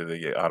deficit to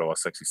the Ottawa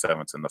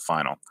 67th in the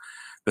final.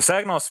 The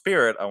Saginaw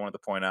Spirit, I wanted to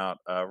point out,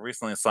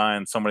 recently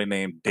signed somebody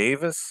named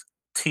Davis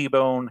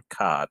T-Bone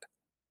Codd.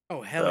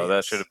 Oh, hell So yes.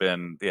 that should have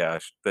been,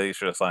 they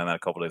should have signed that a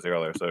couple days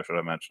earlier, so I should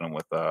have mentioned him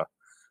with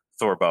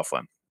Thor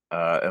Bufflin.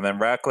 And then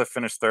Ratcliffe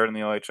finished third in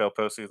the OHL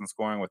postseason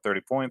scoring with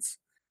 30 points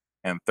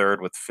and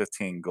third with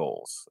 15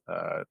 goals.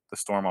 The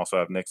Storm also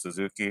have Nick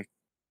Suzuki,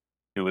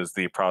 who is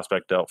the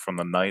prospect dealt from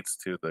the Knights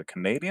to the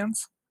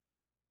Canadiens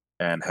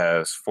and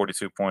has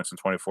 42 points in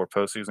 24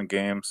 postseason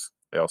games.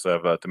 They also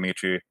have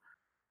Dmitry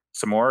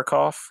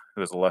Samorikov,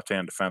 who is a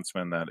left-handed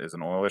defenseman that is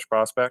an Oilers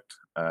prospect,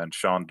 and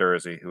Sean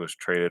Dursey, who was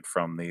traded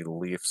from the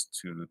Leafs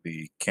to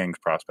the Kings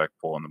prospect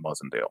pool in the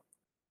Muzzin deal.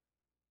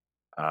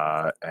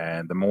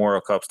 And the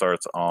Memorial Cup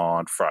starts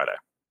on Friday.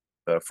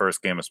 The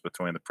first game is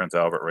between the Prince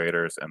Albert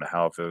Raiders and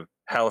the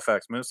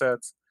Halifax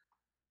Mooseheads.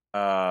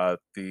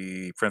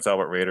 The Prince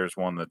Albert Raiders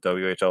won the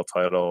WHL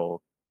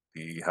title.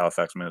 The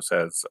Halifax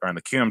Mooseheads are in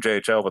the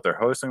QMJHL, but they're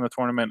hosting the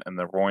tournament, and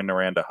the Roy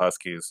Noranda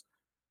Huskies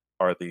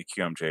are the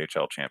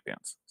QMJHL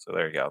champions. So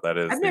there you go. That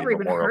is I've the never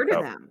even Memorial heard Cup.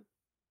 of them.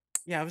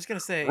 Yeah, I was gonna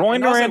say. Roy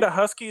and also- Noranda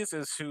Huskies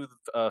is who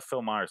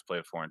Phil Myers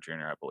played for in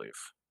junior, I believe.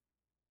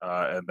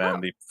 And then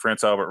the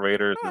Prince Albert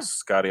Raiders Huh. is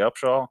Scotty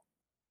Upshaw.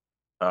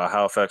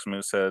 Halifax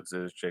Mooseheads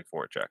is Jake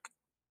Voracek.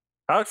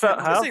 I was gonna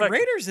say, Halifax,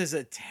 Raiders is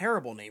a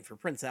terrible name for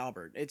Prince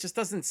Albert. It just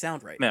doesn't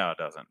sound right. no, it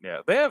doesn't. Yeah,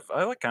 they have.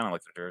 I kind of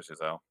like their jerseys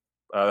though.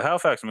 The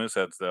Halifax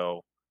Mooseheads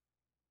though.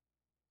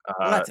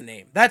 Well, that's a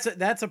name. That's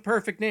a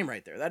perfect name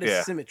right there. That is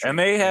Yeah, symmetry. and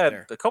they right had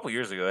there. a couple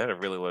years ago. They had a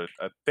really low.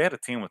 They had a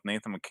team with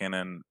Nathan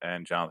McKinnon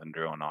and Jonathan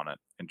Drouin on it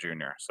in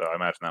junior. So I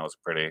imagine that was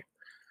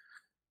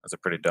a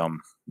pretty dumb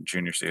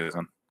junior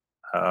season.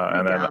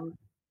 And then Dumb.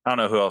 I don't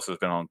know who else has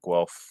been on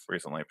Guelph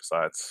recently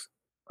besides.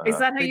 Is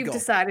that how Big you've gulp,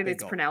 decided big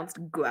it's gulp. pronounced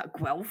Guelph?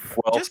 Guelph?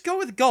 Just go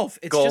with golf.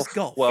 It's just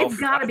golf. Guelph. It's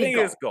gotta be I think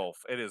it is Guelph. golf.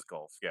 It is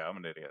golf. Yeah, I'm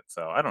an idiot,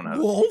 so I don't know.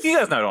 Wolf? You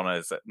guys don't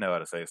know how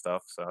to say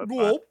stuff, so it's fine.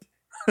 Gulp.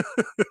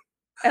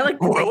 I like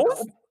the big Guelph?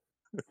 gulp.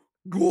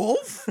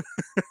 Golf?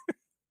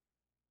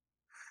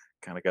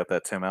 Kind of got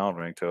that Tim Allen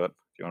ring to it.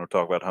 If You want to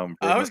talk about home?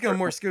 I was improvement going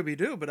more first? Scooby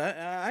Doo, but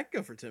I'd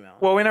go for Tim Allen.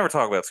 Well, we never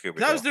talk about Scooby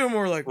 'Cause I was Doo. doing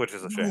more like which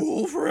is a shame.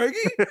 Wolf Reggie,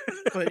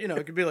 but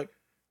it could be like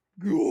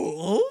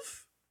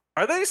Wolf.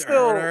 Are they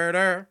still?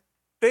 Dur-dur-dur.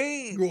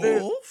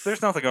 Wolf.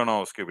 There's nothing going on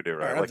with Scooby Doo,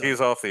 right? Alright, I'm Like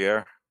he's off the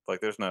air. Like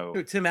there's no.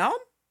 Who, Tim Allen?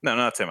 No,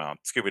 not Tim Allen.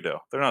 Scooby Doo.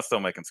 They're not still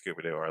making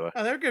Scooby Doo, are they?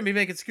 Oh, they're going to be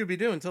making Scooby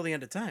Doo until the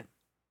end of time.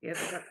 Yeah,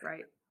 that's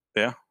right.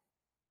 Yeah.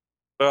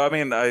 Well, I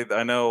mean,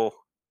 I know.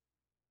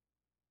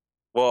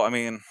 Well, I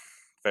mean,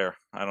 fair.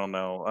 I don't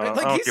know. I don't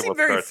Like, you keep seem up with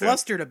very cartoons.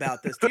 flustered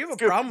about this. Do you have a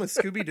Scooby- problem with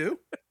Scooby Doo?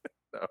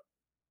 No.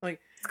 Like,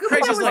 Scooby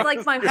Craig's Doo just was like,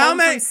 like my how home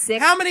many- from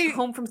sick, how many-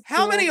 home from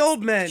how many school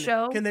old men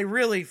show. can they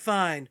really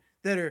find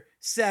that are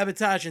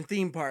sabotaging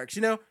theme parks?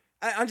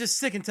 I'm just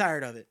sick and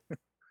tired of it.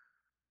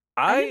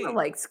 I never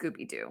liked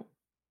Scooby Doo.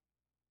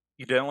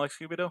 You didn't like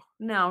Scooby Doo?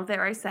 No,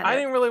 there I said I it.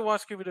 didn't really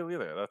watch Scooby Doo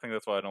either. I think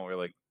that's why I don't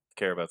really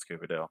care about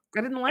Scooby Doo.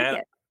 I didn't like And-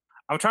 it.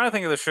 I'm trying to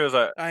think of the shows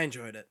I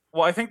enjoyed it.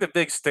 Well, I think the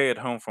big stay at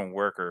home from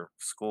work or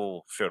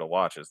school show to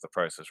watch is The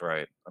Price is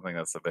Right. I think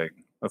that's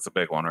the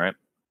big one, right?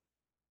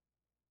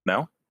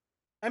 No?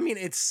 I mean,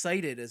 it's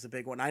cited as a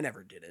big one. I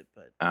never did it,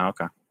 but Oh,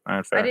 okay. All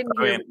right, fair. I didn't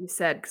hear mean, what you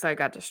said because I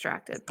got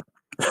distracted.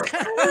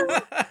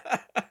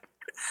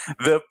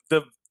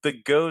 the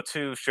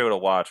go-to show to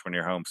watch when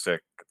you're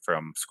homesick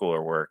from school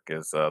or work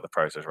is The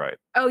Price is Right.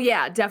 Oh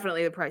yeah,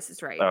 definitely The Price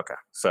is Right. Okay,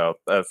 so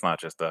that's not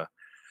just a.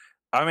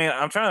 I mean,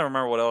 I'm trying to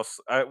remember what else.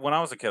 When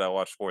I was a kid, I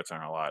watched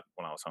SportsCenter a lot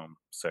when I was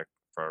homesick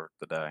for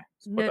the day,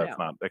 but No, that's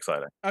no. not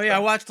exciting. oh yeah, I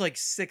So- watched like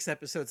 6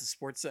 episodes of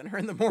SportsCenter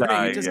in the morning.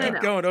 Nah, You just yeah.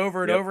 keep going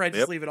over and Yep, over. I just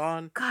yep. leave it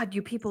on. God,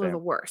 you people are Same. the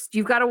worst.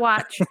 You've got to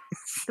watch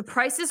The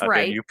Price is Again,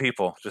 Right, you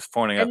people just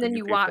pointing out. and that then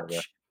you people are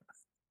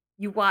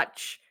there.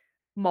 watch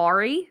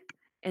Maury,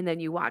 and then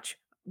you watch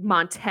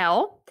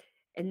Montel,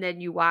 and then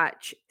you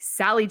watch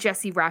Sally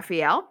Jesse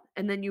Raphael,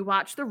 and then you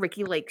watch the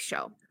Ricky Lake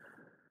Show.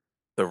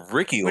 The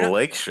Ricky We're not-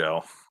 Lake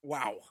Show.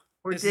 Wow.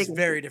 We're This is digging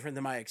very different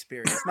than my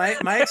experience.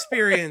 My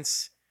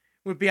experience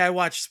would be I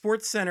watch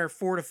SportsCenter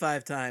 4 to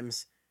 5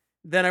 times,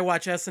 then I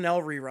watch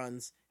SNL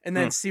reruns, and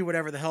then see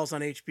whatever the hell's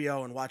on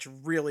HBO and watch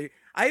really.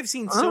 I have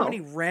seen so Oh. many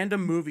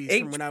random movies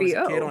from when I was a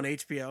kid HBO. on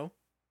HBO.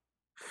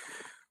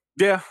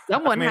 Yeah.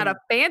 Someone had mean- a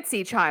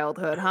fancy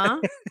childhood, huh?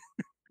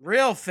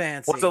 Real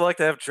fancy. What's it like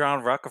to have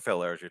John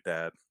Rockefeller as your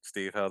dad,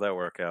 Steve? How'd that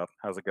work out?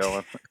 How's it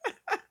going?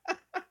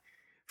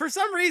 For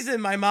some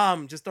reason, my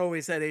mom just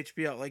always had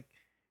HBO. Like,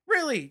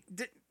 really,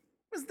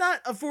 was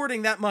not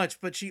affording that much,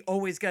 but she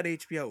always got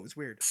HBO. It was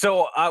weird.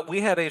 So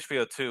we had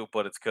HBO too,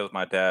 but it's because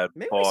my dad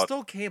Maybe we bought.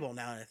 stole cable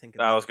now that I think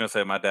I about was going to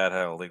say my dad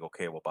had a legal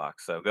cable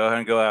box, so go ahead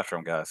and go after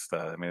him, guys.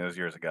 I mean, it was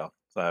years ago,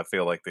 so I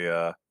feel like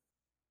the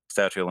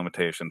statute of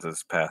limitations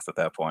is passed at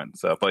that point.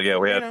 So, but yeah,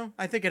 it. we You had. know,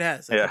 I think it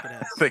has. I Yeah, think it I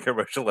has. think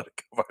everybody should let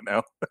it go by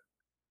now.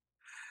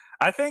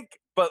 I think,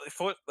 but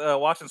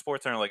watching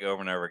SportsCenter like over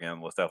and over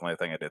again was definitely a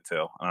thing I did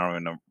too. I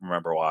don't even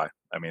remember why.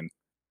 I mean,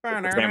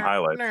 the same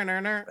highlights.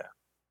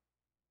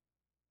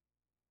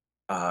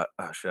 Oh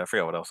shit, I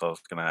forgot what else I was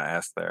gonna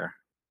ask there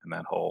in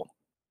that whole.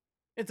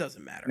 It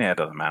doesn't matter. Yeah, it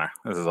doesn't matter.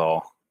 This is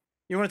all.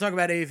 You want to talk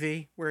about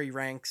AV, where he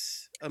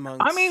ranks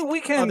amongst I mean, we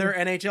can. other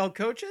NHL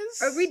coaches?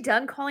 Are we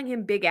done calling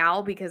him Big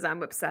Al? Because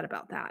I'm upset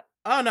about that.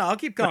 Oh, no, I'll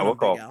keep No, calling we'll him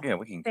call. Big Al. Yeah,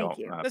 we can. Thank call,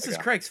 you. This Big is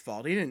Al. Craig's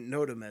fault. He didn't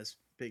note him as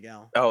Big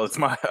Al. Oh, it's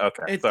my.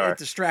 Okay, sorry. It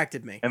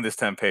distracted me. In this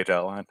 10-page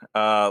outline,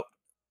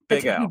 Big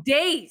It took Al. you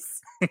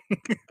days.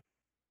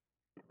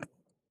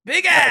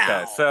 Big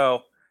Al! Okay,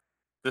 so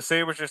the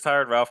Sabres just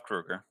hired Ralph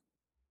Kruger,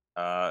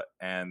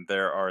 and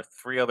there are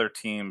 3 other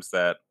teams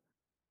that.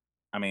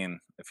 I mean,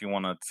 if you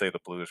want to say the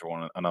Blues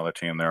are another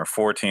team, there are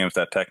 4 teams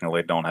that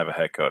technically don't have a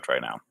head coach right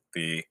now.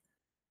 The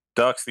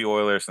Ducks, the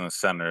Oilers, and the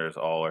Senators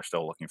all are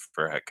still looking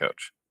for a head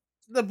coach.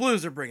 The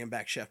Blues are bringing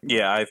back Chef.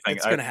 Yeah, I think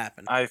it's going to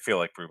happen. I feel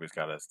like Ruby's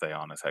got to stay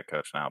on as head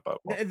coach now, but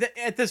well,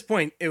 At this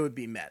point, it would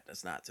be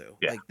madness not to.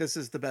 Yeah. Like, this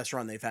is the best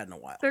run they've had in a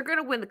while. They're going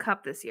to win the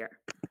cup this year.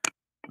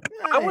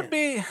 I would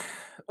be.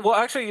 Well,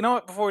 actually, you know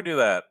what? Before we do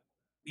that,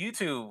 you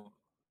two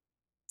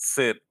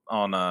sit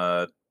on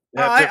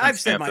I've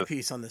said my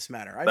piece on this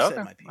matter. I've said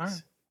Okay, my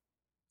piece.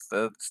 all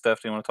right.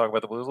 Steph, do you want to talk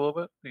about the Blues a little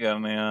bit? You got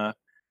any?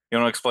 You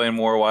want to explain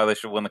more why they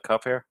should win the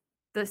cup here?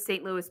 The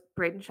St. Louis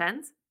Braden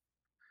Shens.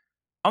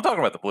 I'm talking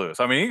about the Blues.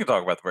 I mean, you can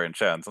talk about the Braden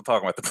Shens. I'm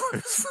talking about the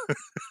Blues.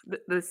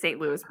 The St.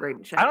 Louis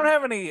Braden Shens. I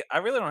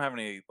really don't have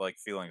any like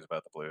feelings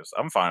about the Blues.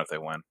 I'm fine if they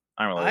win.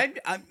 I don't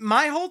really.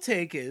 My whole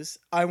take is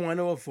I want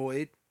to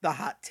avoid the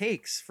hot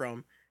takes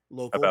from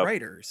local About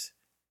writers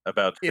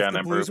about if Jen the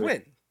and Blues Ruby.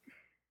 win.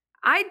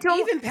 I don't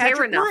Even care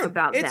Patrick enough Maroon,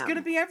 about it's them. going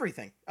to be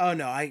everything. Oh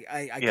no, I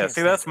Yeah, can't see,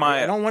 stand that's it.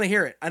 my- I don't want to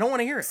hear it. I don't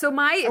want to hear it. So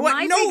my I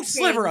want no big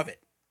sliver thing of it.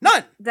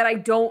 None. that I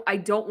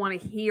don't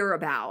want to hear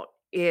about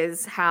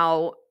is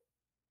how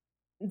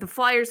the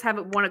Flyers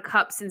haven't won a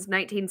cup since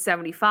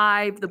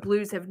 1975. The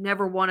Blues have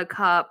never won a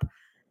cup.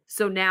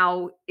 So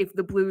now if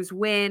the Blues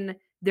win,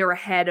 they're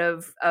ahead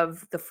of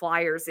the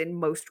Flyers in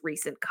most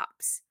recent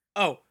cups.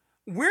 Oh,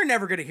 we're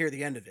never going to hear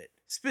the end of it.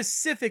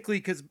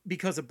 Specifically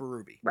because of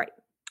Berube. Right.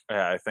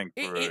 Yeah, I think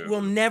It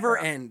will never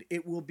yeah. end.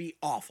 It will be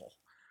awful.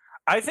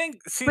 I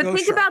think. See, But Go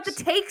think about the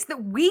Sharks. takes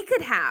that we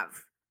could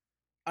have.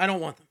 I don't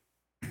want them.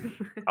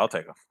 I'll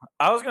take them.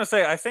 I was gonna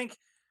say, I think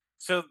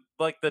so.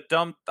 Like the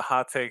dumb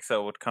hot takes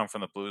that would come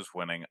from the Blues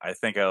winning, I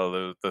think out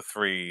of the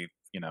three,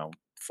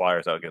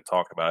 Flyers that would get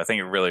talked about, I think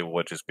it really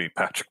would just be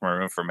Patrick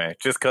Maroon for me,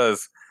 just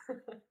because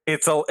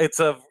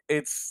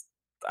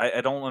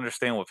I don't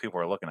understand what people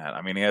are looking at.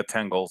 I mean, he had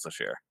 10 goals this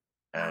year,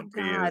 Oh and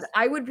he God, is.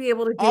 I would be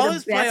able to do All the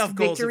his best playoff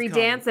goals have victory come.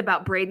 dance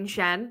about Braden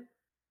Shen.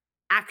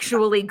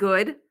 Actually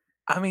good.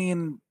 I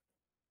mean,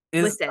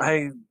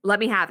 Listen, let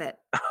me have it.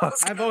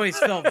 I've always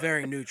felt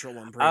very neutral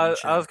on I Braden was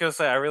Shen. gonna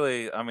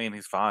say, I mean,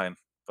 he's fine,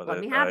 but Let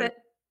me have it.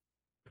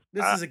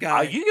 This is a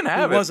guy you can who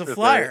have was it a if they-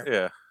 Flyer.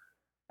 Yeah.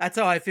 That's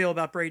how I feel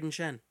about Braden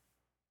Shen.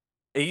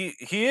 He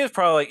is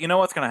probably,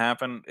 what's going to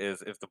happen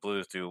is if the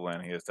Blues do win,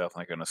 he is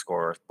definitely going to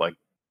score like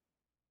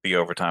the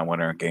overtime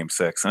winner in Game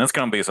 6, and it's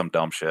going to be some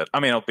dumb shit.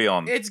 I mean, it'll be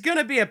on. It's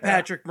gonna be a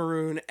Patrick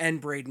Maroon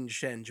and Braden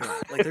Shen joint.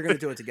 Like they're gonna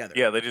do it together.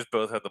 Yeah, they just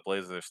both have the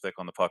blades of their stick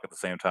on the puck at the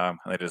same time,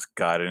 and they just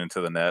guide it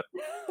into the net,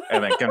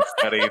 and then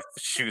confetti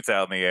shoots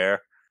out in the air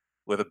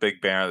with a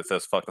big banner that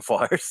says "Fuck the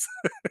Flyers."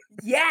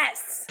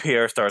 Yes.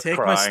 Pierre starts Take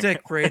crying. my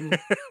stick, Braden.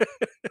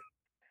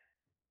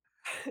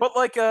 But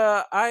like,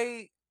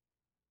 I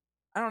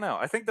don't know.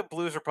 I think the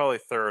Blues are probably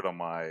third on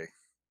my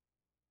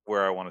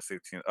where I want to see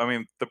teams. I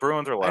mean, the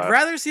Bruins are last. I'd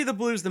rather see the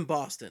Blues than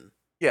Boston.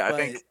 Yeah, I but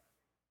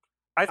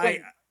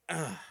think.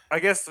 I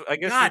guess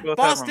God, we both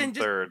Boston have them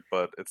just- third,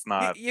 but it's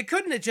not. you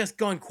couldn't have just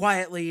gone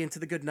quietly into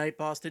the good night,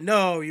 Boston.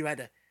 No, you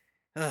had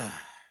to.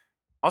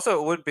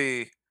 Also, it would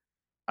be.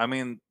 I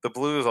mean, the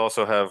Blues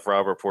also have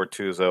Robert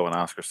Portuzzo and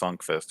Oscar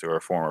Sundqvist, who are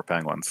former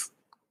Penguins.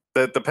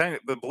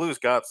 The Blues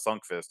got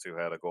Sundqvist, who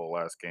had a goal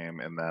last game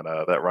in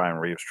that Ryan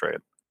Reeves trade.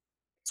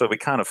 So it'd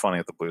be kind of funny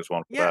if the Blues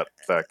won for that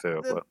fact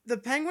too. But The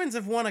Penguins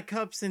have won a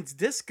cup since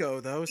Disco,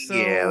 though. So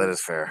yeah, that is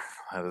fair.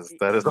 That is.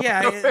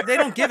 Yeah, they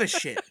don't give a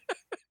shit.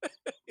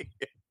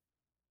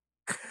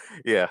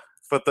 Yeah,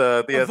 but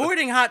the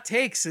Avoiding hot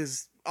takes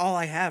is all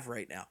I have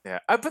right now yeah.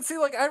 But see,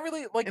 like, I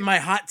really like in my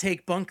hot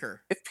take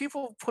bunker. if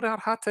people put out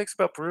hot takes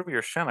about Berube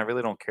or Shen, I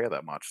really don't care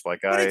that much. Like,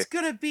 But it's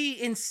gonna be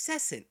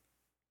incessant.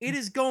 Hmm. It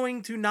is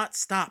going to not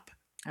stop.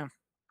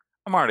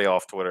 I'm already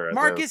off Twitter. as is.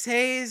 Marcus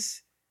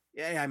Hayes.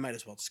 Yeah, I might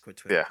as well just quit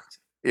Twitter.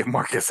 Yeah,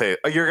 Marcus Hayes.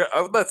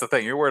 That's the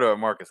thing. You're worried about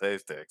Marcus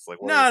Hayes takes. Like,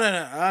 No.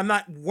 I'm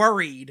not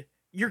worried.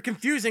 You're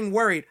confusing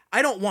worried.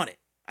 I don't want it.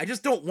 I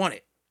just don't want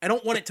it. I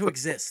don't want it to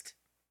exist.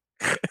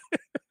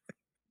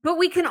 But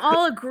we can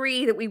all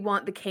agree that we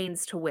want the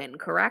Canes to win,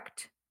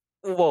 correct?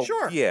 Well,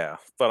 Sure. yeah,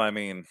 but I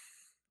mean,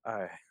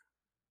 I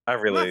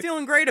I'm really, not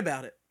feeling great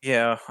about it.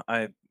 yeah,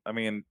 I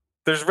mean,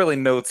 there's really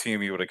no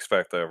team you would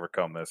expect to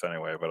overcome this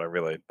anyway. But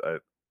I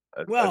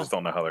Well, just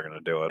don't know how they're going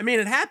to do it. I mean,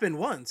 it happened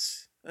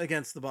once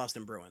against the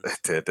Boston Bruins.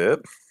 It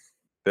did,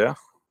 yeah,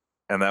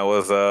 and that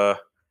was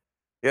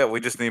yeah. We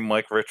just need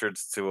Mike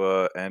Richards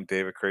to end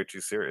David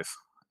Krejci's series,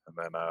 and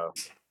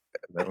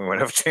then we might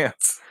have a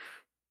chance.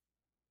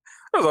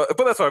 But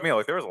that's what I mean.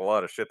 Like, there was a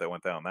lot of shit that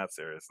went down in that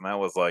series, and that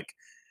was like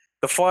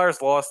the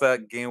Flyers lost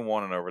that game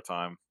 1 in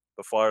overtime.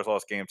 The Flyers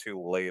lost game 2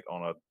 late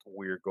on a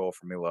weird goal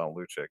from Milan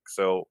Lucic.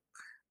 So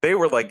they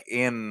were like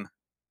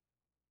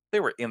they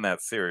were in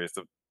that series.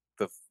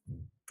 The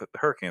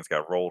Hurricanes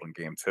got rolled in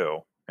game 2,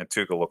 and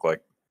Tuukka looked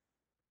like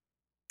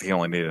he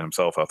only needed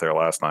himself out there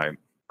last night.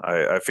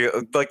 I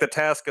feel like the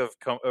task of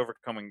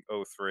overcoming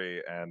 0-3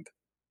 and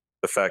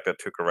the fact that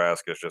Tuukka Rask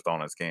is just on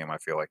his game, I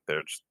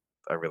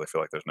really feel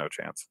like there's no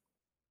chance.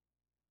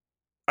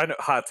 I know,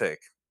 hot take.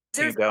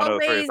 There's Team down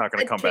 0-3 is always not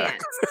going a to come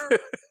back.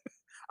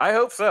 I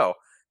hope so.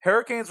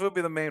 Hurricanes would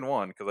be the main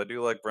one because I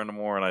do like Brendan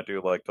Moore and I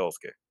do like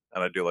Tulsky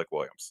and I do like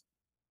Williams.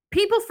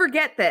 People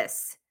forget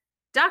this.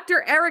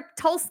 Dr. Eric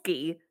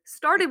Tulsky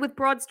started with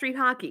Broad Street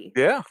Hockey.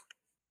 Yeah.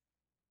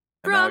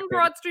 And now From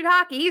Broad Street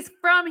Hockey. He's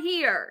from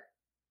here.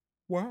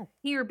 Wow.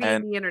 Here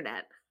being the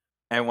internet.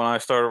 And when I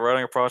started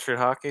writing at Broad Street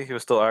Hockey, he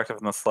was still active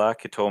in the Slack.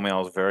 He told me I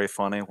was very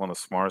funny, one of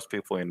the smartest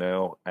people he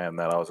knew, and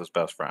that I was his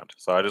best friend.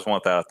 So I just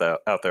want that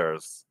out there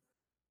as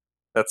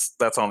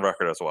that's on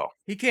record as well.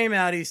 He came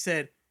out, he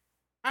said,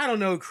 I don't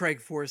know who Craig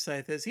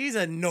Forsyth is. He's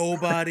a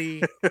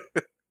nobody.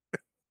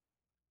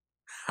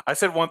 I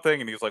said one thing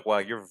and he was like, wow,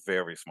 you're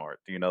very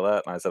smart. Do you know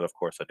that? And I said, of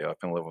course I do. I've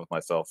been living with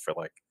myself for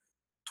like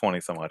 20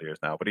 some odd years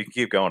now, but you can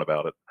keep going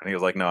about it. And he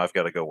was like, no, I've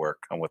got to go work.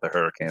 I'm with the He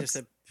Hurricanes. just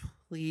said,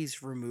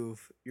 please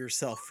remove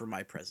yourself from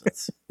my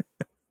presence.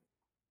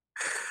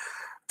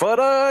 But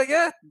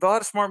yeah, a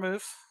lot of smart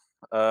moves.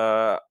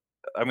 I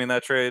mean,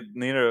 that trade,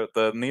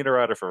 the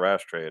Niederreiter for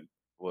Rash trade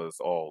was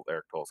all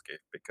Eric Tulsky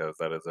because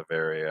that is a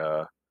very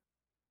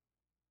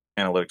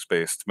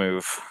analytics-based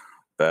move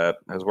that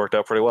has worked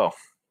out pretty well.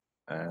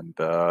 And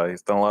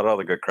he's done a lot of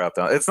other good crap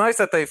down. It's nice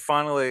that they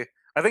finally.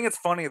 I think it's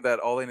funny that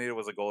all they needed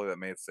was a goalie that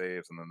made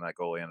saves, and then that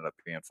goalie ended up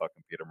being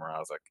fucking Peter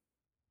Mrazek.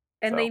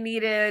 And So. they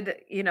needed,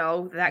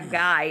 that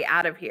guy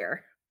out of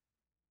here.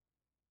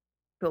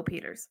 Bill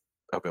Peters.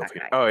 Oh, Bill That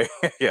Peters. guy.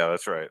 Oh, yeah,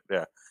 that's right.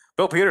 Yeah,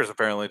 Bill Peters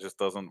apparently just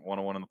doesn't want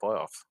to win in the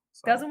playoffs.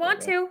 So, Doesn't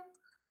want to.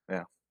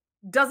 Yeah.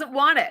 Doesn't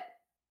want it.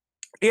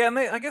 Yeah, and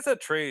I guess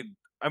that trade.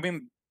 I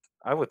mean,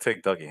 I would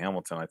take Dougie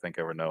Hamilton. I think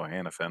over Noah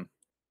Hannafin.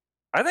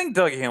 I think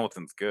Doug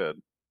Hamilton's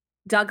good.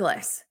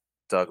 Douglas.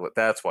 Douglas.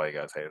 That's why you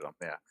guys hated him.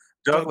 Yeah.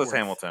 Douglas Dougworth.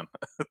 Hamilton.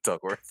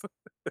 Dougworth.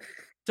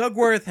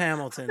 Dougworth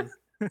Hamilton.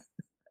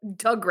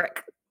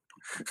 Dougrick.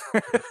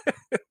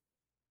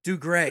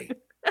 Dugray.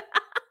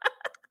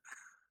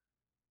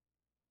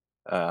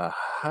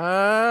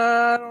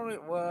 I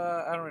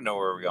don't even know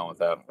where we're going with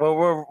that. What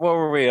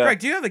were we? Greg,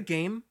 do you have a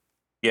game?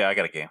 Yeah, I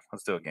got a game.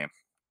 Let's do a game.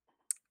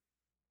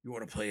 You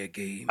want to play a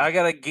game? I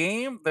got a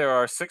game. There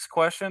are 6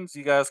 questions.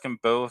 You guys can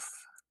both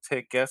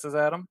take guesses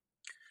at them.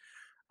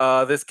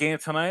 This game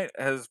tonight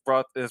has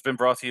been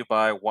brought to you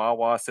by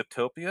Wawa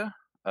Siptopia.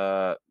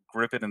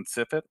 Grip it and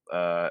sip it.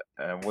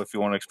 And if you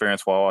want to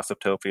experience Wawa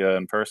Siptopia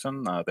in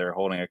person, they're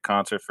holding a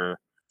concert for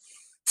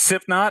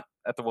Sipnot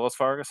at the Wells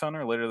Fargo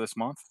Center later this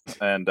month.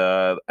 And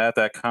at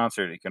that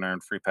concert, you can earn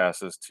free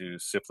passes to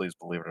Sipley's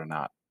Believe It or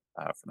Not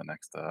for the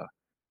next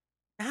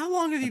How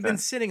long have you been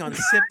sitting on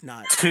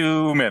Sipnot?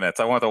 2 minutes.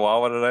 I went to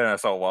Wawa today and I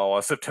saw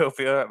Wawa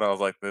Siptopia, and I was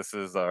like, "This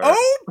is our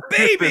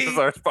baby! this is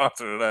our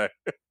sponsor today."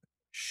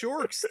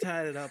 Shorks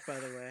tied it up, by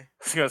the way.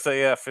 I was gonna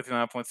say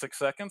 59.6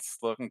 seconds.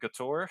 Logan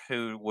Couture,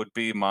 who would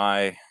be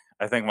my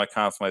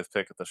Conn Smythe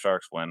pick if the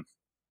Sharks win.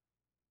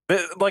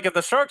 If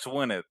the Sharks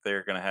win it,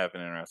 they're gonna have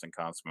an interesting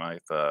Conn Smythe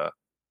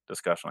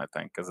discussion. I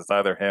think because it's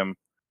either him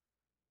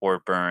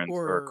or Burns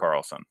or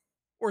Carlson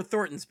or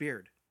Thornton's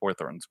beard. Or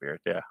Thornton's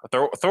beard. Yeah,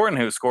 Thornton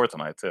who scored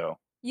tonight too.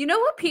 You know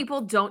what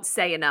people don't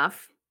say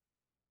enough?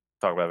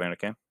 Talk about Vander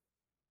Kane?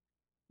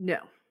 No.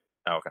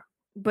 Oh, okay.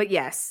 But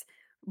yes.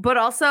 But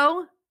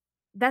also,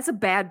 that's a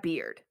bad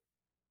beard.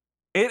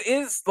 It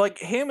is like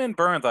him and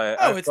Burns.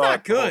 It's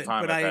not good,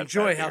 but I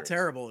enjoy how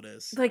terrible it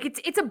is. Like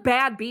it's a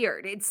bad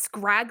beard. It's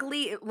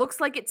scraggly. It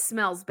looks like it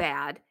smells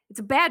bad. It's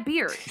a bad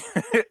beard.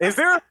 Is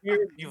there a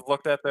beard you've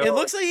looked at though? It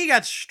looks like he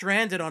got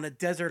stranded on a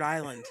desert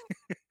island.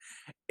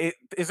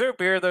 Is there a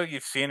beard though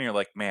you've seen and you're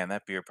like, man,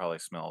 that beard probably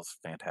smells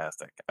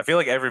fantastic? I feel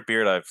like every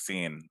beard I've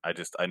seen,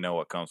 I know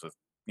what comes with,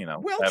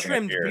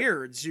 well-trimmed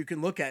beards you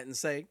can look at and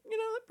say,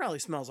 that probably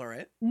smells all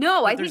right.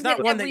 No, but I there's think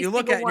not one that you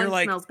look at and you're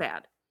like, smells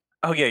bad.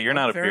 Oh yeah, you're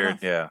not a fair beard.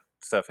 enough. Yeah,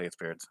 Steph hates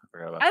beards. I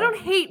forgot about I that. don't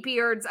hate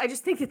beards. I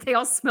just think that they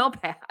all smell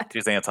bad.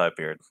 She's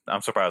anti-beard.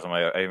 I'm surprised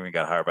I even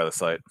got hired by the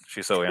site.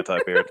 She's so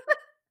anti-beard.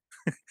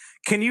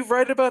 Can you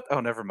write about?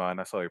 Oh, never mind.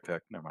 I saw your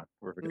pick. Never mind.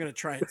 I'm gonna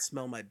try and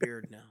smell my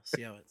beard now.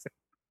 See how it's.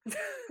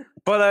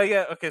 But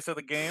okay. So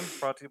the game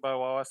brought to you by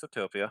Wawa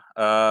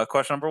Siptopia.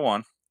 Question number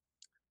 1.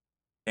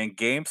 In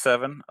Game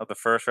 7 of the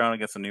first round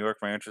against the New York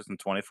Rangers in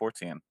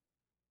 2014,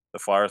 the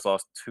Flyers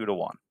lost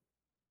 2-1.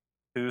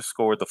 Who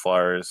scored the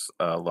Flyers'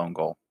 lone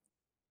goal?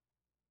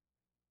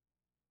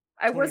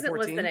 I wasn't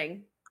 2014?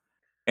 listening.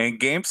 In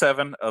Game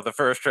 7 of the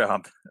first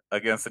round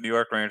against the New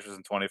York Rangers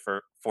in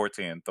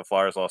 2014, the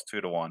Flyers lost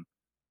 2-1.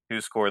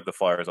 Who scored the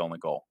Flyers' only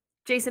goal?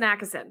 Jason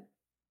Atkinson.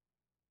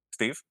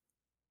 Steve?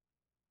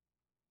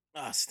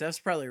 Steph's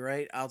probably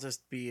right. I'll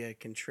just be a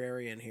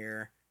contrarian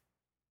here.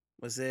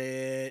 Was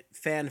it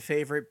fan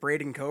favorite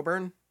Braden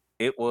Coburn?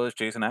 It was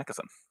Jason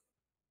Atkinson.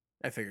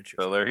 I figured you.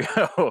 So there you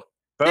go.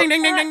 Ding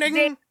ding ding ding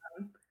ding.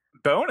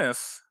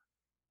 Bonus.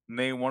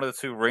 Name one of the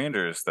 2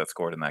 Rangers that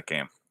scored in that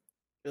game.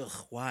 Ugh,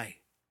 why?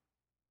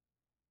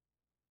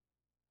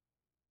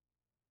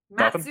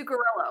 Matt Nothing?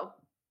 Zuccarello.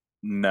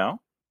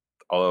 No.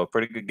 Although a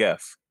pretty good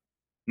guess.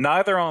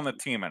 Neither on the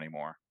team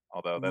anymore.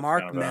 Although that's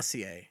Mark kind of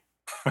Messier.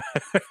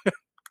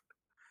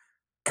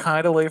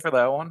 kind of late for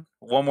that one.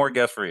 One more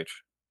guess for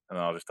each, and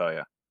then I'll just tell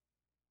you.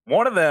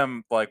 One of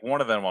them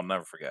I'll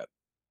never forget.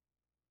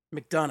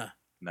 McDonough.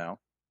 No.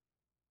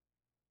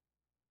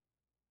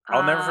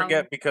 I'll never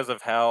forget because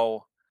of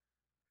how.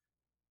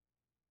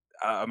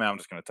 I'm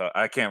just going to tell.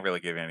 I can't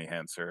really give you any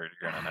hints, or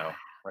you're going to know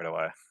right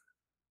away.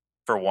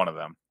 For one of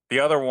them, the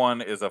other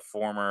one is a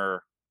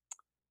former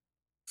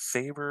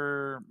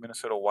Sabre,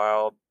 Minnesota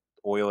Wild,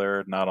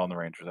 Oiler, not on the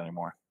Rangers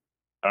anymore.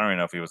 I don't even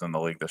know if he was in the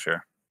league this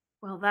year.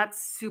 Well,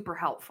 that's super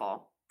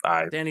helpful.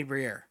 Danny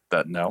Briere.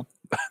 No,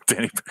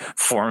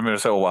 former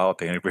Minnesota Wild,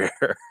 Danny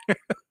Briere.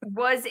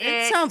 Was It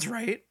it sounds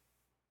right.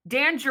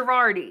 Dan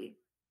Girardi?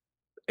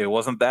 It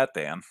wasn't that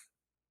Dan.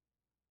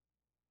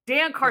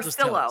 Dan Well, just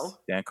tell us. Carcillo.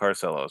 Dan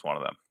Carcillo is one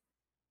of them.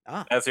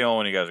 Ah, That's the only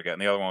one you guys are getting.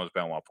 The other one was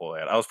Benoit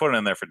Pouliot. I was putting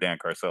in there for Dan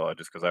Carcillo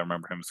just because I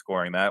remember him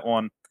scoring that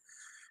one.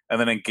 And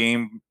then in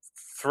Game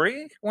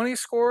 3, when he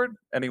scored,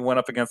 and he went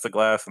up against the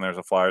glass, and there's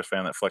a Flyers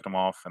fan that flicked him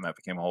off, and that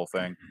became a whole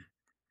thing.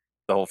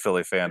 The whole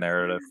Philly fan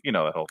narrative. You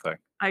know that whole thing.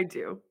 I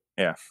do.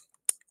 Yeah.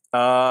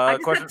 I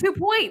just Question. got 2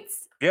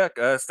 points.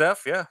 Yeah,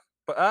 Steph. Yeah.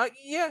 But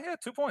yeah,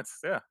 2 points.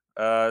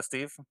 Yeah.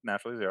 Steve,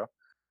 naturally 0.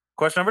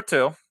 Question number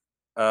 2.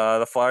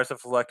 The Flyers have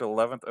selected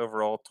 11th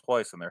overall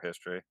twice in their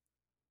history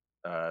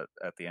at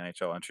the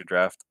NHL entry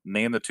draft.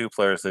 Name the 2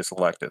 players they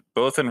selected,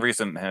 both in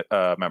recent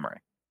memory,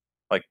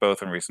 like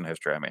both in recent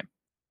history. I mean,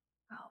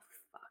 Oh,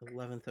 fuck.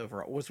 11th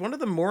overall. Was one of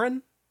them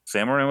Morin?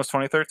 Sam Morin was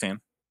 2013,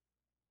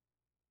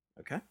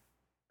 Okay.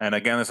 and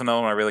again, there's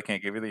another one I really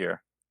can't give you the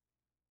year.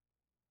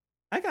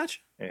 I got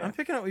you. Yeah. I'm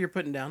picking up what you're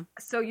putting down.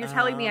 So you're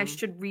telling me I Um,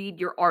 should read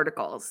your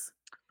articles?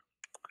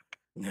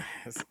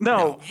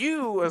 No,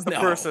 you as the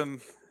No.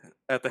 person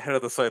at the head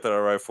of the site that I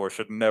write for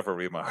should never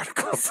read my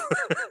articles.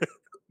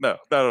 No,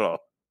 not at all.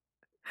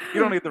 You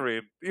don't need to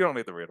read. You don't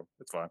need to read them.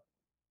 It's fine.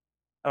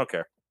 I don't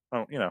care.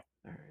 All right.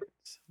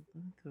 So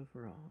 11th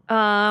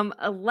overall.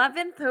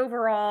 11th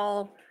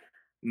overall.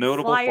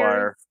 Notable Flyers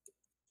flyer.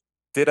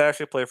 Did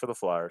actually play for the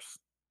Flyers.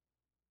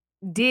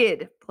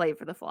 did play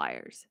for the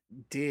Flyers.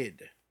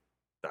 Did.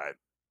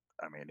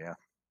 I mean, yeah.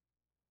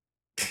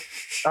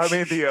 I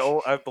mean,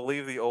 I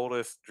believe the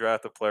oldest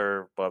drafted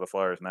player by the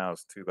Flyers now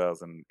is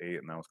 2008,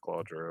 and that was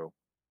Claude Giroux.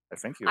 I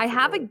think he was I the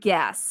have a earliest.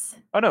 guess,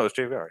 Oh, no, it's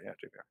JVR. Yeah,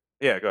 JVR.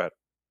 Yeah, go ahead.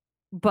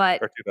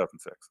 but Or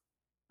 2006.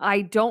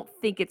 I don't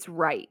think it's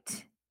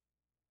right.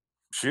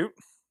 Shoot.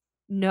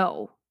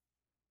 No.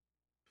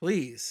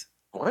 Please.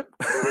 What?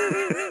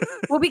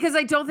 Well, because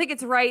I don't think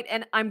it's right,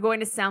 and I'm going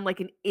to sound like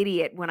an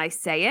idiot when I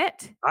say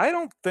it. I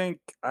don't think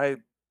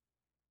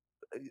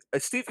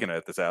Steve can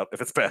edit this out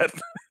if it's bad.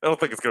 I don't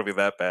think it's going to be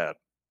that bad.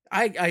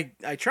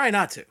 I try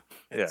not to.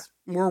 Yeah. It's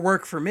more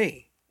work for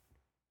me.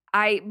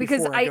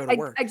 Because Before I go to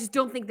work. I just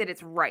don't think that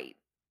it's right.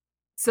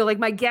 So like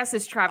my guess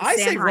is Travis I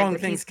say Sanheim, wrong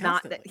but things he's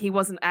not that constantly. he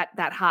wasn't at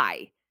that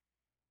high.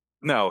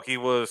 No, he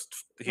was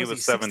Was he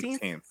 17th,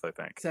 16th? I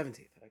think,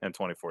 17th. in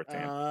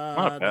 2014. Not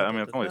Uh, bad. I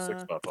mean, it's only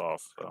 6 spots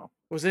off. So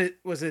Was it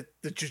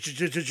the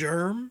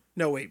germ?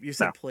 No, wait. You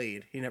said No.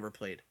 played. He never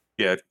played.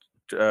 yeah,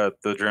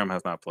 the Germ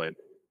has not played.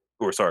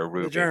 Or sorry,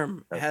 Ruby The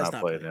germ has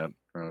not played yet.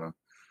 I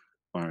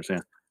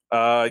understand.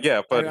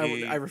 Yeah, but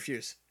I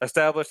refuse.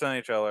 established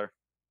NHLer.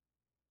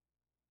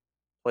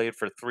 Played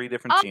for 3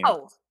 different teams.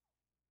 Oh,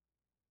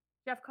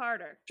 Jeff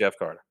Carter. Jeff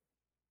Carter.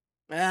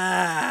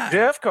 Ah,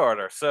 Jeff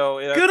Carter. So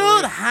good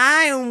old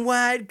high and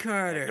wide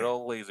Carter. good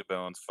old lazy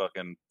bones.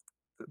 Fucking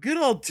Good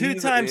old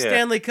two-time yeah.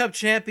 Stanley Cup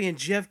champion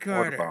Jeff what a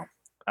Carter. bomb.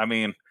 I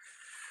mean,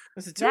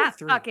 Was it 2 or That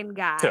 3? fucking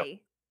guy. Two.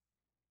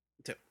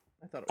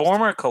 I thought it was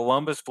former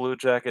Columbus Blue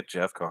Jacket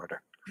Jeff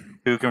Carter.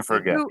 Who can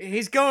forget? Who- 2.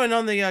 He's going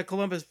on the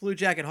Columbus Blue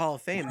Jacket Hall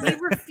of Fame. They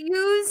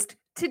refused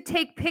to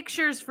take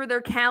pictures for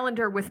their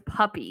calendar with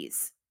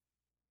puppies.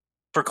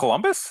 For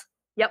Columbus?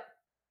 Yep.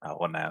 Oh,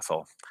 what an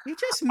asshole. He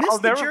just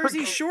missed the never Jersey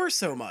forget- Shore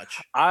so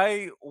much.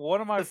 One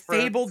of my The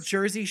friends, fabled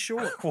Jersey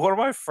Shore. one of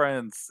my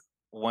friends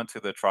went to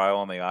the Trial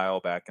on the Isle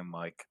back in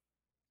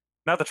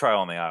not the Trial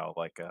on the Isle,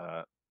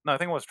 no, I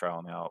think it was Trial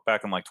on the Isle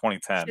back in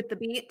 2010, At the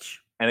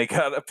beach. and he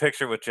got a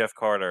picture with Jeff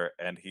Carter,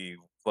 and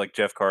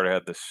Jeff Carter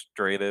had the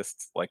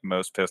straightest,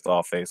 most pissed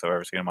off face I've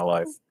ever seen in my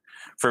life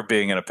for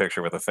being in a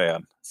picture with a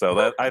fan. So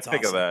that I That's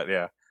think of awesome. that,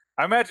 yeah.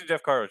 I imagine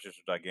Jeff Carter was just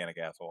a gigantic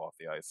asshole off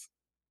the ice.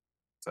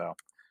 So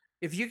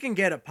If you can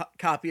get a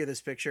copy of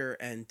this picture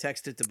and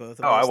text it to both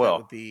of Oh, I us, that will.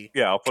 would be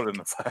yeah, I'll put it in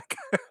the Slack.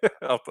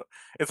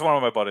 It's one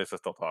of my buddies I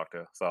still talk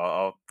to, so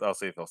I'll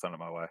see if he'll send it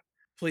my way.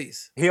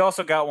 please. He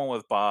also got one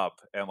with Bob,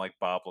 and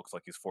Bob looks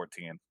like he's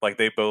 14.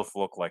 They both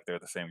look like they're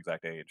the same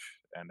exact age,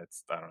 and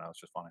I don't know, it's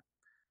just funny.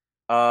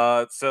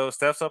 So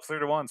Steph's up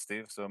 3-1,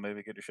 Steve. So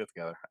maybe get your shit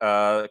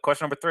together.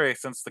 Question number 3: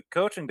 since the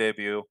coaching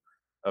debut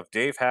of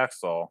Dave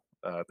Haxtell,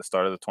 at the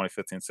start of the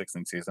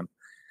 2015-16 season,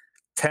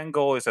 10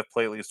 goalies have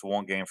played at least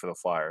one game for the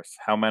Flyers.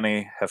 How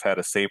many have had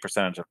a save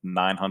percentage of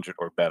 900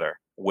 or better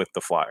with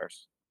the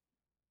Flyers?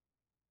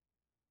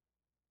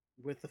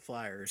 With the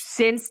Flyers.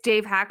 Since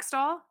Dave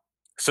Haxtell?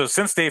 So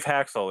since Dave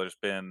Haxtell, there's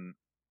been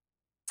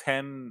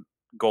 10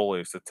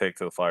 goalies to take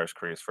to the Flyers'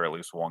 crease for at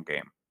least one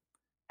game.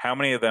 How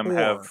many of them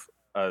have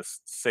a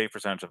save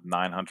percentage of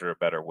 900 or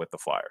better with the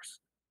Flyers?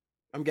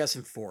 I'm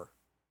guessing 4.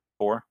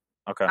 4?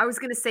 Okay. I was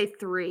going to say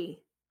 3.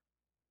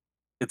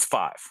 It's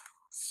 5.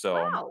 So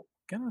Wow.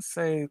 I'm going to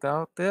say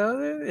that,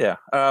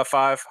 yeah.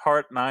 5.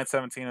 Hart, 9,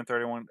 17, and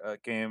 31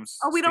 games.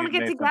 Oh, we don't Steve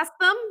get Mason. to guess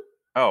them?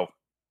 Oh,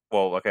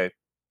 well, okay.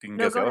 You can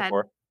No, guess the go other ahead.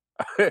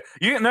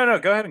 4. No,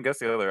 go ahead and guess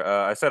the other.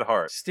 I said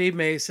Hart. Steve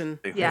Mason.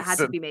 Steve Yeah, it had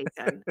to Mason. be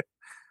Mason.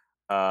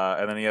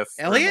 And then he has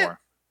 3 Elliott? more.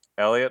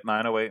 Elliott,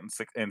 908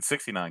 in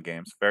 69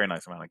 games. Very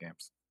nice amount of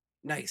games.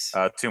 Nice.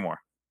 2 more.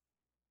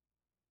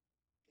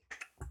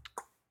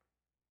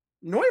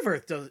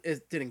 Neuwirth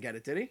didn't get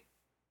it, did he?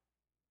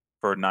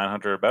 For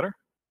 900 or better?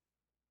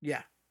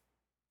 Yeah.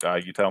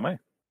 You tell me.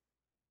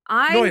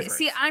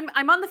 Neuwirth.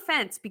 I'm on the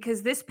fence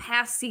because this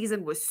past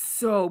season was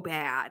so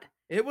bad.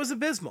 It was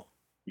abysmal.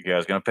 You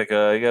guys gotta pick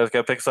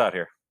a side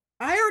here.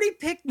 I already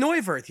picked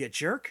Neuwirth, you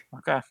jerk.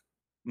 Okay.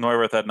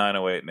 Neuwirth had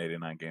 908 in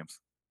 89 games.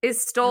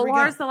 Is we go.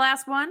 Stolars the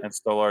last one? And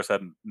Stolarz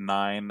had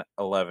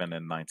 911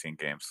 in 19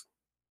 games.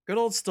 Good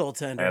old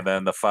Stoltender. And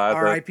then the 5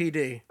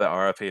 R.I.P.D. the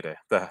RIPD.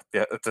 Yeah,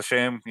 it's a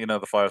shame, the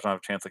Flyers don't have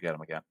a chance to get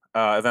him again.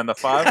 And then the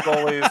 5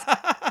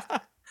 goalies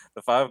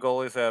the 5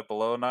 goalies had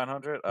below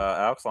 900.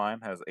 Alex Lyon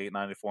has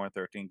 894 in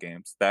 13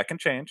 games. That can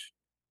change.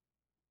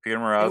 Peter It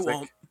Mrazek,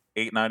 won't.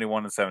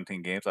 891 in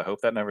 17 games. I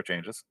hope that never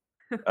changes.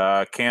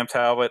 Cam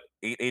Talbot,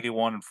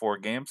 881 in 4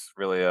 games.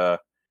 Really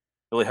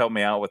helped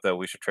me out with the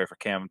we should trade for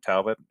Cam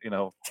Talbot,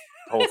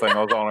 whole thing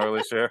I was on earlier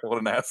this year. What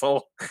an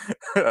asshole.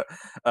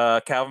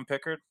 Calvin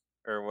Pickard,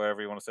 or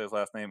whatever you want to say his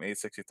last name,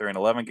 863 in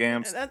 11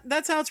 games.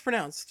 That's how it's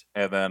pronounced.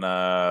 And then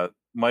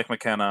Mike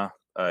McKenna,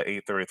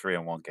 833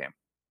 in 1 game.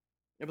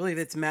 I believe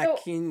it's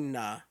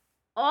McKenna.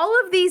 All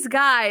of these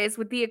guys,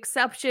 with the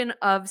exception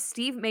of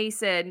Steve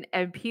Mason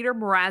and Peter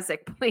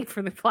Mrazek, played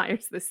for the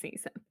Flyers this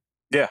season.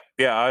 Yeah.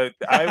 I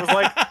was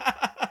like,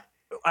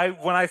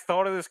 when I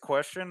thought of this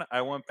question,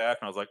 I went back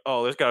and I was like,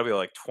 oh, there's got to be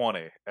like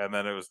 20, and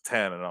then it was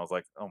 10, and I was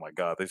like, oh my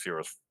god, this year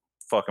was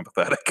fucking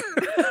pathetic.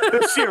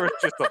 This year was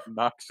just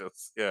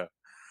obnoxious. Yeah.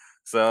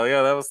 So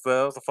yeah, that was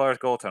the Flyers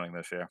goaltending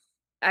this year.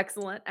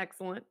 Excellent,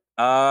 excellent.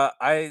 I'm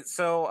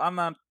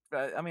not.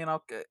 I mean,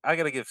 I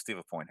got to give Steve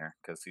a point here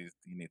because he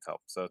needs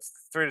help. So it's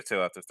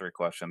 3-2 after 3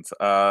 questions.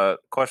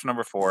 Question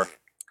number 4.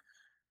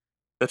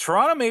 The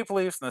Toronto Maple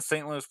Leafs and the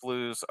St. Louis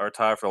Blues are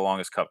tied for the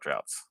longest cup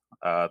droughts.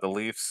 The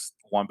Leafs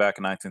won back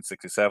in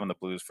 1967. The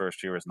Blues'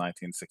 first year was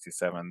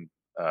 1967,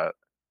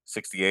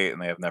 68,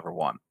 and they have never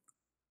won.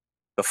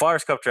 The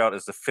Flyers Cup drought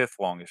is the 5th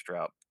longest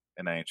drought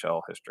in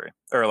NHL history,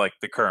 or like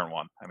the current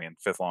one. I mean,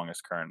 5th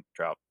longest current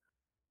drought.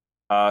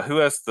 Who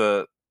has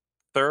the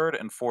 3rd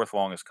and 4th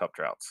longest cup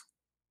droughts?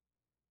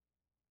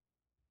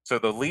 So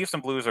the Leafs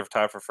and Blues are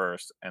tied for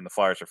 1st, and the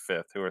Flyers are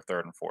 5th. Who are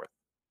 3rd and 4th?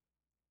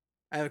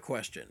 I have a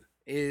question.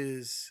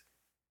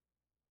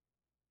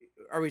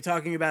 Are we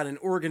talking about an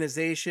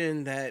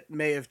organization that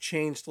may have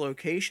changed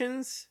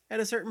locations at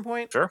a certain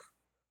point? Sure.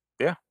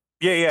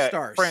 Yeah.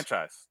 Stars.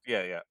 Franchise.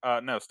 Yeah.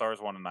 No, Stars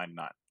won in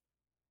 99.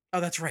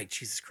 Oh, that's right.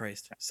 Jesus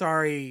Christ.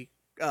 Sorry,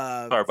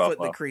 Sorry, foot in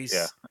Buffalo. the crease.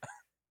 Yeah.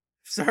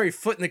 Sorry,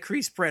 foot in the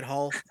crease, Brett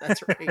Hull.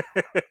 That's right.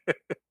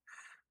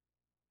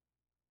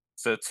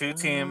 So 2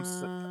 teams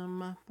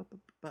bu-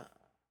 bu-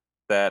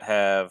 that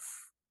have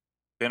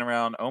been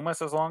around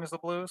almost as long as the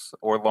Blues,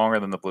 or longer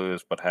than the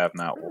Blues, but have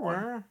not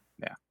won.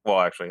 Yeah.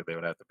 Well, actually, they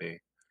would have to be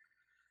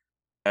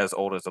as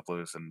old as the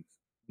Blues and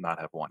not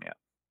have won yet.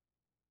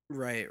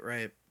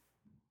 Right.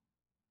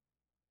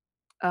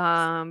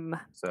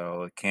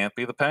 So it can't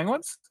be the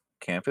Penguins,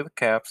 can't be the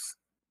Caps.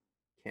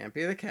 Can't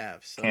be the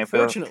Caps. Can't be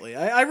the- Unfortunately,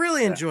 I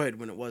really enjoyed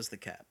when it was the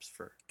Caps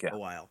for Yeah. a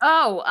while.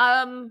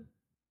 Oh,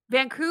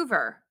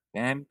 Vancouver.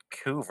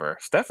 Vancouver.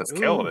 Steph is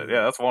killing it.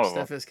 Yeah, that's one of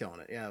them. Steph is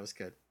killing it. Yeah, it was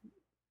good.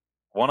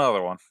 One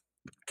other one.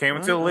 Came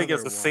into the One league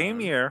as other the same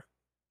one. year,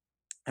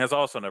 has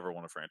also never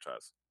won a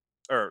franchise.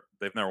 Or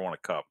they've never won a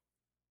cup.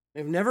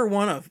 They've never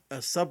won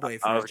a Subway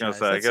franchise. I was going to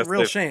say, I That's guess a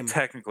real they've shame.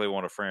 technically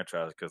won a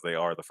franchise because they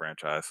are the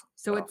franchise.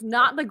 So it's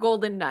not the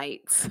Golden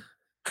Knights.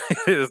 It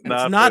is And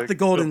it's not the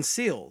Golden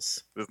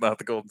Seals. It's not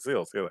the Golden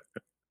Seals either.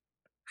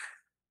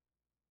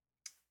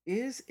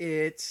 Is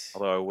it?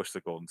 Although I wish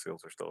the Golden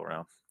Seals are still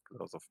around.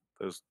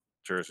 Those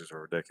jerseys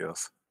were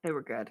ridiculous. They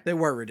were good. They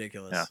were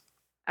ridiculous. Yeah.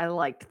 I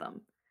liked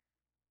them.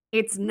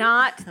 It's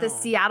not the hell?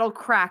 Seattle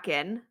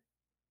Kraken.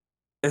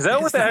 Is that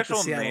It's what the not the actual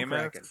Seattle name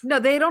Kraken. is? No,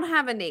 they don't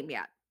have a name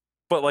yet.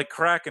 But like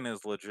Kraken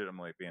is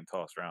legitimately being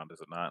tossed around,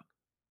 is it not?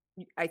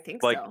 I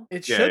think Like- so.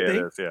 It Yeah, should it be.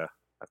 is. Yeah,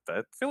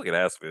 I feel like it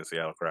has to be the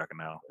Seattle Kraken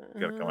now.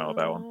 You got to come out with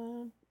that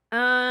one.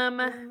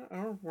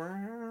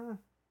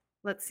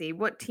 Let's see.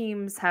 What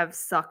teams have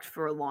sucked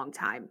for a long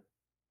time?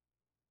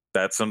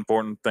 That's an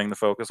important thing to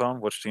focus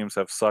on. Which teams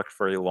have sucked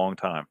for a long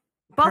time?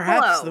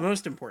 Perhaps Buffalo. the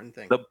most important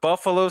thing. The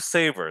Buffalo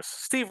Sabres.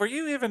 Steve, are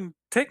you even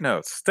take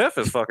notes? Steph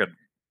is fucking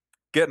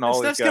getting all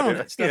Steph's these killing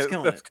goddamn- it. Steph's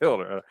killing Steph's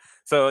killing it.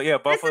 So yeah,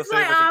 This Buffalo is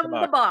why Sabres. and I'm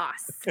the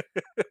Canucks.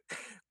 boss.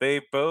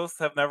 They both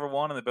have never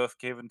won, and they both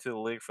came into the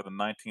league for the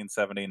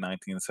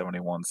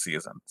 1970-1971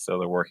 season. So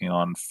they're working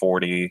on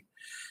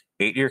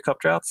 48-year cup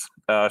droughts.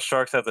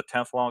 Sharks have the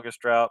 10th longest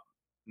drought,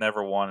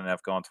 never won, and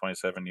have gone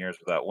 27 years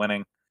without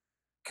winning.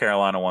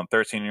 Carolina won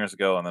 13 years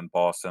ago, and then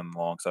Boston,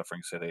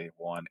 long-suffering city,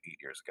 won 8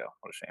 years ago.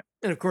 What a shame.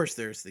 And of course,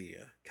 there's the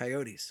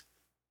Coyotes.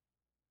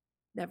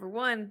 Never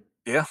won.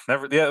 Yeah,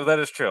 never. Yeah, that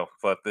is true.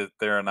 But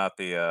they're not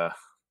the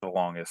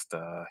longest.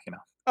 Oh,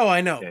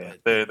 I know. Yeah,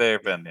 but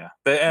they've been. Yeah,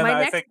 and My I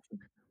next- think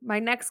My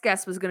next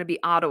guess was going to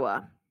be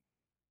Ottawa.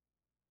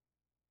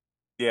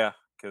 yeah,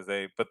 because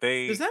they.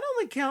 does that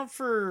only count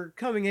for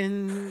coming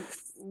in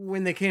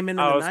when they came in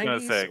I the was 90s? going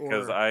to say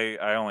because or-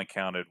 I only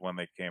counted when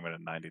they came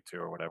in 92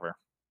 or whatever,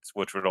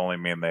 which would only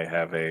mean they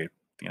have a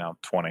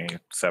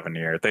 27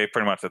 year. They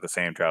pretty much have the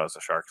same drought as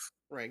the Sharks.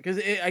 Right, because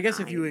I guess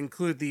if you I-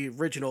 include the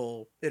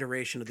original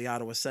iteration of the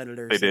Ottawa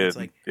Senators, They then did. it's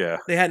like Yeah,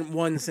 they hadn't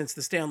won since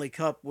the Stanley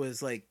Cup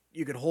was like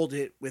you could hold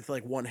it with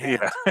like one hand.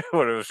 yeah.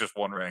 But it was just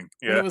one ring.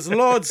 And Yeah. it was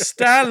Lord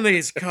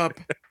Stanley's Cup.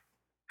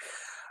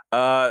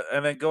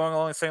 And then going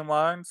along the same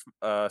lines,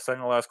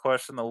 second to last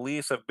question: the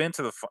Leafs haven't been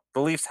to the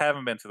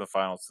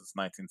finals since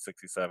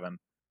 1967.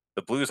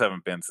 The Blues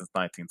haven't been since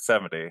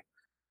 1970.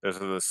 Those are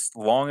the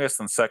longest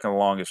and second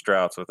longest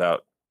droughts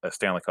without a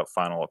Stanley Cup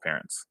final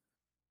appearance.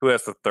 Who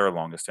has the third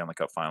longest Stanley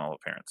Cup final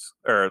appearance,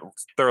 or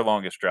third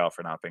longest drought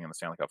for not being in the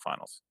Stanley Cup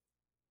finals?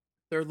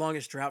 Third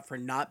longest drought for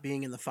not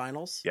being in the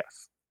finals.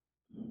 Yes,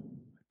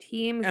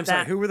 Teams I'm that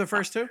sorry, who were the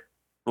first two?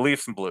 the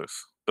Leafs and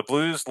Blues. The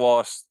Blues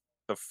lost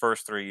the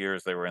first 3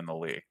 years they were in the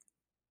league.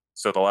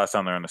 So the last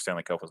time they were in the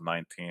Stanley Cup was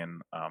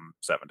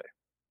 1970.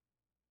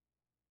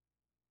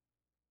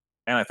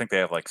 And I think they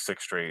have like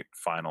 6 straight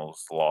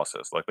finals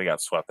losses. Like they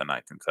got swept in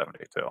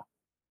 1972.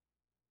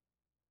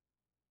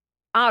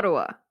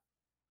 Ottawa.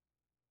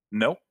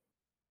 Nope.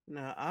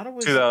 No, Ottawa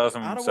was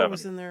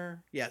 2007. in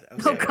there. Yeah.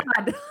 Oh Okay.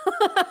 God.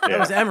 That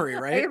was Emery, I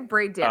right? have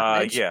brain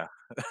damage. Yeah.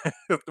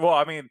 Well,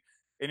 I mean,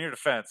 in your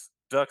defense,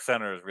 Duck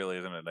Center really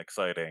isn't an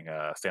exciting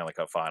Stanley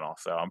Cup final,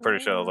 so I'm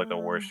pretty sure it was like the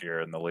worst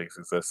year in the league's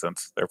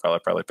existence. They're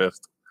probably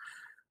pissed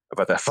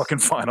about that fucking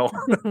final.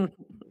 Sabres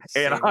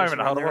Anaheim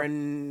and won there Ottawa.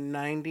 in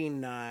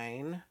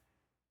 '99.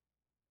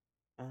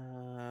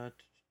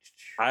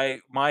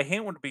 My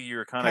hint would be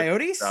you're kind of.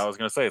 Coyotes. I was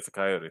gonna say it's the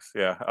Coyotes.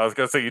 Yeah, I was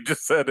gonna say you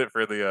just said it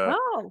for the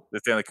Oh. the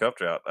Stanley Cup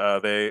drought.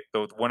 The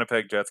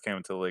Winnipeg Jets came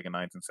into the league in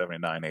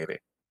 1979-80,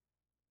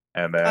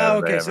 and then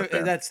Oh, they okay. So haven't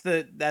been.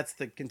 that's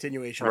the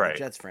continuation of Right. the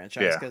Jets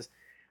franchise Yeah. because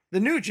the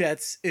new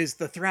Jets is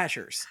the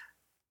Thrashers.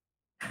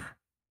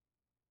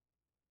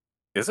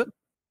 Is it?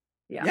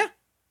 Yeah. Yeah.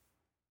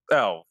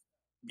 Oh,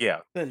 yeah.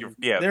 Then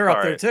Yeah, they're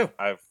up there sorry. too.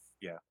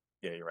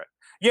 Yeah, you're right.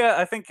 Yeah,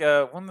 I think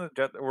when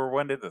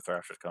did the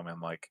Thrashers come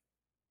in? Like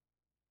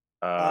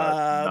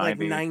Like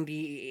 90.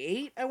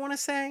 98, I want to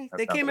say. That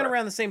They sounds came in about right.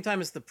 around the same time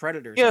as the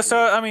Predators. Yeah, I so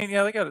believe. I mean,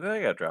 yeah, they got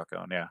a drought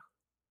going. Yeah,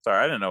 sorry,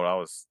 I didn't know what I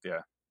was.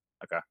 Yeah,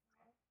 okay.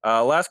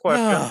 Last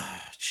question.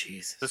 Oh,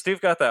 Jesus. So Steve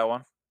got that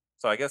one.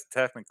 So I guess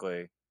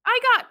technically,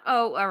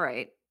 Oh, all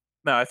right.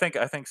 no. I think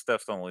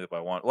Steph's on the lead by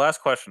one.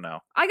 Last question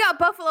now. I got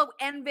Buffalo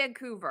and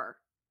Vancouver.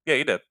 Yeah,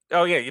 you did.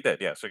 Oh yeah, you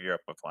did. Yeah, so you're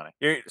up by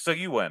plenty. So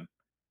you win.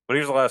 But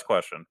here's the last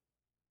question.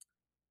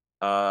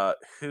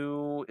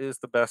 Who is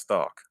the best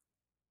dog?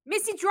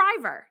 Missy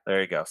Driver.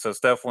 There you go. So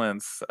Steph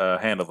wins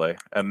handily,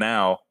 and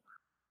now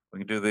we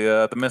can do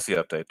the Missy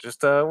update.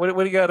 Just what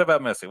do you got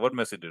about Missy? What did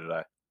Missy do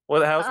today?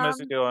 How's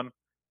Missy doing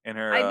in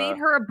her? I made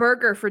her a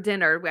burger for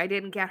dinner. I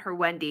didn't get her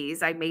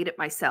Wendy's. I made it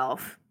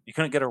myself. You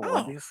couldn't get her Oh.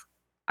 Wendy's.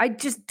 I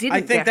just didn't. I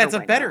think get her that's a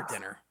better Wendy's.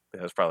 dinner.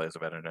 Yeah, this probably is a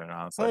better dinner,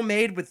 honestly.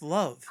 Homemade with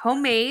love.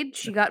 Homemade.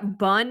 She got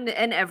bun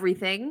and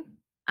everything.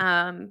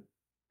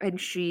 And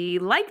she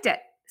liked it.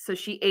 So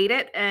she ate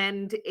it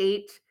and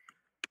ate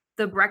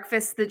the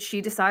breakfast that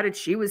she decided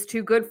she was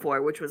too good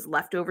for, which was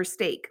leftover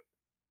steak.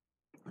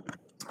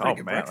 Oh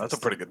good man, that's a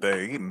breakfast. pretty good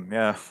day eating.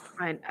 Yeah.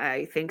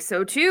 I think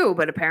so too,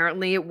 but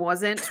apparently it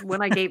wasn't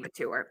when I gave it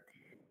to her.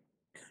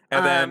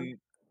 And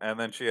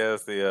then she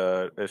has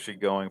the is she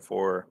going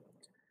for?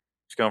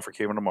 She's going for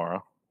chemo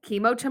tomorrow.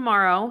 Chemo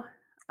tomorrow.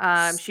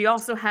 She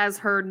also has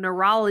her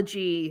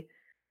neurology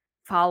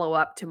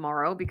follow-up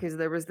tomorrow because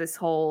there was this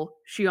whole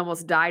she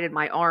almost died in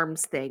my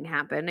arms thing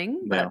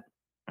happening. But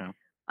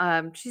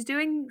she's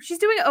doing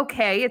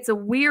okay. It's a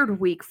weird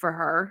week for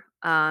her.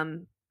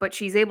 But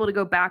she's able to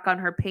go back on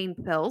her pain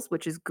pills,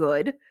 which is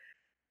good.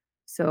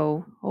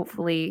 So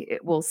hopefully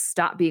it will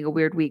stop being a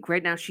weird week.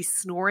 Right now she's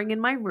snoring in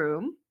my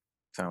room.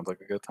 Sounds like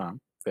a good time.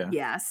 Yeah.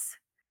 Yes.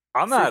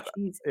 I'm So not.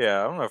 she's-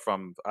 Yeah, I don't know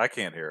if I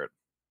can't hear it.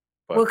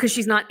 But, well, because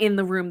she's not in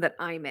the room that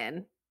I'm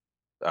in.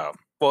 oh,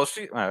 well,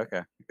 okay. I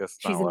guess it's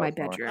She's not in my allowed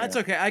somewhere. bedroom. That's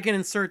okay. I can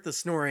insert the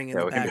snoring in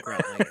Yeah, the we can do-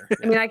 background later.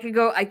 I mean, I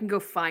can go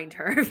find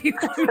her if you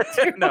want me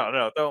to.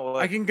 No, don't.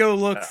 I can go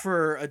look Yeah.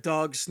 for a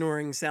dog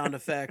snoring sound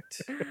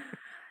effect.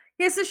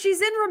 Yeah, so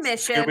she's in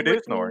remission, Scooby-Doo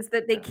which snoring. means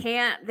that they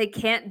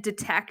can't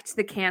detect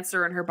the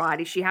cancer in her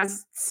body. She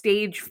has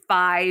stage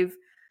 5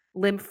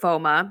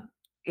 lymphoma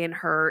in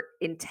her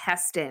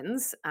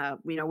intestines.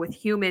 With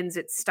humans,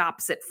 it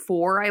stops at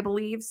 4, I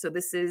believe. So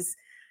this is,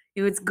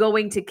 it's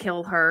going to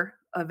kill her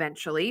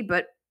eventually,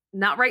 but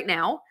not right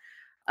now.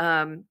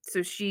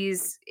 So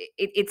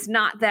it's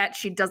not that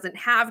she doesn't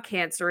have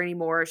cancer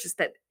anymore. It's just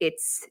that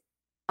it's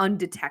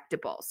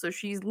undetectable. So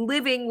she's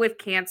living with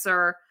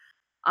cancer.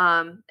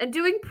 And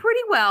doing pretty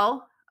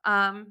well.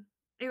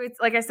 It's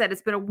like I said,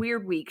 it's been a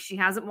weird week. She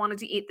hasn't wanted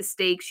to eat the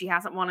steak. She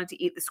hasn't wanted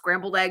to eat the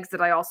scrambled eggs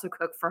that I also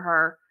cook for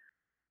her.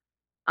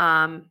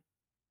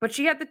 But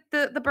she had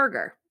the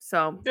burger.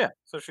 So Yeah,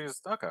 so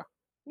she's okay.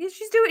 yeah,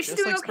 she's doing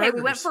Just likes okay.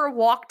 We went burgers. for a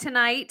walk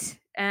tonight,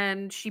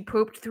 and she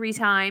pooped 3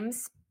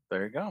 times.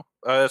 There you go.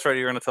 Oh, that's right.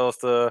 You're going to tell us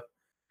how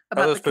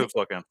About those the poops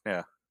looking.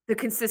 Yeah. the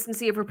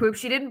consistency of her poop.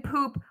 She didn't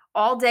poop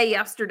all day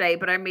yesterday,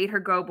 but I made her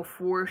go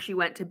before she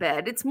went to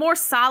bed. It's more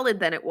solid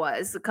than it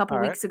was. A couple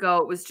All right. weeks ago,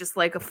 it was just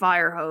like a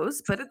fire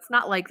hose, but it's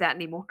not like that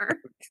anymore.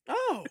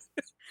 Oh,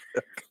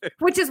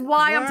 Which is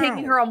why I'm taking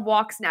Wow. her on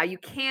walks now. You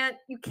can't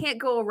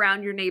go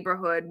around your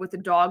neighborhood with a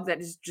dog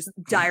that is just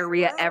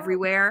diarrhea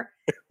everywhere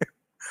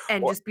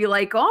and Well- just be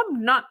like, "Oh,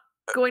 I'm not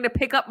going to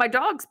pick up my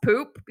dog's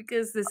poop,"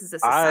 because this is a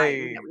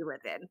society that we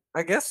live in.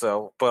 I guess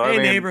so. But hey I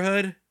mean,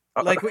 neighborhood,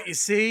 uh, like what you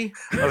see?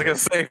 I was going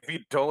to say, if you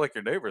don't like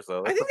your neighbors,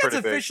 though, I that's think a that's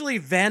pretty big. officially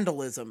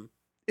vandalism.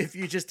 If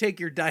you just take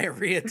your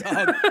diarrhea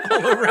dog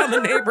all around the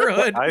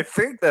neighborhood. I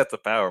think that's a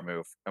power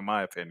move, in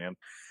my opinion.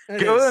 It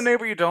Go to the is.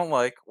 neighbor you don't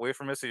like, wait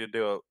for Missy to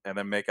do it, and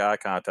then make eye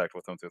contact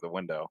with them through the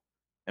window,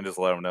 and just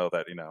let them know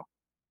that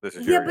this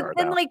is Yeah, your but yard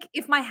then now. like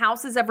if my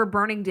house is ever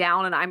burning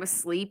down and I'm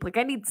asleep, like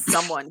I need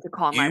someone to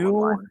call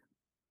 911.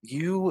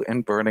 You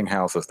and burning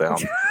houses down.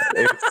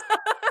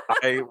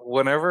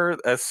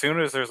 As soon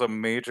as there's a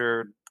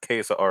major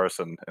case of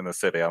arson in the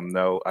city, I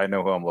know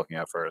who I'm looking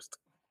at first.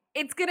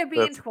 It's gonna be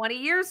in That's- 20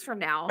 years from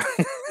now.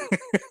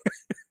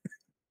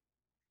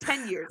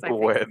 10 years, I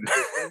think. When?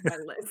 is my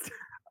list.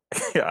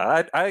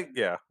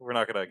 Yeah, we're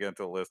not gonna get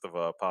into a list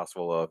of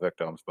possible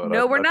victims, but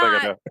No, we're I think I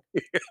not. know.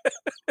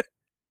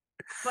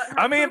 But her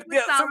I mean, poop was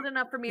yeah. So, solid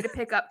enough for me to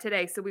pick up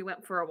today, so we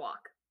went for a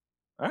walk.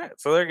 all right,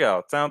 so there you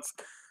go. Sounds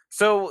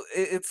so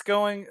it's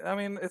going. I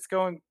mean, it's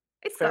going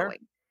It's fair. going.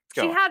 It's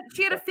She going. had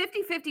a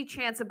Okay. 50-50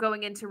 chance of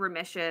going into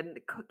remission.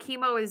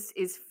 Chemo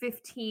is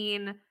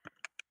 15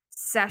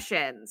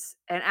 sessions,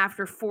 and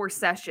after 4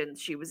 sessions,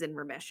 she was in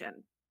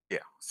remission. Yeah.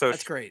 So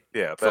That's great.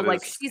 yeah, So that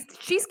like is.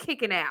 she's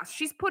kicking ass.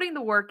 She's putting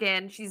the work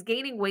in. She's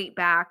gaining weight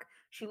back.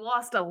 She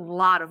lost a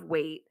lot of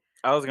weight.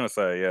 I was gonna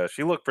say, yeah,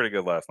 she looked pretty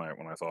good last night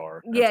when I saw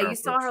her. In Yeah, you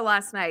terms saw of, her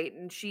last night,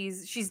 and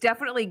she's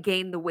definitely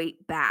gained the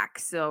weight back.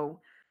 So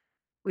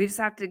we just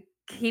have to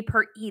keep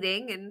her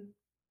eating, and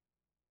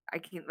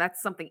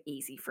that's something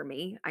easy for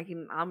me.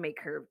 I'll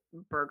make her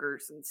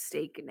burgers and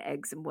steak and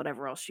eggs and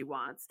whatever else she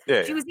wants.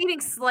 yeah, She yeah. was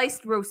eating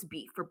sliced roast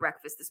beef for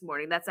breakfast this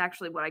morning. That's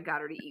actually what I got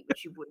her to eat when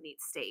she wouldn't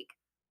eat steak.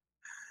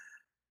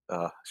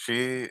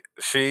 She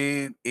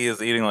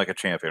is eating like a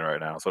champion right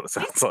now. Is what it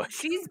sounds like.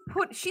 She's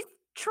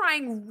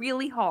trying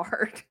really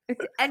hard.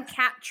 And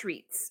cat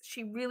treats.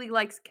 She really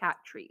likes cat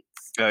treats.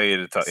 Oh, you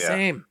did tell, yeah,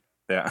 Same.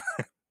 yeah,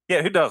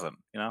 yeah. Who doesn't?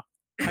 You know.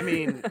 I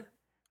mean,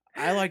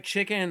 I like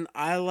chicken.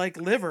 I like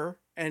liver,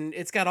 and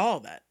it's got all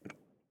of that.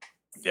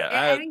 Yeah,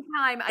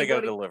 Anytime I they go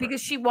gotta to deliver.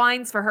 because she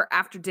whines for her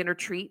after dinner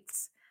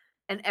treats.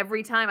 And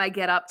every time I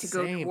get up to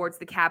go Same. towards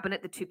the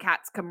cabinet, the 2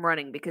 cats come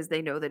running because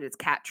they know that it's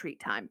cat treat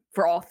time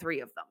for all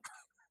 3 of them.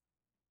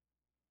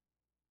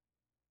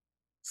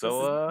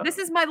 So This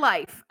is my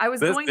life. I was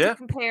this- going yeah. to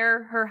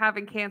compare her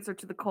having cancer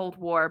to the Cold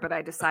War, but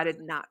I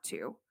decided not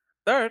to.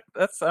 all right.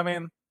 That's. I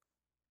mean,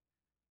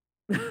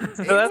 It that's-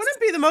 wouldn't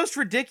be the most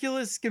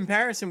ridiculous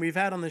comparison we've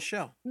had on this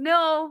show.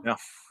 No. no,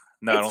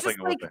 no, I It's don't think just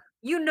it would like be.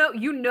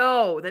 you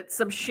know that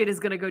some shit is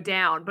gonna go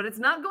down, but it's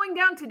not going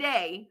down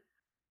today.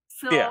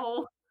 So Yeah.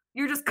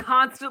 you're just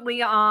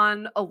constantly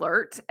on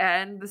alert,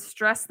 and the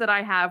stress that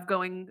I have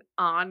going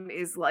on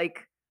is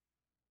like,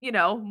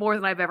 more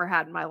than I've ever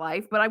had in my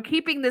life. But I'm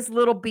keeping this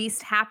little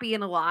beast happy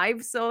and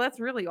alive, so that's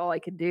really all I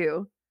can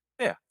do.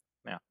 Yeah,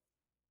 yeah.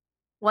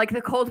 Like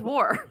the Cold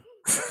War.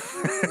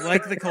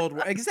 Like the Cold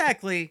War.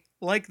 Exactly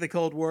like the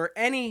Cold War.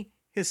 Any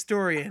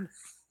historian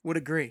would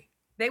agree.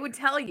 They would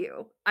tell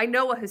you. I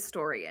know a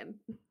historian.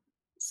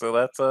 So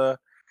that's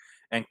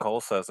and Cole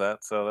says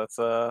that. So that's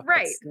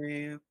Right.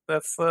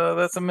 that's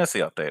a Missy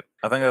update.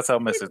 I think that's how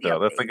Missy's Missy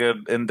doing. That's a update.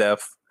 good in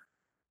depth,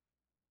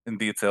 in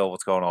detail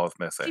what's going on with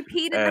Missy. She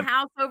peed in the And-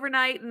 house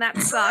overnight, and that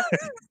sucked.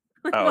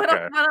 Oh, what,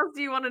 okay. what else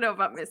do you want to know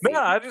about Missy?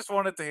 No, I just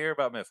wanted to hear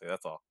about Missy.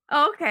 That's all.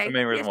 Oh, okay. The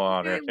main reason Yeah, why she's I'm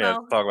on here. doing Yeah,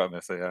 well. talk about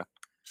Missy. Yeah.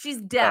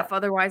 She's deaf.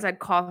 Otherwise, I'd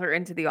call her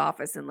into the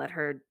office and let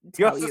her You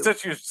tell also you. said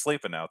she's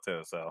sleeping now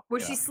too. So. Well,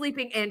 yeah. she's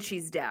sleeping and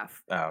she's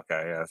deaf. Oh,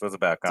 okay. Yeah. So it's a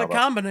bad It's a combo.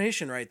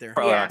 combination right there.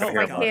 Probably Yeah, not gonna so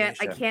hear I about can't. I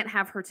combination. can't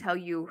have her tell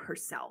you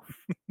herself.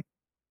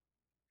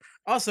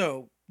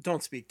 Also,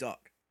 don't speak dog.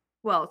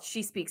 Well,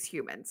 she speaks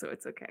human, so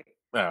it's okay.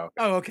 Oh,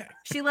 Oh, okay.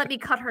 She let me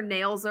cut her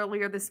nails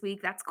earlier this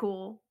week. That's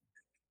cool.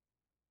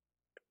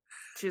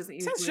 She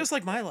doesn't Sounds usually. just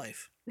like my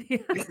life. Yeah.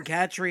 Eating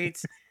cat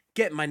treats,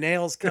 getting my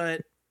nails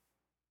cut,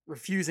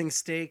 refusing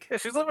steak, yeah.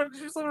 She's living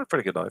a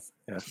pretty good life.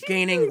 Yeah. She's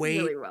gaining doing weight.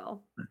 really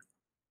well.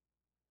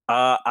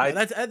 Yeah, I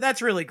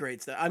that's really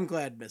great stuff. I'm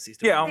glad Missy's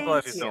doing yeah, well. I'm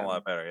glad Thank she's doing a you.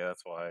 lot better. Yeah,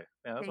 that's why. Yeah,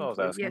 that's Thank what I was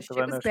you. asking. Yeah, 'cause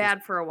it I know was she's-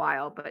 bad for a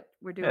while, but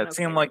we're doing. Yeah, it okay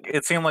seemed right like now.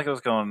 it seemed like it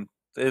was going.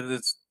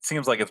 It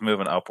seems like it's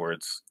moving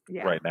upwards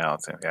Yeah. right now.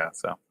 It seems, yeah.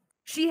 So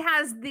She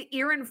has the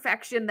ear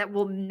infection that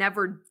will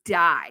never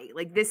die.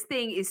 Like this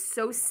thing is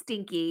so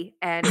stinky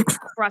and it's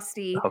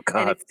crusty Oh, and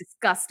God. it's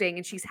disgusting,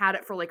 and she's had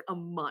it for like a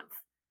month.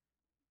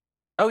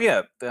 oh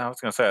yeah, I was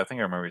gonna say I think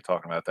I remember you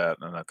talking about that,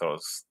 and I thought it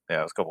was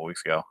a couple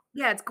weeks ago.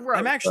 Yeah, it's gross.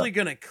 I'm actually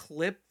gonna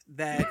clip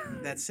that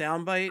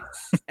soundbite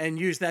and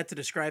use that to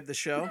describe the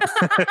show.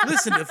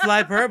 Listen to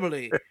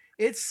Flyperbole.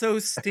 It's so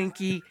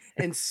stinky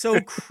and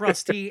so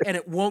crusty, and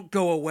it won't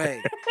go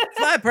away.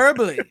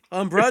 Flyperbole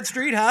on Broad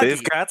Street Hockey.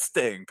 They've got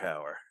staying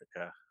power.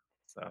 Yeah.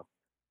 So.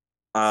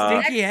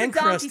 Stinky Extra and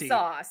donkey crusty.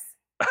 sauce.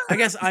 I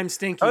guess I'm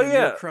stinky Oh, and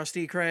yeah. you're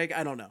crusty, Craig.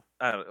 I don't know.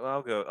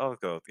 I'll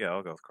go. Yeah,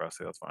 I'll go with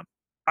Krusty. That's fine.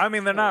 I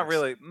mean, they're That not works.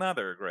 really. No,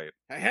 they're great.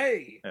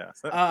 Hey. Yeah.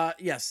 so-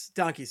 Yes,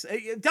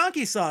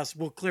 donkey sauce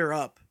will clear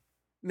up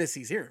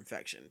Missy's ear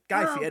infection.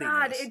 Guy Oh Fieri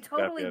God, knows. it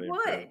totally Got the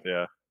would. idea.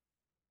 Yeah.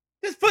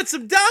 Just put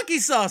some donkey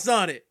sauce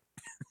on it.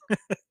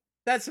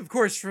 That's of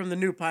course from the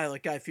new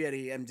pilot, Guy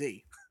Fieri,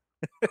 MD.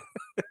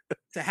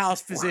 It's a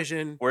house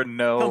physician. Where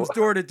no Comes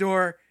door to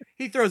door.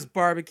 He throws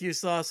barbecue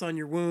sauce on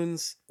your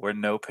wounds.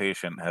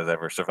 patient has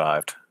ever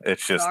survived.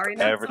 It's just Sorry,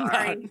 not every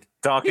sorry.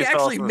 donkey He sauce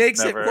actually was makes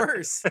never- it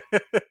worse.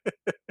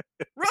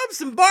 Rub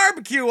some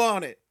barbecue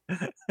on it.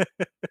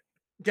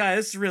 Guy,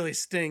 this really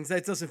stings.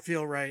 That doesn't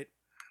feel right.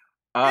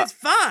 It's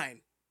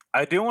fine.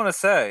 I do want to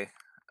say,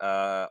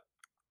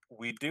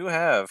 we do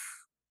have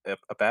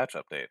a batch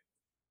update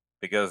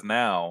because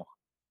now,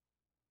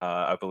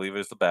 I believe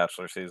it's the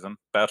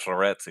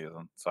Bachelorette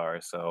season.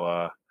 Sorry,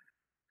 so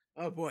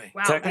Oh boy.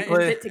 Wow, Technically-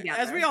 get it together.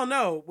 As we all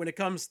know, when it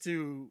comes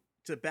to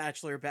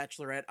Bachelor,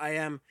 Bachelorette, I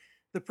am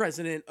the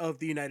president of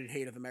the United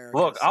Hate of America.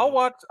 Look, so I'll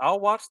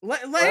watch. lay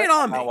it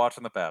on I'm not me.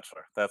 watching The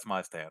Bachelor. That's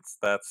my stance.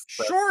 That's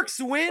Sharks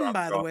win, I'm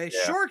by the going- way.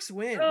 yeah. Sharks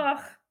win.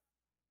 Ugh.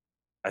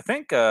 I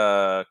think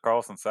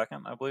Carlson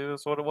second, I believe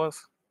is what it was.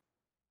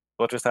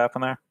 What just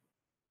happened there?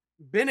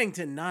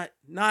 Bennington not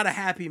a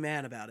happy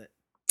man about it.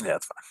 Yeah,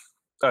 it's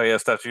fine. Oh yeah,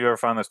 Steph, did you ever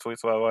find those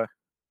tweets, by the way?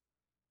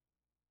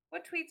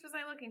 What tweets was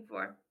I looking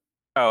for?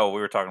 Oh, we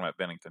were talking about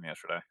Bennington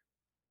yesterday.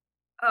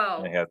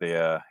 Oh, He had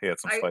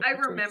some. I spicy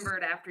tweets.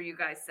 remembered after you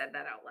guys said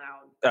that out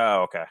loud.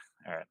 Oh, okay,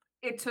 all right.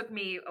 It took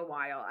me a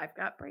while. I've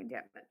got brain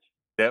damage.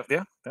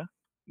 Yeah.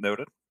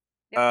 Noted.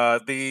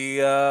 Yep.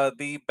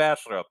 The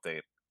Bachelor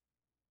update.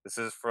 This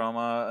is from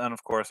and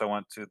of course I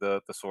went to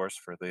the source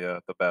for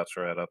the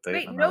Bachelorette update.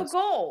 Wait, and no that was-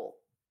 goal.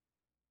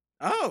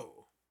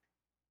 Oh,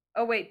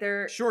 Oh wait,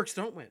 they're Sharks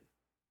don't win.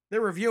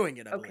 They're reviewing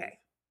it. I believe. okay.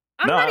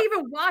 I'm No, not I-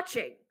 even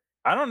watching.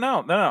 I don't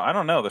know. No, I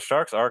don't know. The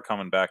Sharks are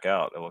coming back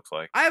out. It looks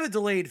like. I have a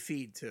delayed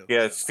feed too.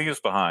 Yeah, so- Steve's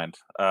behind.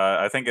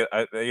 I think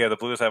the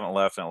Blues haven't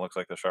left, and it looks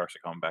like the Sharks are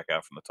coming back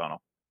out from the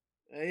tunnel.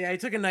 Yeah, he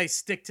took a nice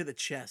stick to the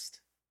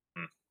chest.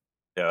 Yeah,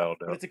 that'll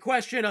do But it. it's a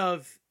question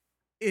of,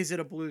 is it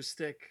a blue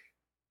stick?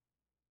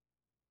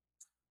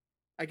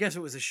 I guess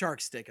it was a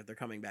shark stick if they're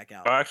coming back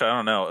out. Oh, actually, I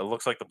don't know. It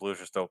looks like the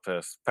Blues are still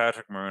pissed.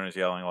 Patrick Maroon is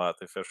yelling a lot at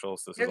the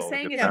officials. This They're is all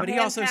saying good it's Yeah, a but he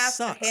hand also pass.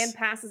 The sucks. hand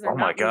passes are Oh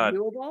my not God.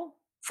 reviewable.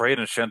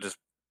 Fraden Shen just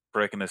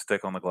breaking his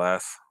stick on the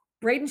glass.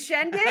 Braden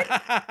Shen did.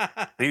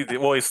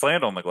 He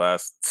slammed on the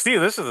glass.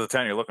 Steve, this is the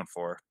 10 you're looking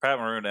for. Pat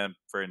Maroon and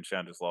Fraden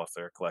Shen just lost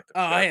their collective.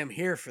 Oh, I bet. am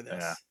here for this.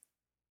 Yeah.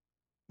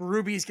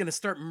 Ruby's gonna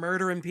start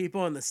murdering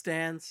people in the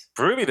stands.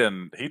 Ruby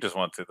didn't. He just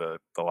went to the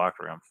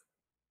locker room.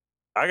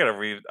 I gotta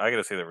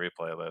see the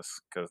replay of this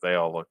because they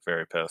all look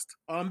very pissed.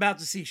 Oh, I'm about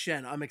to see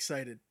Shen. I'm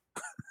excited.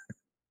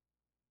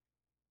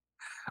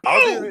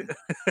 All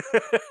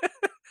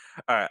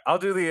right, I'll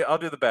do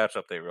the batch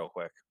update real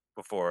quick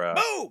before.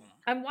 Boom!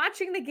 I'm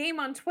watching the game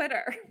on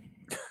Twitter,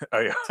 Oh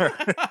yeah.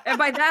 and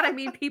by that I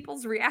mean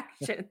people's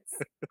reactions.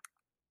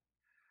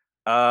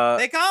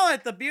 They call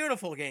it the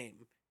beautiful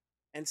game.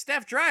 And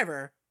Steph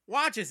Driver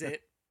watches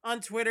it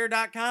on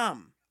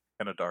twitter.com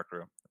In a dark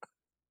room.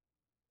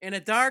 in a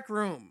dark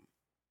room,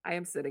 I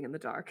am sitting in the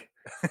dark.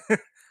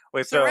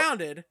 Wait, so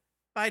surrounded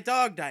by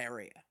dog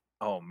diarrhea.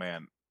 oh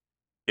man,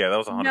 yeah, that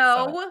was 100%.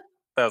 No,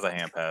 That was a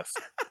hand pass.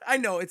 I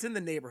know, it's in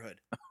the neighborhood.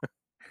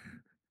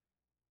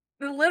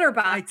 the litter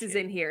box is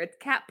kid. in here. It's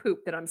cat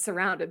poop that I'm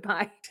surrounded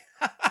by.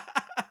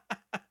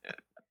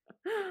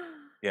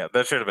 Yeah,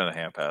 that should have been a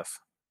hand pass.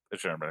 It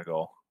shouldn't have been a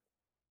goal.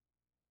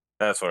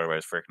 That's what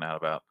everybody's freaking out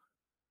about.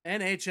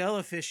 NHL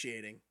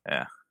officiating.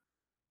 Yeah.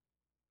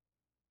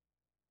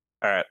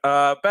 All right.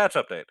 Batch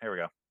update. Here we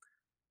go.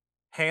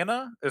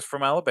 Hannah is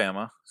from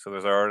Alabama, so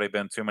there's already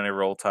been too many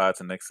Roll Tides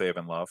and Nick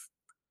Saban love.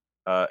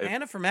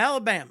 Hannah from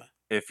Alabama.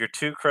 If you're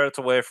 2 credits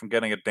away from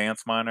getting a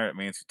dance minor, it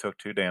means you took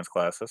 2 dance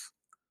classes.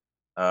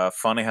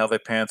 Funny how they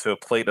pan to a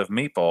plate of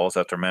meatballs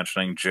after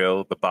mentioning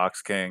Joe, the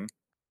Box King,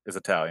 is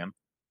Italian.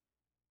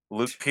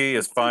 Luke P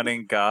is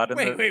finding God in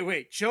the.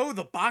 Wait. Joe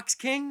the Box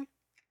King?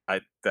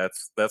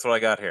 That's what I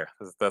got here.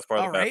 That's part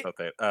of the All batch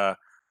update.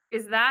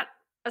 Is that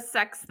a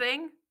sex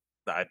thing?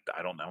 I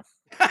don't know.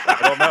 I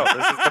don't know.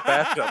 This is the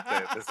batch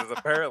update. This is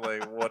apparently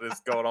what is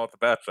going on with the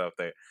batch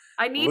update.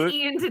 I need Luke-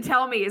 Ian to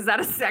tell me. Is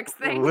that a sex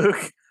thing?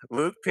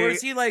 Luke P. Or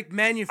is he like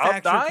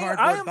manufactured cardboard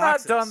I am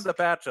boxes? not done the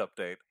batch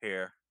update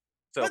here.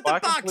 So Let if the I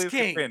can Box please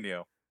King.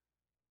 continue.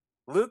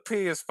 Luke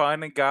P is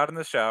finding God in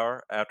the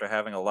shower after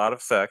having a lot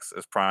of sex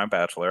as prime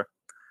bachelor.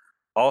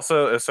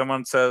 Also, if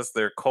someone says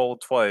they're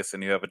cold twice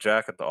and you have a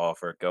jacket to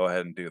offer, go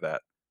ahead and do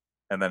that.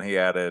 And then he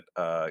added,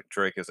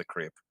 Drake is a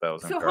creep. That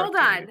was So in hold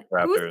Karate on.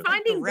 Who's Raptors. The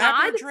finding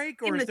rapper God?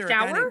 Drake, or in is the there a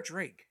guy shower? named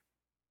Drake?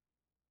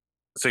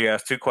 So you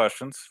asked 2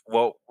 questions.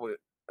 Well,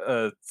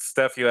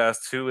 Steph, you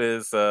asked who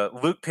is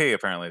Luke P.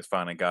 Apparently is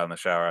finding God in the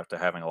shower after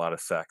having a lot of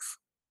sex,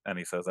 and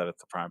he says that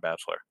it's the prime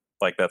bachelor.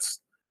 Like that's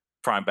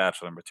prime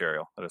bachelor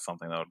material. That is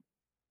something that would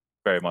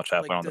very much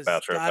happen Like, on the does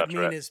Bachelor. God mean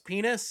Bachelorette. his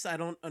penis? I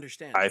don't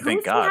understand. I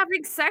think Who's he God.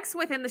 having sex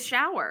with in the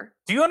shower?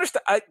 Do you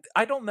understand?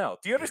 I don't know.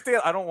 Do you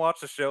understand? I don't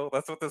watch the show.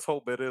 That's what this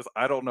whole bit is.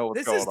 I don't know what's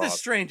This going is the on.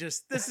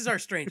 strangest. This is our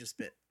strangest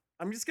bit.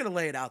 I'm just gonna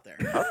lay it out there.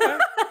 Okay.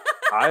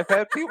 I've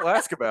had people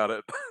ask about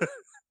it.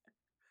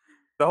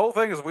 The whole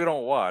thing is we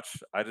don't watch.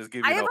 I just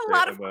give you. I an have a update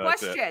lot of and then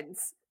that's it.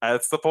 questions.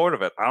 That's the point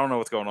of it. I don't know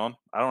what's going on.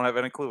 I don't have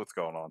any clue what's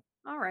going on.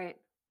 All right.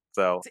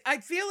 So See, I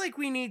feel like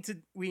we need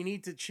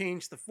to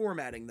change the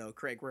formatting though,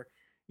 Craig, where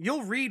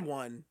you'll read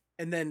one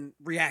and then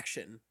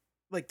reaction.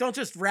 Like, don't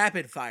just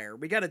rapid fire.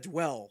 We gotta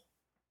dwell.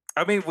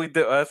 I mean, we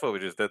did. That's what we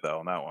just did though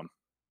on that one.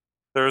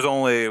 There's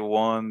only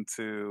 1,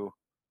 2,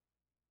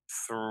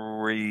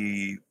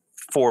 3,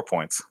 4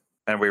 points,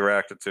 and we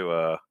reacted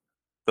to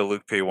the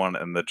Luke P one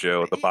and the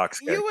Joe the Box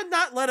King. You would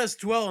not let us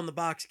dwell on the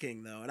Box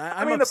King though, and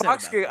I'm I mean, the upset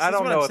Box about King. this. I This is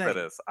don't know I'm what that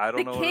saying. is. I don't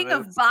The know what king it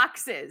of is.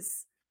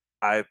 boxes,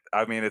 I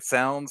mean, it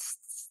sounds.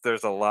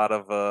 There's a lot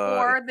of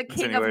or the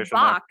king of insinuation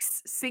there.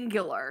 box,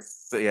 singular.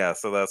 So, yeah,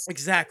 so that's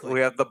Exactly. we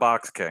have the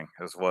Box King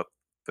is what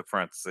the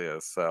parenthesis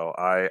is. So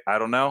I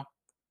don't know.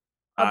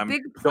 A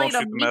big don't plate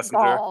of shoot the messenger.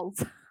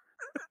 meatballs.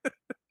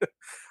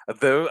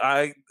 Though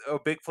a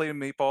big plate of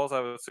meatballs, I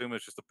would assume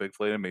it's just a big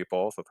plate of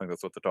meatballs. I think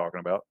that's what they're talking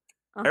about.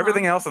 Uh-huh.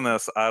 Everything else in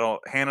this, I don't.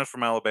 Hannah's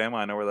from Alabama.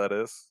 I know where that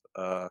is.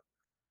 The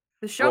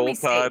show me Roll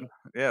Tide. state.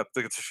 Yeah, I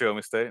think it's a show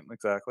me state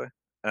exactly.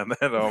 And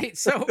then Wait,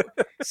 so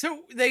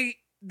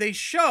they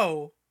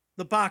show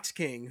the Box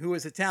King, who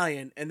is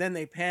Italian, and then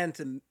they pan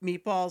to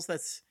meatballs.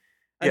 That's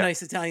a Yeah.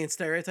 nice Italian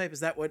stereotype. Is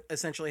that what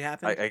essentially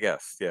happened? I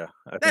guess, yeah.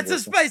 I think That's a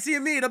it's- spicy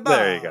meatball.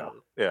 There you go.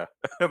 Yeah,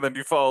 and then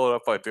you follow it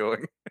up by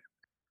doing.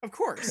 Of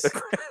course.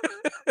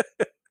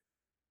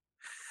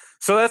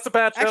 So that's the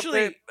Bachelor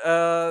Actually-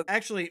 update.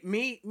 Actually,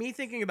 me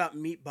thinking about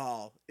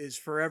meatball is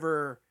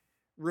forever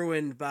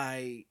ruined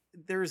by.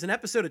 There's an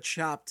episode of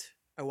Chopped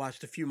I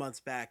watched a few months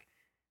back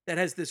that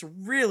has this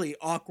really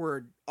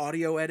awkward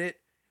audio edit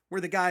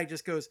where the guy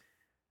just goes,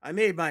 "I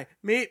made my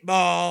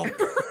meatball."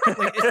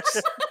 Like,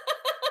 it's,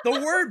 the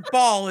word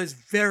 "ball" is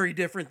very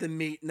different than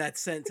meat in that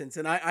sentence,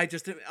 and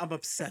I'm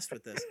obsessed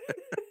with this.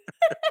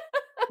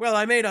 Well,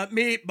 I made a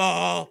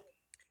meatball.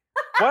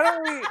 Why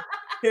don't we?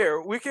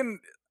 Here we can.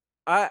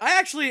 I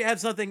actually have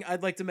something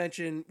I'd like to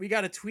mention. We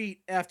got a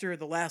tweet after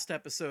the last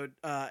episode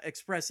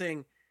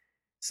expressing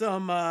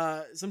some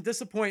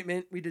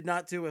disappointment. We did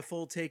not do a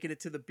full Taking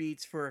It to the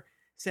Beats for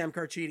Sam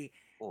Carchidi.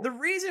 Oh. The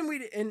reason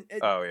we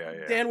Oh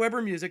yeah. Dan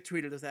Weber Music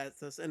tweeted us at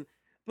this, and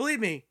believe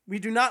me, we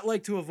do not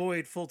like to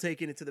avoid full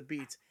Taking It to the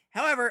Beats.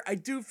 However, I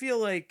do feel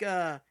like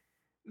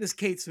this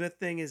Kate Smith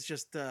thing is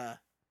just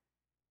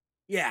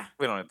yeah.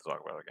 We don't need to talk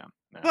about it again.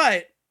 No.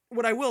 But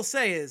what I will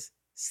say is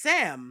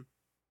Slam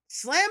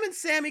and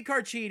Sammy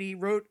Carchidi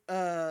wrote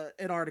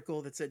an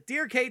article that said,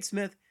 "Dear Kate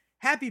Smith,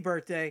 happy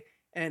birthday,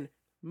 and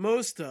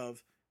most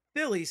of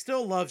Philly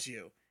still loves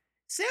you."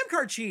 Sam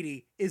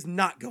Carchidi is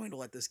not going to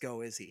let this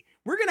go, is he?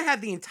 We're going to have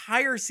the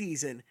entire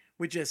season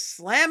with just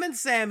Slam and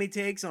Sammy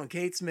takes on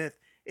Kate Smith.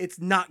 It's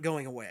not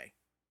going away.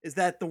 Is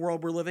that the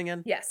world we're living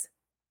in? Yes.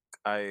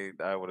 I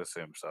would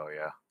assume so.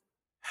 Yeah.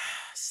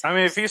 I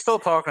mean, if he's still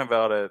talking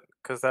about it,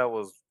 because that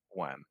was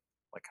when,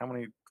 like, how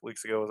many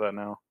weeks ago was that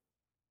now?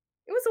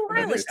 It was a I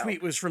mean, while this ago.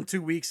 tweet was from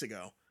 2 weeks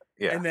ago.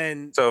 Yeah. And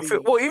then So,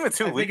 even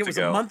 2 I think weeks it was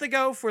ago. a month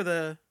ago for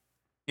the.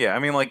 Yeah, I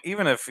mean, like,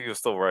 even if he was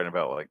still writing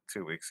about like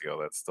 2 weeks ago,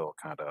 that's still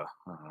kind of,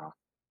 I don't know.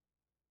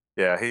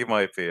 Yeah, he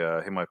might be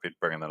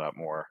bringing that up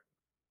more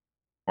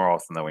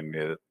often than we need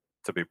it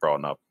to be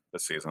brought up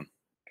this season.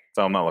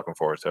 So I'm not looking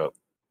forward to it.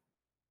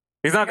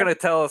 He's not Yep. going to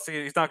tell us.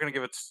 He's not going to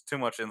give us too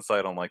much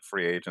insight on like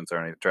free agents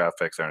or any draft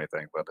picks or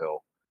anything. But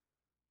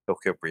he'll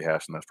keep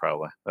rehashing this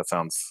probably. That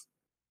sounds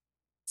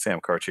Sam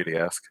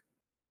Carchidi-esque,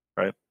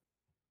 right?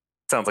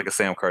 Sounds like a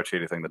Sam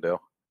Carchidi thing to do.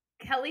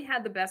 Kelly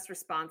had the best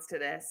response to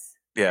this.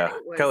 Yeah,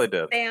 It was, Kelly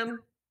did. Sam,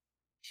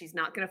 she's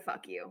not gonna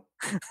fuck you.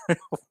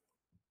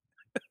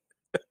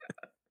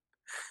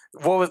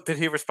 Did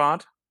he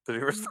respond? Did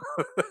he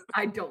respond?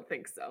 I don't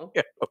think so.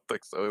 Yeah, I don't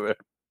think so either.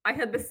 I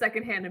had the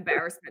secondhand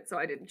embarrassment, so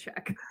I didn't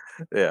check.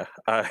 Yeah,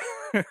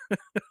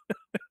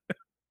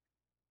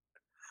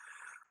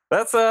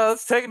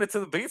 that's taking it to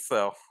the beats,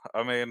 though.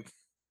 I mean,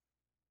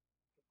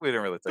 we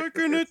didn't really take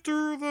Taking it. it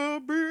to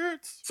the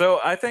beats. So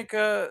I think,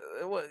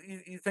 what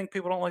you think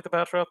people don't like the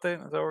Bachelor update?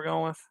 Is that what we're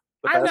going with?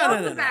 The I Bachelor- love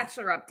no, the no.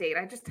 Bachelor update.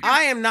 I just have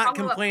I am not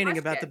follow-up complaining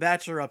about the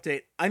questions. Bachelor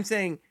update. I'm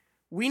saying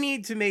we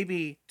need to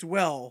maybe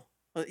dwell.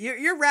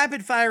 You're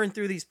rapid firing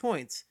through these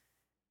points.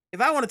 If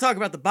I want to talk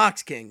about the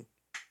Box King,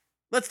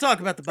 let's talk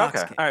about the Box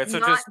Okay, King. all right. So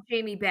Not just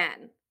Jamie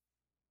Benn.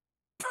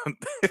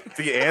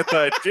 the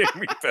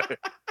anti-Jamie Benn.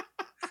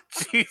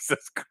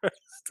 Jesus Christ.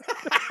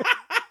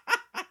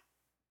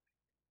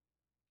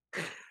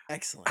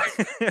 Excellent.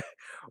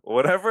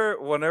 Whenever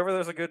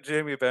there's a good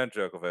Jamie Benn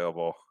joke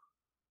available,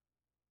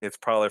 it's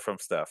probably from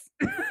Steph.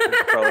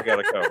 Probably got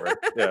it covered.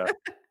 Yeah.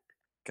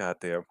 God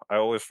damn. I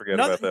always forget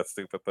Another- about that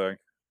stupid thing.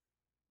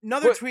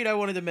 Another What- tweet I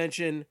wanted to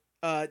mention.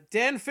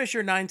 Dan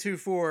Fisher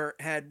 924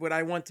 had what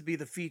I want to be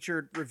the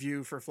featured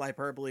review for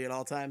Flyperbole at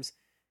all times.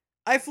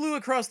 I flew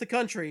across the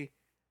country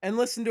and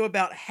listened to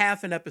about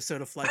half an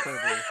episode of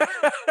Flyperbole.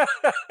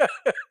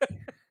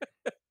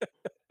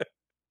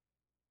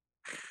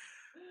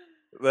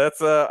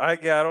 That's I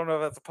don't know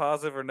if that's a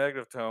positive or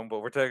negative tone, but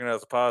we're taking it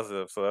as a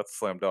positive, so that's a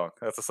slam dunk.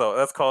 That's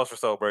cause for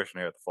celebration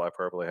here at the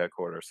Flyperbole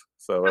headquarters.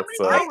 So How that's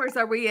many hours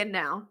are we in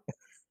now?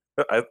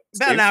 About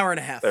Steve? an hour and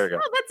a half. There you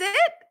go. Oh, that's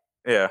it.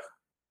 Yeah.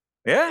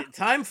 Yeah.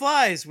 Time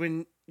flies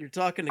when you're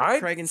talking to I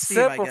Craig and Steve,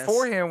 said I guess.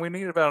 beforehand we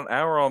need about an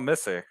hour on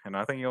Missy, and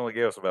I think you only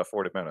gave us about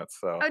 40 minutes.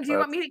 So Oh, do you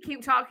want me to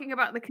keep talking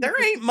about the? There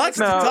ain't much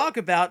No, to talk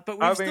about, but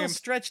we've I still mean-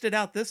 stretched it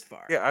out this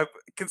far. Yeah,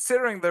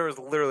 considering there is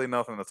literally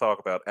nothing to talk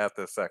about at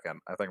this second,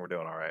 I think we're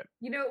doing all right.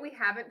 You know what we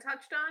haven't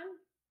touched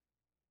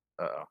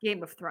on? Uh-oh.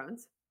 Game of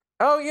Thrones.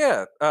 Oh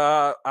yeah,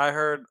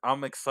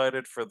 I'm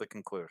excited for the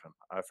conclusion.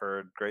 I've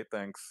heard great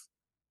things.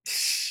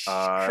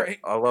 Craig,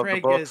 I love the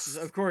Craig books. is,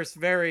 of course,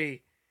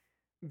 very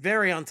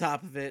very on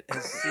top of it,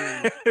 has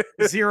seen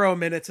 0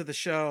 minutes of the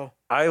show,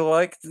 I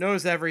liked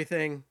knows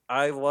everything.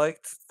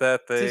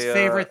 that It's his they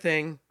favorite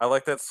thing. I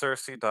like that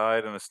Cersei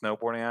died in a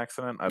snowboarding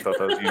accident. I thought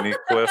that was a unique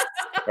twist.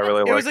 I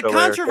really It was liked a the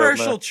way it goes there.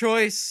 controversial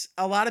choice.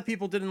 A lot of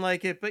people didn't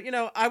like it, but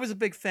I was a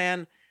big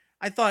fan.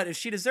 I thought if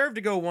she deserved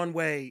to go one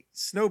way,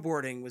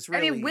 snowboarding was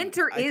really. I mean,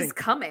 winter I is think,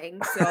 coming,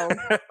 so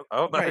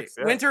Oh, nice. right.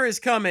 Yeah. Winter is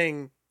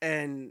coming,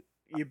 and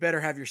you better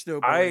have your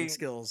snowboarding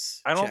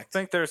skills. I don't checked.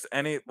 think there's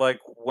any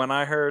when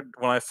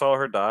I saw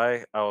her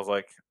die, I was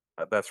like,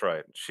 that's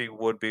right. She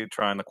would be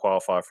trying to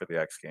qualify for the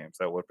X Games.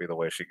 That would be the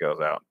way she goes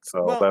out.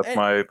 So Well,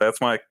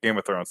 that's my Game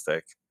of Thrones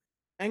take.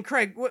 And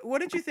Craig, what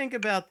did you think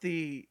about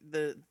the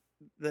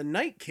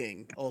Night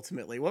King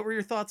ultimately? What were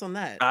your thoughts on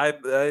that?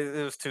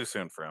 It was too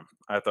soon for him.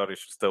 I thought he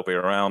should still be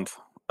around.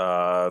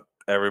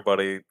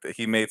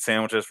 He made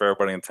sandwiches for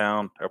everybody in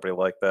town. Everybody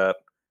liked that.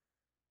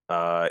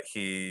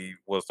 He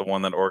was the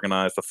one that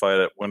organized the fight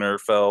at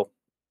Winterfell,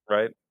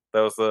 right?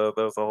 That was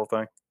the whole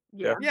thing.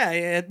 yeah.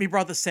 Yeah, he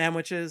brought the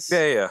sandwiches.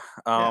 Yeah.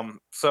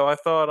 So I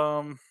thought,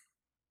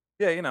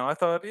 I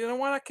thought,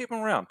 why not keep him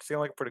around?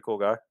 Seemed like a pretty cool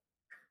guy.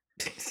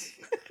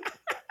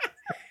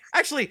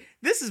 Actually,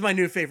 this is my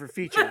new favorite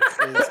feature.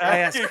 Is I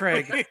asked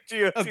Craig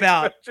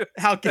about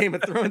how Game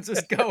of Thrones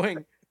is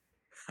going.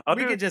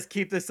 We could just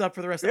keep this up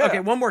for the rest. Yeah. Okay,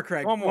 one more,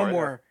 Craig. One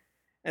more,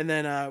 and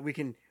then we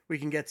can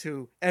get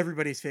to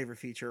everybody's favorite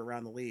feature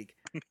around the league.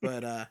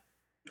 But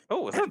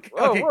Oh, is that,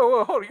 Okay.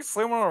 whoa! Are you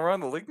slamming on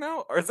around the league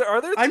now? Are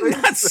there? I'm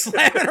things- not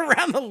slamming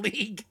around the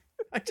league.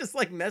 I just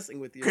like messing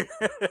with you.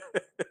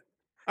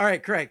 All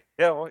right, Craig.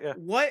 Yeah, well, yeah.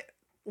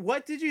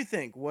 What did you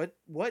think? What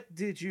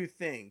did you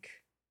think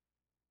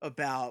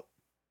about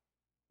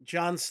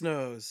Jon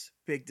Snow's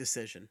big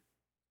decision?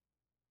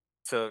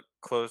 To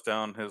close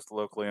down his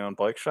locally owned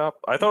bike shop.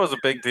 I thought it was a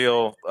big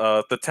deal.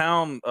 The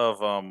town of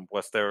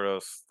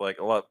Westeros, like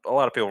a lot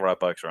of people ride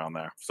bikes around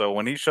there. So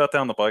when he shut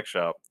down the bike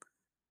shop,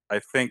 I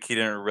think he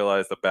didn't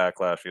realize the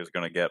backlash he was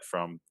going to get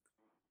from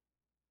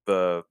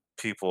the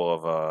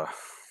people of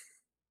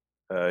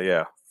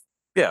yeah.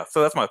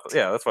 So that's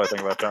that's what I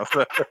think about Jon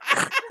Snow.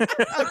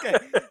 Okay,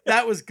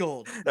 that was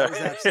gold. That was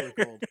absolute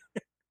gold.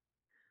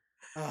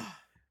 Oh.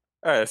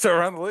 All right, so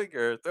around the league,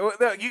 or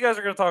you guys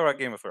are going to talk about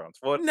Game of Thrones.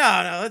 What?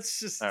 No, let's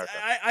just. Okay.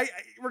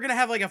 We're gonna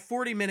have like a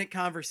 40-minute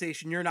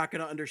conversation. You're not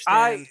gonna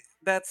understand.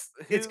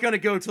 It's gonna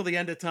go till the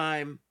end of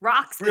time.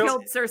 Rocks Real-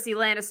 killed Cersei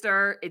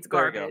Lannister. It's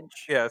There you go.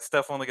 garbage. Yeah, it's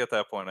definitely get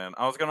that point in.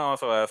 I was gonna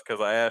also ask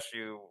because I asked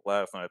you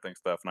last night. I think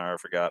Steph and I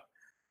forgot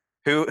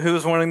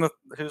who's winning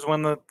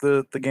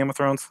the Game of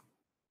Thrones.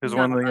 Who's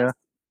None winning of the? us.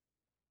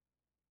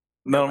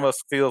 None of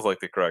us feels like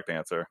the correct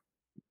answer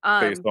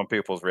based Um, on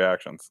people's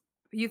reactions.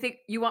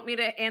 you want me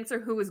to answer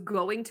who is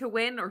going to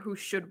win or who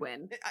should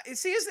win?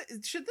 See,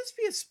 should this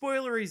be a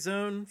spoilery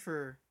zone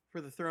for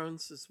the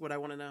Thrones? Is what I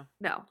want to know.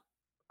 No.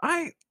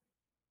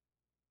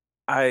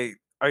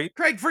 Are you?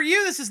 Craig, for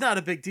you, this is not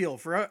a big deal.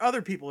 For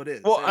other people, it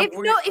is. Well, And If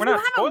we're you not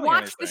haven't spoiling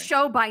watched the anything.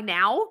 show by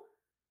now,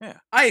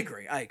 I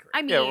agree. I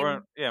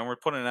mean, And we're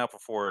putting it out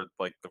before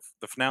like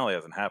the finale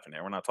hasn't happened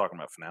yet. We're not talking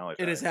about finales.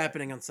 it or is anything.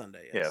 happening on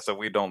Sunday. Yeah, Yes.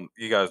 so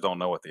you guys don't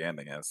know what the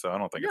ending is, so I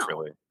don't think it's No.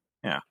 really.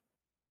 I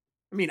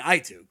mean, I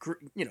do.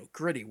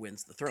 Gritty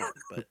wins the throne,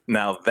 but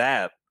Now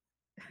that's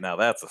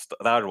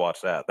I would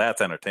watch that.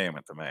 That's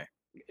entertainment to me.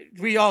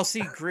 we all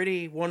see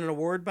Gritty won an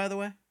award, by the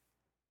way.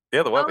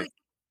 Yeah, the oh, Webby.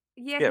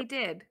 yeah, Yeah. he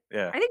did.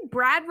 Yeah, I think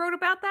Brad wrote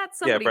about that.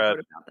 Somebody Brad-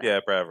 wrote about that. yeah.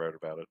 Brad wrote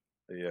about it.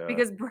 Yeah,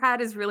 Because Brad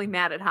is really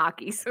mad at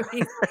hockey, so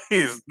he's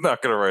he's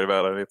not gonna write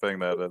about anything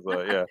that is.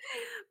 Yeah,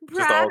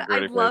 Just all Brad. I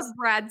gritty love face.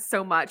 Brad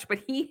so much, but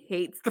he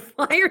hates the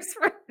Flyers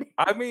right now.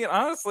 I mean,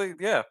 honestly,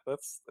 yeah,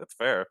 that's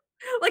fair.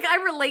 Like I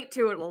relate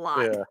to it a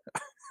lot.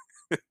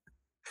 Yeah.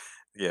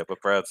 Yeah,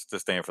 but Brad's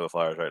disdain for the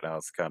Flyers right now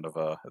is kind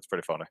of it's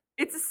pretty funny.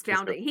 It's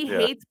astounding. He yeah.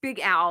 hates Big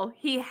Al.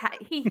 He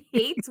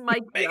hates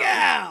Mike. Big Yeo.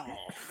 Al.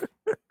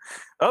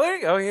 Oh, there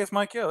you go. He has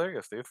Mike. Yeah, there you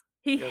go, Steve.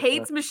 He Yes,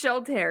 hates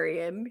Michelle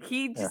Therrien.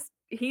 He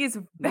is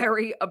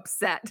very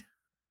upset.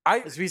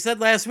 As we said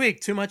last week,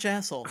 too much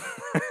asshole.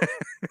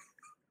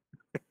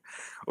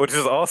 Which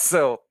is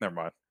also never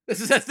mind. This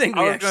is a thing we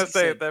I was gonna actually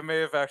say said. that may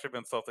have actually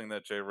been something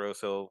that Jay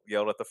Rosehill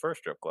yelled at the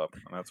first strip club,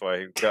 and that's why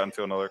he got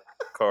into another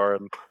car.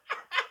 And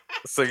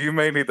so you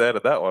may need to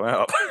edit that one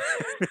out.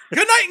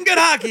 Good night and good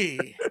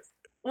hockey.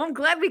 Well, I'm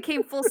glad we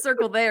came full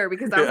circle there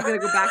because I was Yeah. going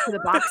to go back to the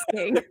Box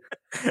King.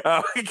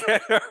 Oh, okay,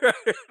 all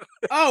right.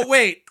 Oh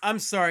wait, I'm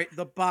sorry.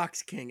 The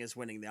Box King is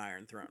winning the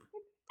Iron Throne.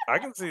 I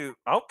can see.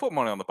 I'll put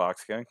money on the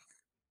Box King.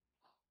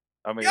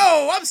 I mean,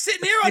 Yo, I'm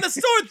sitting here on the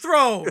Sword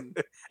Throne.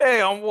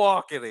 hey, I'm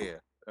walking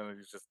here, and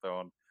he's just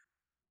throwing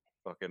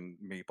fucking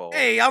meatballs.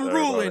 Hey, I'm at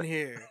ruling everybody.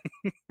 here.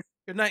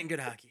 Good night and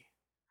good hockey.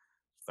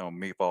 Throwing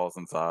meatballs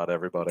inside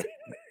everybody.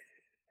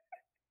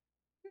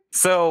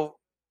 So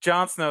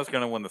Jon Snow's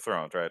gonna win the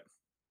thrones, right?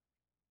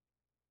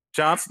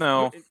 Jon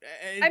Snow.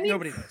 I mean,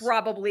 Nobody knows.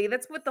 probably.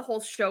 That's what the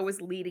whole show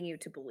is leading you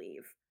to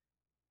believe.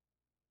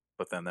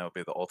 But then that would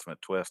be the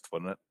ultimate twist,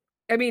 wouldn't it?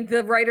 I mean,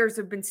 the writers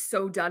have been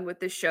so done with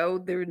this show.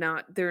 There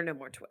are no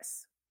more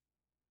twists.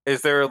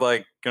 Is there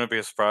like going to be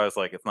a surprise?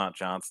 Like it's not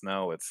Jon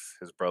Snow, it's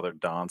his brother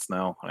Don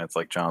Snow, and it's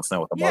like Jon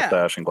Snow with a Yeah.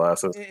 mustache and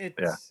glasses.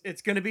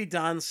 It's gonna be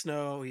Don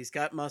Snow. He's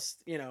got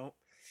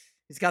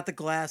he's got the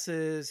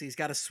glasses. He's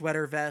got a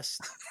sweater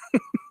vest.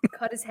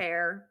 Cut his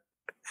hair.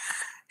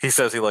 He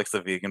says he likes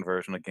the vegan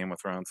version of Game of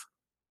Thrones.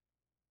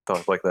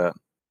 Talk like that.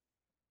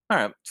 All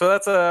right, so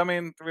that's I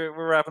mean, we're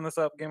wrapping this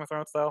up Game of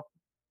Thrones style.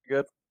 You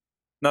good?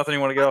 Nothing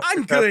you want to get off? I'm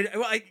your chest? good.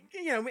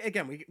 Well,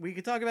 again, we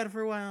could talk about it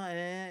for a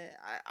while.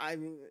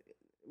 I'm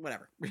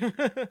whatever. All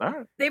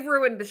right. They've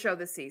ruined the show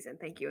this season.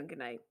 Thank you and good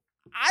night.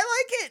 I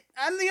like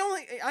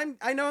it.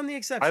 I know I'm the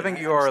exception. I think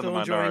you I'm are the still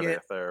enjoying minority. it.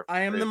 If they're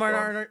I am the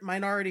brainstormed.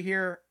 minority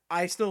here.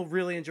 I still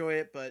really enjoy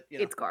it, but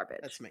It's garbage.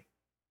 that's me.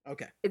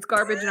 Okay. It's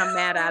garbage, and I'm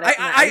mad at it.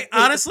 I and hate the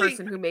honestly-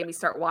 person who made me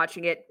start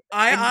watching it.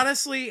 I And-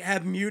 honestly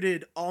have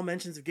muted all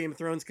mentions of Game of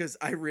Thrones because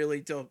I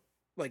really don't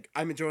like.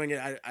 I'm enjoying it.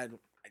 I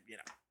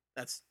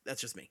that's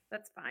just me.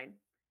 That's fine.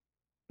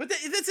 But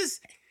this is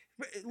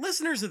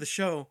listeners of the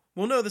show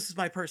will know this is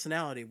my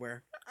personality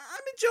where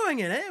I'm enjoying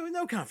it.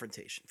 No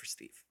confrontation for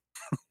Steve.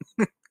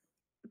 The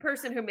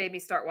person who made me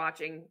start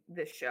watching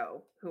this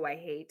show, who I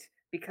hate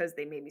because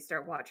they made me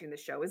start watching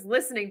this show, is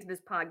listening to this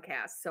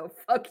podcast. So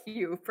fuck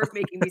you for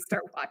making me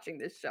start watching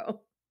this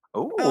show.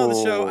 Ooh. I love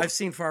the show. I've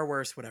seen far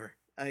worse. Whatever.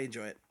 I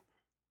enjoy it.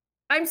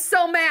 I'm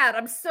so mad.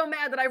 I'm so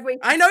mad that I've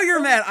wasted. I know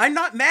you're mad. I'm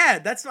not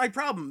mad. That's my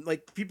problem.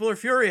 Like people are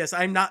furious.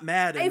 I'm not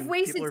mad. I've And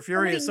wasted people are so many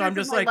furious. years So I'm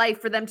just of my like,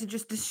 life for them to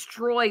just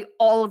destroy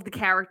all of the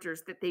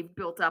characters that they've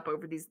built up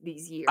over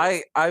these years.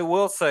 I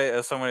will say,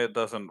 as somebody that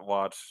doesn't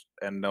watch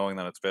and knowing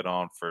that it's been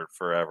on for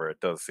forever, it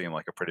does seem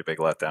like a pretty big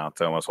letdown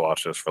to almost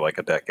watch this for like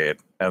a decade,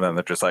 and then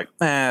they're just like,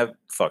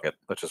 fuck it,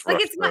 let's just Like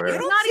rush it's not, through it's it.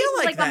 don't not feel even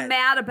like like that. I'm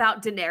mad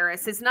about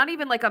Daenerys. It's not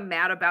even like I'm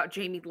mad about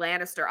Jaime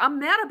Lannister. I'm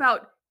mad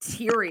about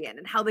Tyrion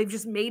and how they've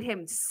just made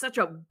him such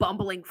a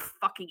bumbling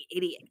fucking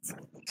idiot.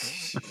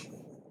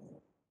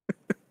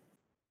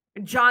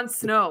 And Jon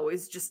Snow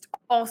is just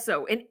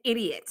also an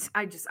idiot.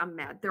 I'm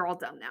mad. They're all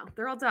dumb now.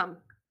 They're all dumb.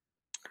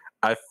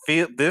 I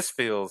feel this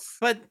feels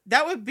but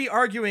that would be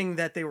arguing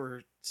that they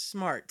were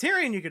smart.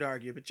 Tyrion, you could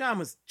argue, but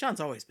John's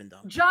always been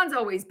dumb. John's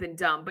always been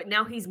dumb, but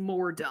now he's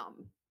more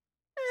dumb.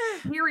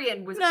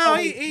 Tyrion was No,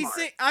 always he's.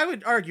 smart. I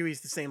would argue he's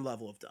the same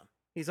level of dumb.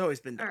 He's always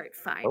been All dumb. right,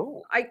 fine.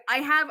 Oh.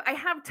 I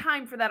have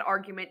time for that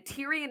argument.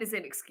 Tyrion is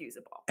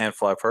inexcusable. and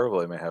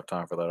Flyperbole may have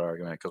time for that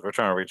argument because we're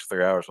trying to reach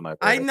 3 hours tonight.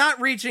 I'm not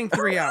reaching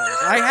 3 hours.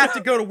 I have to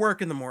go to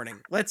work in the morning.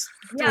 Let's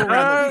Yeah, go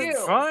around the me league.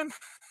 too. Fine.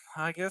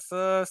 I guess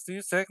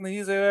Steve's taking the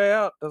easy way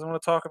out. Doesn't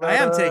want to talk about. I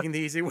am taking the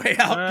easy way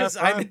out because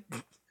fine.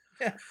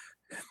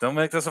 Don't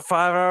make this a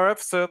 5-hour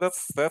episode.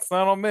 That's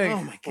not on me.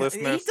 Oh my god, he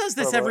listeners. does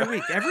this Bye-bye. every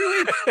week. Every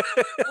week.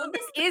 Well,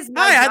 this is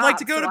my Hi, I'd like job,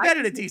 to go so to I bed can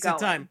at a keep decent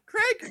going. time.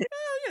 Craig,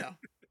 well,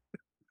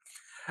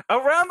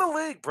 Around the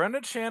league,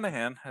 Brendan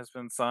Shanahan has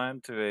been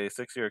signed to a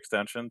 6-year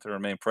extension to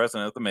remain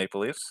president of the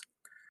Maple Leafs.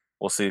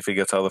 We'll see if he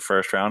gets out of the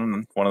first round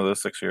in one of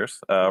those 6 years.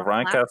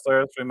 Ryan Wow.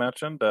 Kessler, as we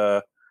mentioned,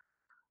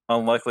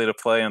 unlikely to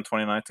play in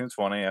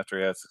 2019-20 after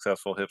he had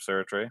successful hip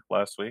surgery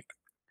last week.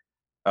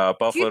 Do you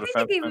Buffalo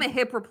think they gave him a defenseman.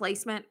 hip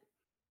replacement?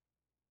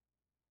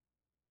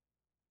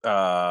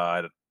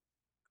 I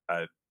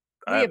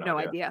We have no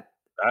idea.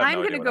 I have I'm no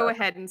going to idea go what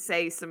ahead and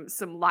say some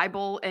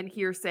libel and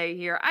hearsay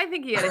here. I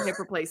think he had a hip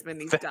replacement.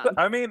 And he's happened.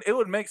 done. I mean, it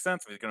would make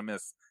sense if he's going to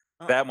miss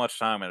that much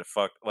time and it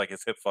fucked like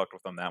his hip fucked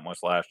with him that much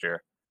last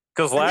year.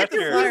 Because I last think the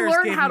year, Flyers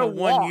learn gave how him a to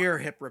walk. 1-year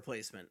hip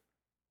replacement.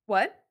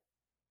 What?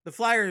 The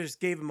Flyers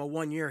gave him a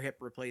 1-year hip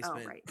Oh,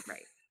 replacement right.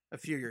 a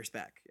few years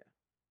back.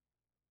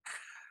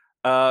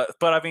 Yeah.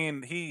 but I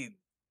mean,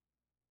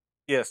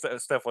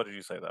 Steph, what did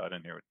you say though? I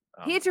didn't hear it.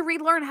 He had to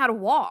relearn how to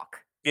walk.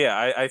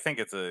 Yeah, I think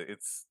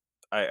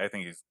I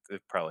think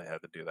it probably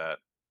had to do that.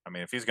 I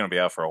mean, if he's going to be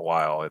out for a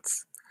while,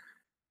 it's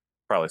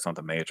probably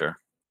something major.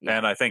 Yeah.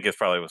 And I think it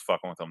probably was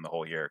fucking with him the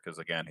whole year because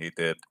again, he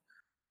did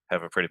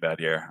have a pretty bad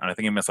year, and I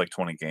think he missed like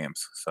 20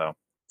 games. So,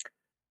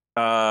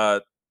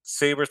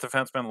 Sabres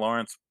defenseman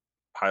Lawrence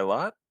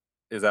Pilat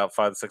is out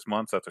 5 to 6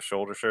 months after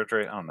shoulder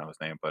surgery. I don't know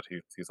his name, but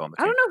he's on the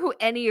I team. don't know who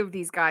any of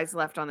these guys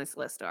left on this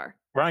list are.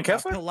 Ryan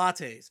Kessler?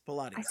 Pilates.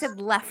 I said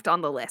left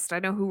on the list. I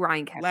know who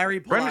Ryan Kessler. Larry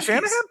Brendan Pilates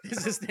Shanahan?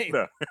 is his name.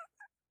 No.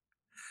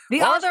 The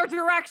Lawrence- other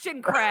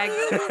direction, Craig.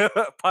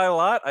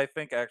 Pilat, I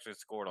think, actually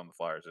scored on the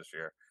Flyers this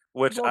year,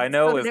 which Well, I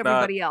know so is did not.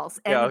 everybody else.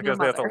 And Yeah, I was their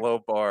gonna say it's a mother. low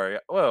bar. Yeah.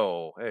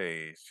 Whoa,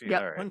 hey,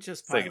 Yep. all right.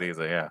 Pontius Take it Pilate.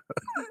 easy, yeah.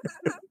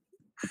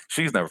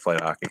 She's never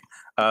played hockey.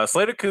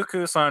 Slater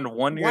Cuckoo signed a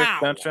 1-year Wow.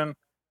 extension.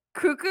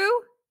 Cuckoo?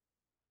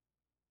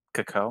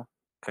 Cacao?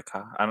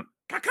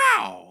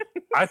 Cacao.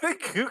 I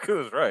think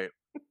Cuckoo is right.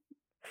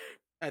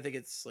 I think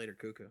it's Slater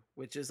Cuckoo,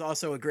 which is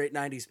also a great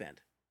 90s band.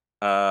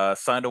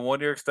 Signed a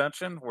 1-year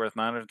extension worth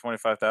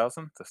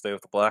 $925,000 to stay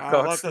with the I'd like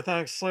Blackhawks. to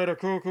thank Slater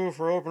Cuckoo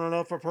for opening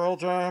up for Pearl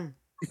Jam.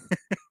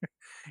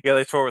 Yeah,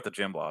 they tour with the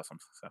Gin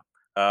Blossoms. So,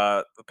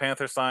 the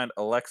Panthers signed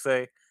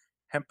Alexei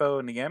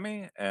Hempo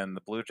Niemi, and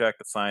the Blue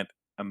Jackets signed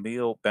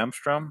Emil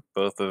Bemstrom,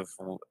 both of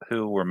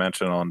who were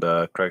mentioned on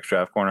the Craig's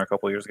Draft Corner a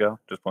couple years ago.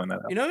 Just pointing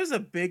that out. You know who's a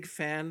big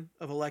fan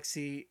of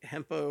Alexei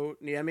Hempo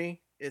Niemi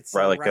It's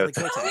Riley Riley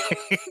Cote.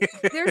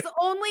 Cote. There's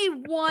only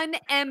one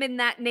M in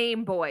that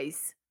name,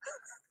 boys.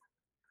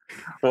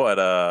 What?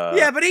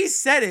 Yeah, but he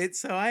said it,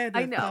 so I had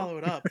I to know. follow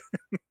it up.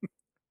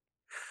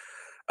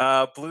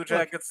 Blue Look,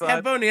 Jackets have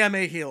signed. Boney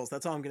MA heels.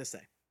 That's all I'm gonna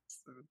say.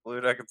 Blue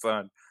Jackets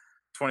signed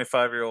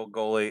 25-year-old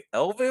goalie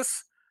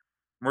Elvis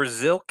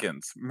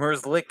Merzlikins.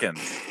 Merzlikins.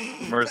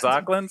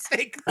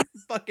 Fake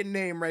fucking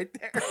name right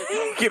there.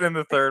 Get in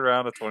the third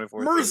round of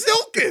 24.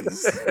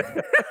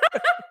 Merzilkins.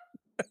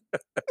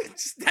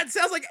 That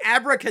sounds like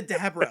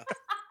abracadabra.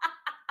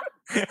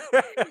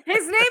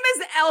 His name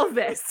is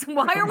Elvis.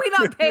 Why are we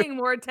not paying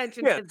more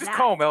attention Yeah, to just that?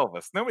 call him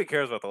Elvis. Nobody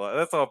cares about the.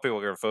 That's all people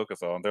are going to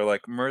focus on. They're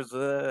like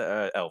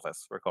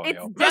Elvis. We're calling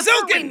It's you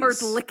definitely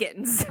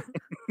Merzilkins. Merzlikins,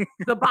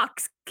 the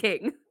Box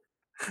King.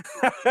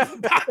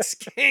 Elvis. Box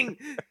King.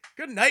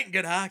 Good night and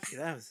good hockey.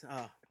 That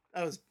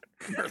was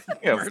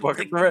Yeah,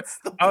 fucking right.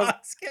 the I was-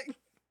 Box King.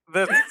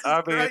 This,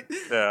 I mean, Right?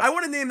 yeah. I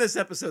want to name this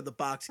episode the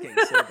Box King.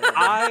 So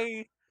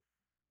bad.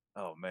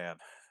 Oh man,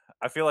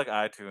 I feel like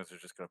iTunes are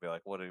just going to be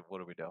like, what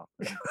are we doing?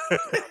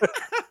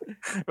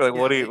 Like,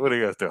 what are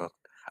you guys doing?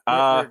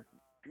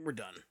 We're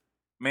done.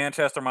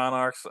 Manchester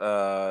Monarchs,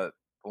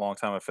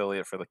 longtime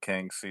affiliate for the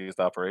Kings, ceased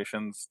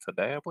operations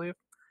today, I believe.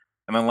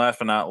 And then last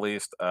but not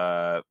least,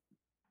 friend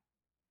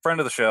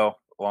of the show,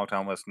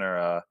 longtime listener,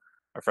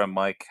 our friend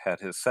Mike had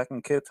his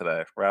second kid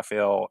today,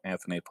 Rafael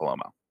Anthony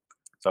Palomo.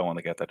 So I want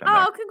to get that in there.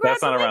 Oh, congratulations!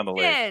 That's not around the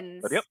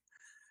league. But yep.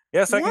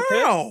 Yeah, second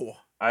kid. Wow.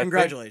 I think,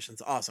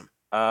 Congratulations. Awesome.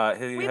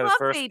 he We had his love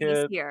first babies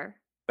kid here.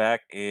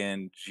 back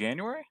in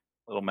January,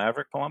 little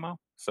Maverick Palomo.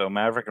 So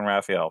Maverick and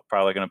Raphael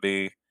probably going to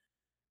be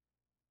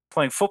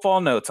playing football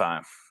in no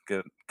time.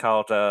 Get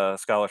college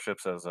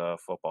scholarships as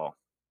football.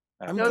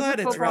 I'm Those are glad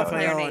it's football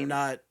player Raphael and names.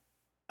 not.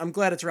 I'm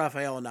glad it's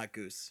Raphael and not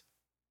Goose.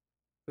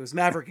 It was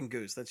Maverick and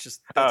Goose. That's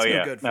Oh no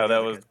yeah, good for no, the that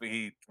other was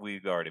kid.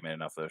 we already made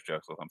enough of those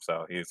jokes with him.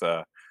 So he's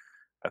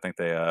I think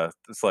they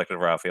selected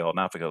Raphael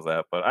not because of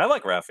that, but I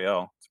like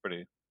Raphael.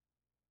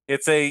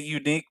 It's a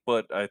unique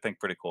but I think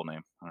pretty cool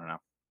name. I don't know.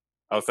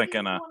 I was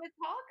thinking Want to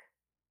talk?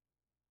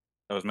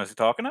 that was Missy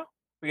talking now?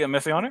 We got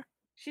Missy on her?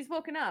 She's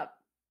woken up.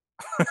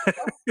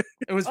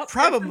 It was Oh,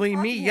 probably there's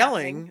some me talking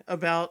yelling happening.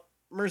 about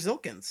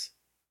Merzilkins.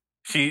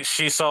 She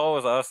saw it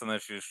was us and then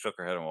she just shook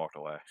her head and walked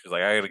away. She's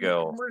like, I gotta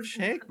go.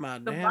 Shake my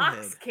The damn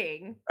Box head.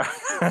 King.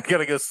 I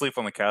gotta go sleep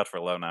on the couch for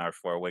 11 hours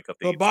before I wake up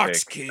to The eat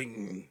Box steak.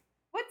 King.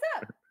 What's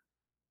up?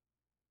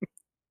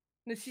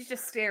 No, she's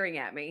just staring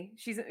at me.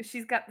 She's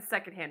got the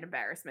secondhand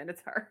embarrassment.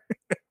 It's her.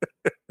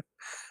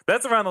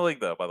 That's around the league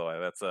though, by the way.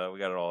 That's we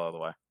got it all out of the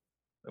way.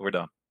 We're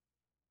done.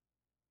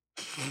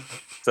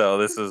 So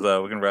this is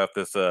we can wrap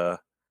this Let's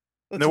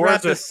the wrap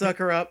words are- this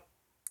sucker up.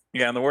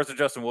 yeah, in the words of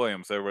Justin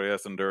Williams, everybody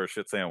has to endure a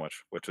shit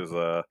sandwich, which is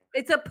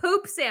It's a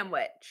poop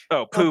sandwich.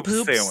 poop, A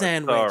poop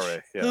sandwich.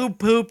 Sorry. Yeah. Who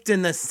pooped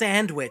in the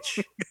sandwich?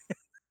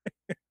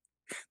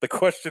 The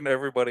question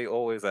everybody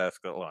always asks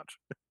at lunch.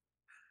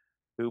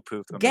 Who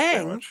pooped in the Gang.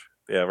 sandwich?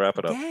 Yeah, wrap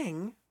it up.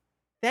 Gang,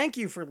 thank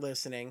you for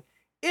listening.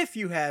 If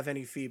you have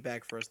any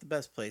feedback for us, the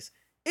best place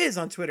is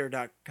on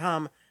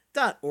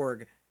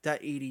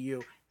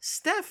twitter.com.org.edu.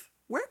 Steph,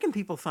 where can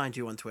people find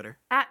you on Twitter?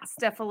 At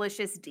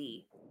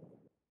StephaliciousD.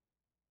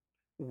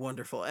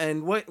 Wonderful.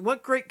 And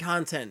what great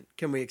content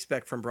can we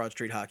expect from Broad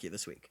Street Hockey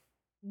this week?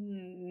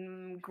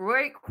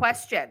 Great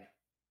question.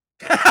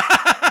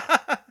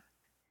 I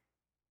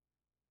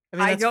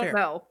mean, I that's don't fair.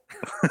 know.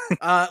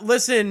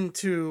 Listen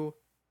to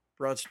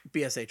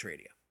BSH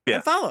Radio. Yeah.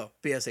 And follow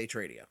BSH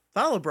Radio.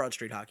 Follow Broad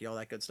Street Hockey, all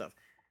that good stuff.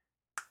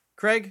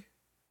 Craig,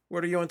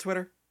 what are you on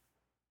Twitter?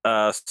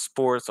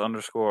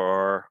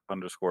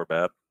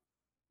 sports_r_bad.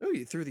 Oh,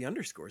 you threw the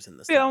underscores in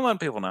this. Yeah, time. I'm letting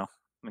people know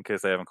in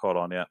case they haven't caught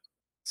on yet.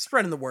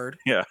 Spreading the word.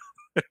 Yeah.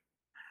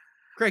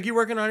 Craig, you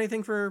working on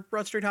anything for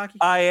Broad Street Hockey?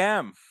 I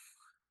am.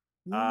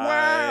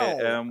 Wow.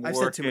 am I've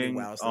said too many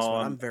working wows this one.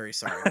 on- I'm very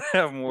sorry.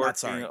 I'm Not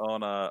sorry. working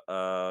on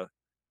a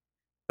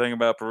thing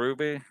about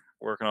Berube.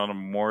 Working on a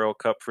Memorial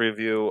Cup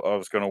preview. I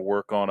was going to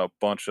work on a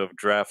bunch of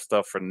draft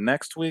stuff for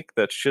next week.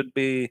 That should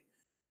be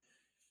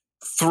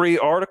 3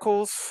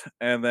 articles,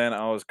 and then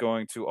I was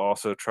going to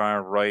also try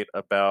and write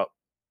about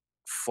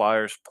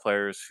Flyers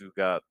players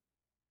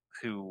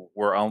who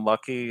were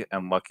unlucky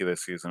and lucky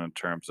this season in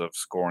terms of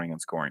scoring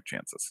and scoring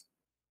chances.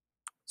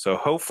 So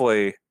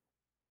hopefully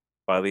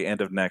by the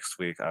end of next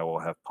week, I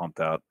will have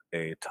pumped out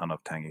a ton of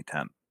Tangy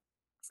 10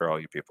 for all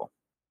you people.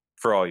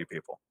 For all you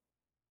people.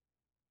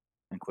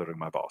 Including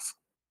my boss.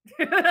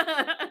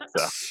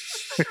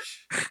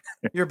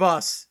 Your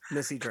boss,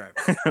 Missy Driver.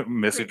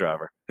 Missy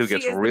Driver, who She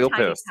gets is real the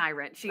tiny pissed.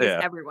 tyrant. She Yeah.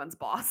 is everyone's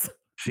boss.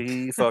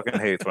 She fucking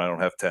hates when I don't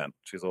have 10.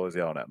 She's always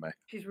yelling at me.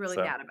 She's really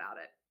So. mad about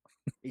it.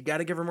 You got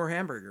to give her more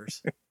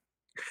hamburgers.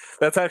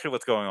 That's actually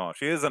what's going on.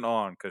 She isn't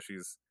on because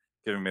she's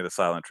giving me the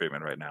silent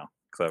treatment right now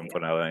because I haven't Yeah.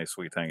 put out any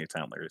sweet tangy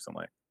 10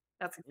 recently.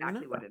 That's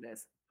exactly know. what it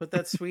is. Put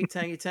that sweet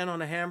tangy 10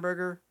 on a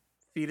hamburger.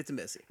 Feed it to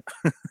Missy.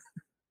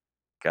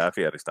 Guy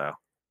Fieri style.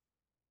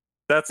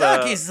 That's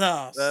Ducky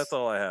sauce. that's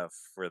all I have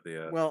for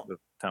the Well- the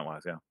 10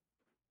 wise. Yeah.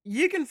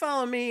 You can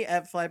follow me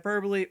at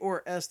Flyperbole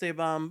or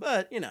Esteban,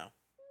 but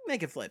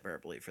Make it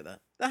hyperbole for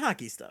that. The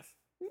hockey stuff.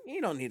 You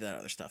don't need that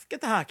other stuff.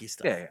 Get the hockey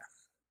stuff.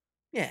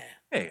 Yeah.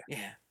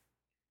 Yeah.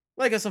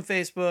 Like us on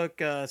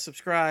Facebook.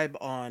 Subscribe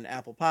on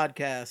Apple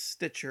Podcasts,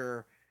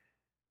 Stitcher,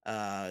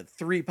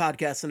 3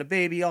 podcasts and a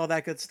baby, all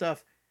that good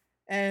stuff.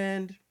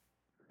 And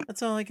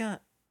that's all I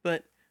got.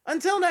 But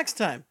until next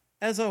time,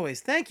 as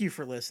always, thank you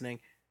for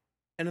listening.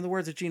 And in the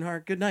words of Gene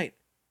Hart, good night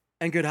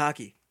and good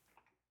hockey.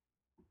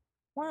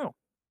 Wow.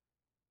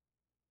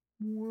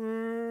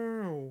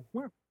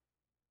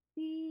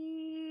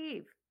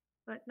 Steve,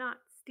 but not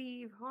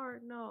Steve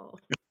Hartnell.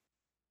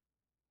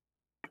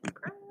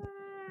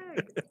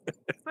 Craig,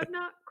 but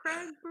not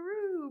Craig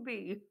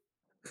Berube.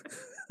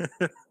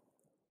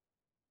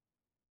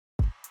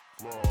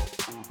 Flop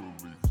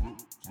orderly,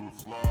 flip,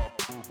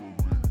 flop orderly.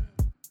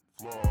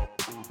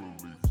 Flop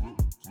orderly,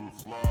 flip,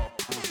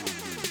 flop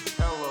orderly.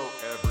 Hello,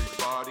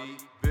 everybody.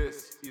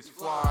 This is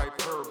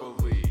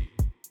Flyperbole.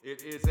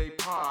 It is a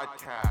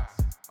podcast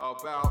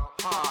about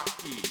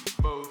hockey,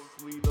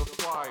 mostly the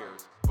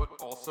Flyers, but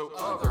also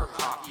other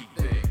hockey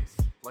things,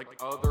 like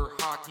other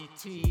hockey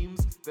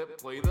teams that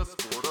play the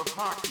sport of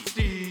hockey.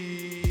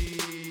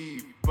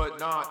 Steve, but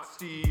not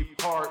Steve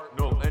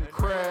Hartnell, and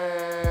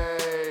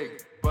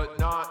Craig, but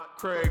not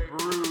Craig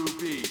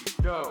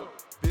Berube. No,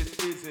 this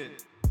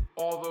isn't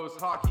all those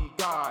hockey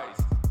guys.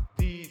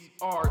 These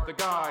are the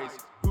guys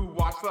who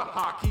watch the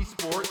hockey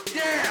sport.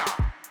 Yeah!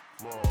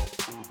 Flop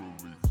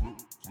orderly,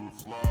 flip,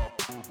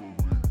 flop orderly.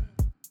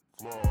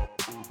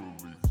 Flop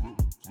orderly,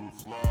 flip,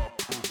 flop